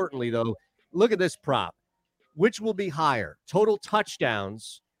more importantly, though, look at this prop. Which will be higher? Total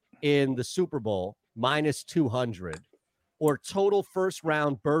touchdowns in the Super Bowl, minus 200, or total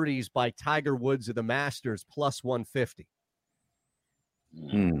first-round birdies by Tiger Woods of the Masters, plus 150?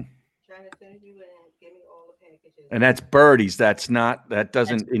 Hmm. Trying to send you in. Give me all the And that's birdies. That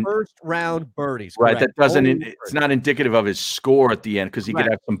doesn't first round birdies. Right. Correct. That doesn't. Only It's not indicative of his score at the end because he could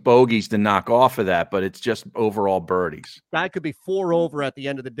have some bogeys to knock off of that, but it's just overall birdies. Guy could be 4 over at the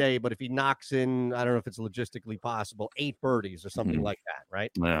end of the day, but if he knocks in, I don't know if it's logistically possible, 8 birdies or something like that,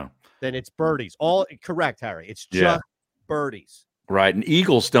 right? Yeah. Then it's birdies. All correct, Harry. It's just birdies. Right. And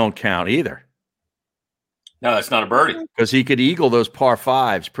eagles don't count either. No, that's not a birdie. Because he could eagle those par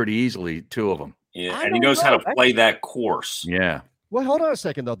 5s pretty easily, 2 of them. Yeah, and he knows how to play that course. Yeah. Well, hold on a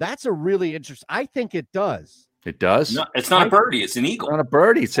second, though. That's a really interesting. I think it does. It does? No, it's not a birdie. It's an eagle. It's not a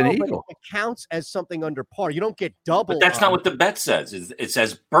birdie. It's an but eagle. it counts as something under par. You don't get double. But that's not what the bet says. It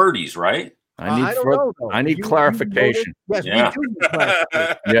says birdies, right? I don't know, though. I need clarification. Yes, Yeah. we do need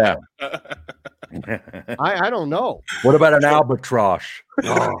clarification. Yeah. I don't know. What about an albatross?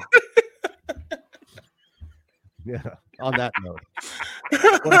 Oh. Yeah. On that note,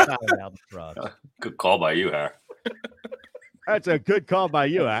 what about an albatross? Good call by you, Harry. That's a good call by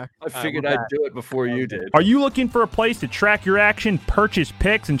you, Harry. I figured I'd do it before you did. Are you looking for a place to track your action, purchase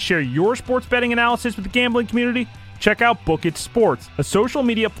picks, and share your sports betting analysis with the gambling community? Check out Book It Sports, a social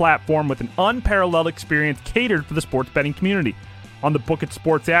media platform with an unparalleled experience catered for the sports betting community. On the Book It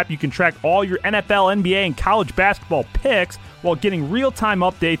Sports app, you can track all your NFL, NBA, and college basketball picks while getting real-time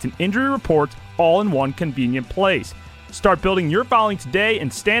updates and injury reports all in one convenient place. Start building your following today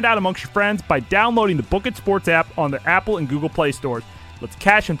and stand out amongst your friends by downloading the Book It Sports app on the Apple and Google Play stores. Let's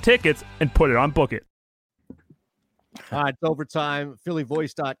cash some tickets and put it on Book It. All right, it's overtime.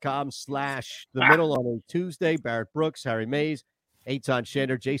 PhillyVoice.com/the middle on a Tuesday. Barrett Brooks, Harry Mays, Eitan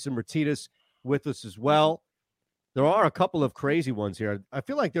Shander, Jason Martinez with us as well. There are a couple of crazy ones here. I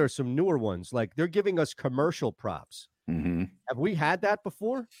feel like there are some newer ones. Like they're giving us commercial props. Mm-hmm. Have we had that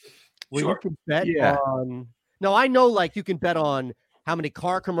before? Where Sure. you can bet Yeah. on. No, I know like you can bet on how many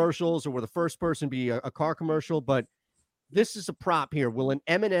car commercials or will the first person be a car commercial, but this is a prop here. Will an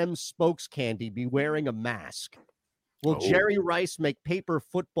M&M spokes candy be wearing a mask? Will Jerry Rice make paper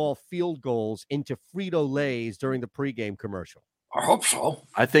football field goals into Frito-Lays during the pregame commercial? I hope so.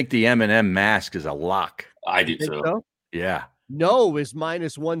 I think the M&M mask is a lock. I do Think too. so? Yeah. No is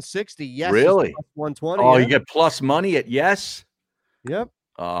minus 160. Yes, is Really? plus 120. Oh, yeah. you get plus money at yes? Yep.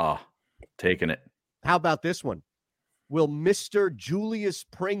 Oh, taking it. How about this one? Will Mr. Julius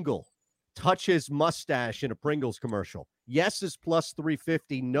Pringle touch his mustache in a Pringles commercial? Yes is plus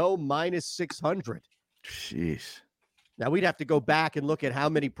 350. No, minus 600. Jeez. Now we'd have to go back and look at how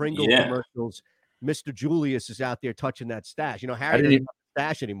many Pringles commercials Mr. Julius is out there touching that stash. You know, Harry doesn't have a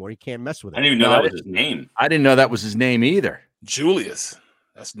stash anymore. He can't mess with it. I didn't even know that was his name. I didn't know that was his name either. Julius.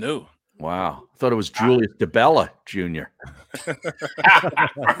 That's new. Wow. I thought it was Julius DeBella Jr.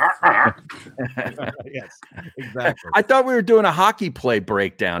 Yes, exactly. I thought we were doing a hockey play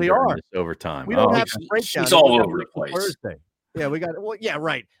breakdown We during are. this overtime. We don't have okay. the breakdown. It's all We got over it the place. Thursday. Yeah, we got it. Well, yeah,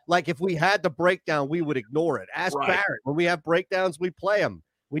 right. Like if we had the breakdown, we would ignore it. Ask Right. Barrett. When we have breakdowns, we play them.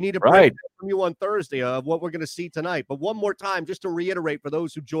 We need a Right. breakdown from you on Thursday of what we're going to see tonight. But one more time, just to reiterate for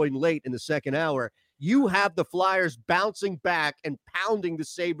those who joined late in the second hour, you have the Flyers bouncing back and pounding the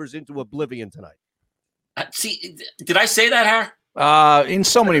Sabres into oblivion tonight. See, did I say that, Harry? In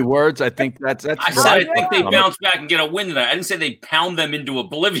so many words, I think that's I what said I think they I'm- bounce back and get a win tonight. I didn't say they pound them into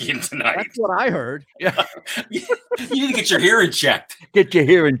oblivion tonight. That's what I heard. Yeah. You need to get your hearing checked. Get your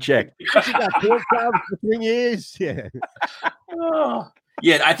hearing checked. You got 4 times between years. Yeah.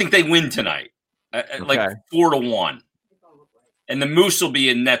 Yeah, I think they win tonight, like Okay. 4-1. And the Moose will be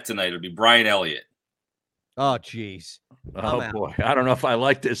in net tonight. It'll be Brian Elliott. Oh, geez. Oh out. boy, I don't know if I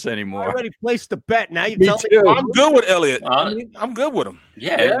like this I anymore. already placed the bet. Now you Me tell too. me. I'm good with Elliott. Uh, I'm good with him.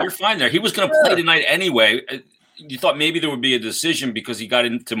 Yeah, you're fine there. He was going to play tonight anyway. You thought maybe there would be a decision because he got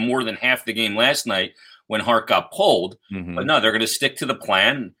into more than half the game last night when Hart got pulled. Mhm. But no, they're going to stick to the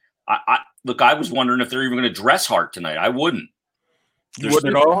plan. Look, I was wondering if they're even going to dress Hart tonight. I wouldn't. You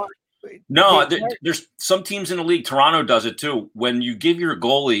wouldn't at all? No, there's some teams in the league. Toronto does it too. When you give your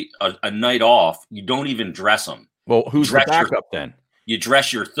goalie a night off, you don't even dress him. Well, who's the Dress your- backup then? You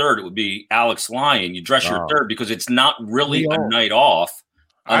dress your third. It would be Alex Lyon. You dress your Oh. third because it's not really a Lyon. night off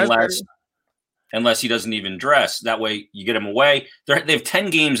I unless he doesn't even dress. That way you get him away. They have 10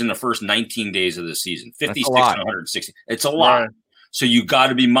 games in the first 19 days of the season, 56 and lot. 160. It's a lot. Yeah. So you got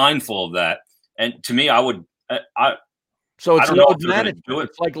to be mindful of that. And to me, I would, So I it's don't know load if they're gonna management. do it.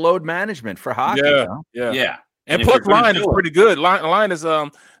 It's like load management for hockey. Yeah, huh? yeah. yeah. And if plus, you're gonna Lion is do it- pretty good. Lion is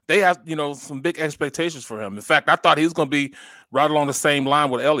they have some big expectations for him. In fact, I thought he was going to be right along the same line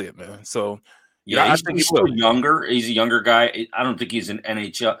with Elliott, man. So Yeah, I he's, think he's he will. still younger. He's a younger guy. I don't think he's an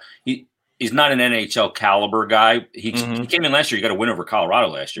NHL. He's not an NHL caliber guy. He came in last year. He got a win over Colorado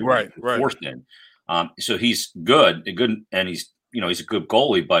last year. Right. Forced in. So he's good, and he's a good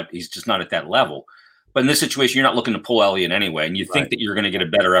goalie, but he's just not at that level. But in this situation, you're not looking to pull Elliott anyway, and you think that you're going to get a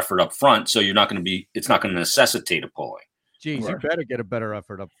better effort up front, so you're not going to be. It's not going to necessitate a pulling. Geez, you better get a better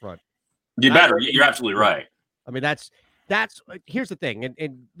effort up front. You better. You're absolutely right. I mean, that's here's the thing,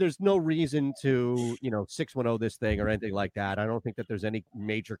 and there's no reason to 6-1-0 this thing or anything like that. I don't think that there's any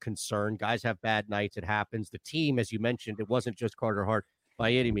major concern. Guys have bad nights. It happens. The team, as you mentioned, it wasn't just Carter Hart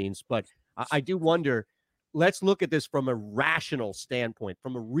by any means, but I do wonder. Let's look at this from a rational standpoint,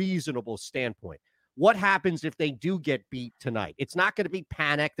 from a reasonable standpoint. What happens if they do get beat tonight? It's not going to be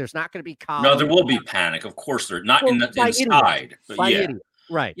panic. There's not going to be college. No, there will be panic. Of course, they're not inside. But yeah.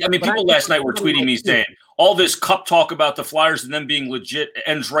 Right. Yeah, I mean, people last night were tweeting me saying all this cup talk about the Flyers and them being legit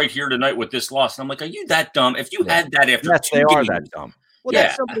ends right here tonight with this loss. And I'm like, are you that dumb? If you had that after yes, they are that dumb. Well,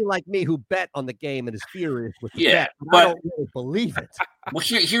 that's somebody like me who bet on the game and is furious with the bet. But I don't really believe it. Well,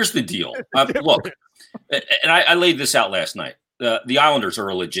 here's the deal. Look, and I laid this out last night. The Islanders are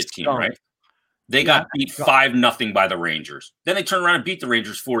a legit team, right? They got beat 5-0 by the Rangers. Then they turned around and beat the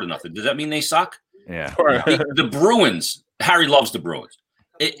Rangers 4-0. Does that mean they suck? Yeah. The Bruins, Harry loves the Bruins.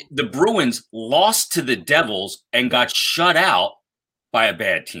 The Bruins lost to the Devils and got shut out by a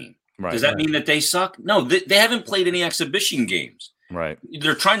bad team. Right, Does that mean that they suck? No, they haven't played any exhibition games. Right.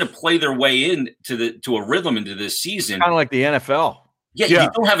 They're trying to play their way to a rhythm into this season. Kind of like the NFL. Yeah, you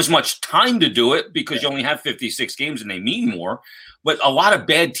don't have as much time to do it because you only have 56 games and they mean more. But a lot of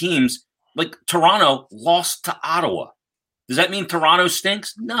bad teams, like Toronto, lost to Ottawa. Does that mean Toronto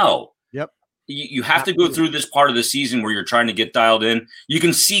stinks? No. Yep. You have to go through this part of the season where you're trying to get dialed in. You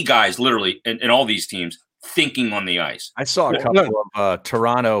can see guys literally in all these teams thinking on the ice. I saw a couple of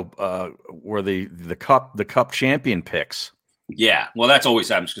Toronto were the cup champion picks. Yeah, well, that's always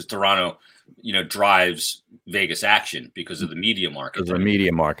happens because Toronto, drives Vegas action because of the media market. Because of the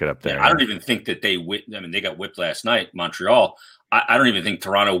media market up there. I don't even think that they they got whipped last night, Montreal. I don't even think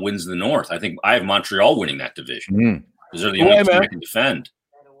Toronto wins the North. I have Montreal winning that division because they're the only team that can defend.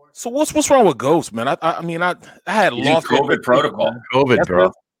 So what's wrong with Ghost, man? I mean, I had lost COVID protocol. COVID,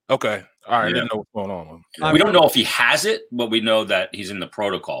 bro. Okay, all right. I didn't know what's going on. We don't know if he has it, but we know that he's in the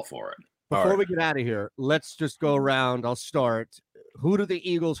protocol for it. Before we get out of here, let's just go around. I'll start. Who do the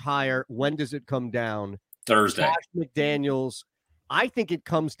Eagles hire? When does it come down? Thursday. Josh McDaniels. I think it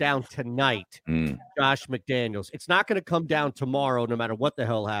comes down tonight. Josh McDaniels. It's not going to come down tomorrow, no matter what the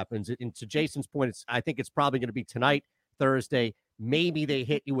hell happens. And to Jason's point, I think it's probably going to be tonight, Thursday. Maybe they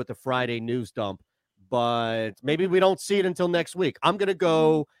hit you with a Friday news dump, but maybe we don't see it until next week. I'm going to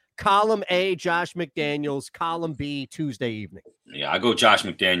go column A, Josh McDaniels, column B, Tuesday evening. Yeah, I go Josh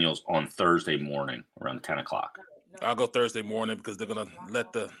McDaniels on Thursday morning around 10 o'clock. I'll go Thursday morning because they're going to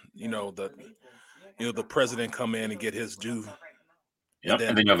let the president come in and get his due. Yep,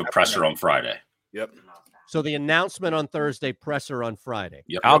 and then you have a presser on Friday. Yep. So the announcement on Thursday, presser on Friday.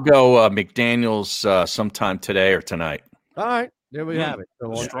 Yep. I'll go McDaniels sometime today or tonight. All right, there we have it.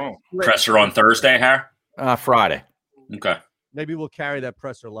 So strong. Presser on Thursday, Har? Friday. Okay. Maybe we'll carry that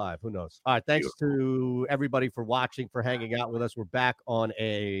presser live. Who knows? All right. Thanks to everybody for watching, for hanging out with us. We're back on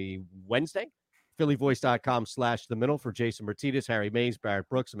a Wednesday. PhillyVoice.com/the middle for Jason Martinez, Harry Mays, Barrett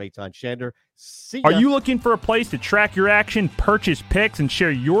Brooks, and Eitan Shander. See ya. Are you looking for a place to track your action, purchase picks, and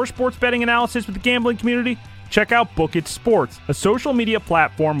share your sports betting analysis with the gambling community? Check out Book It Sports, a social media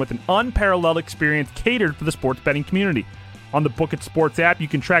platform with an unparalleled experience catered for the sports betting community. On the Book It Sports app, you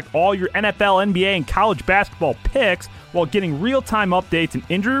can track all your NFL, NBA, and college basketball picks while getting real-time updates and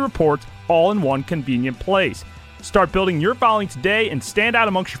injury reports all in one convenient place. Start building your following today and stand out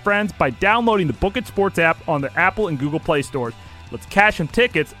amongst your friends by downloading the Book It Sports app on the Apple and Google Play stores. Let's cash some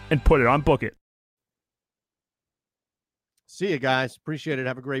tickets and put it on Book It. See you guys. Appreciate it.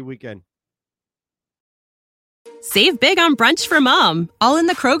 Have a great weekend. Save big on brunch for mom, all in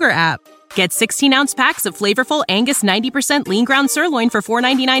the Kroger app. Get 16-ounce packs of flavorful Angus 90% lean ground sirloin for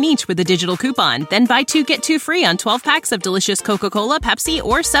 $4.99 each with a digital coupon. Then buy 2, get 2 free on 12 packs of delicious Coca-Cola, Pepsi,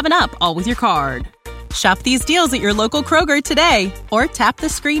 or 7-Up, all with your card. Shop these deals at your local Kroger today, or tap the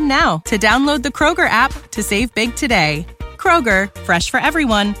screen now to download the Kroger app to save big today. Kroger, fresh for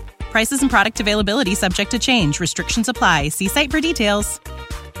everyone. Prices and product availability subject to change. Restrictions apply. See site for details.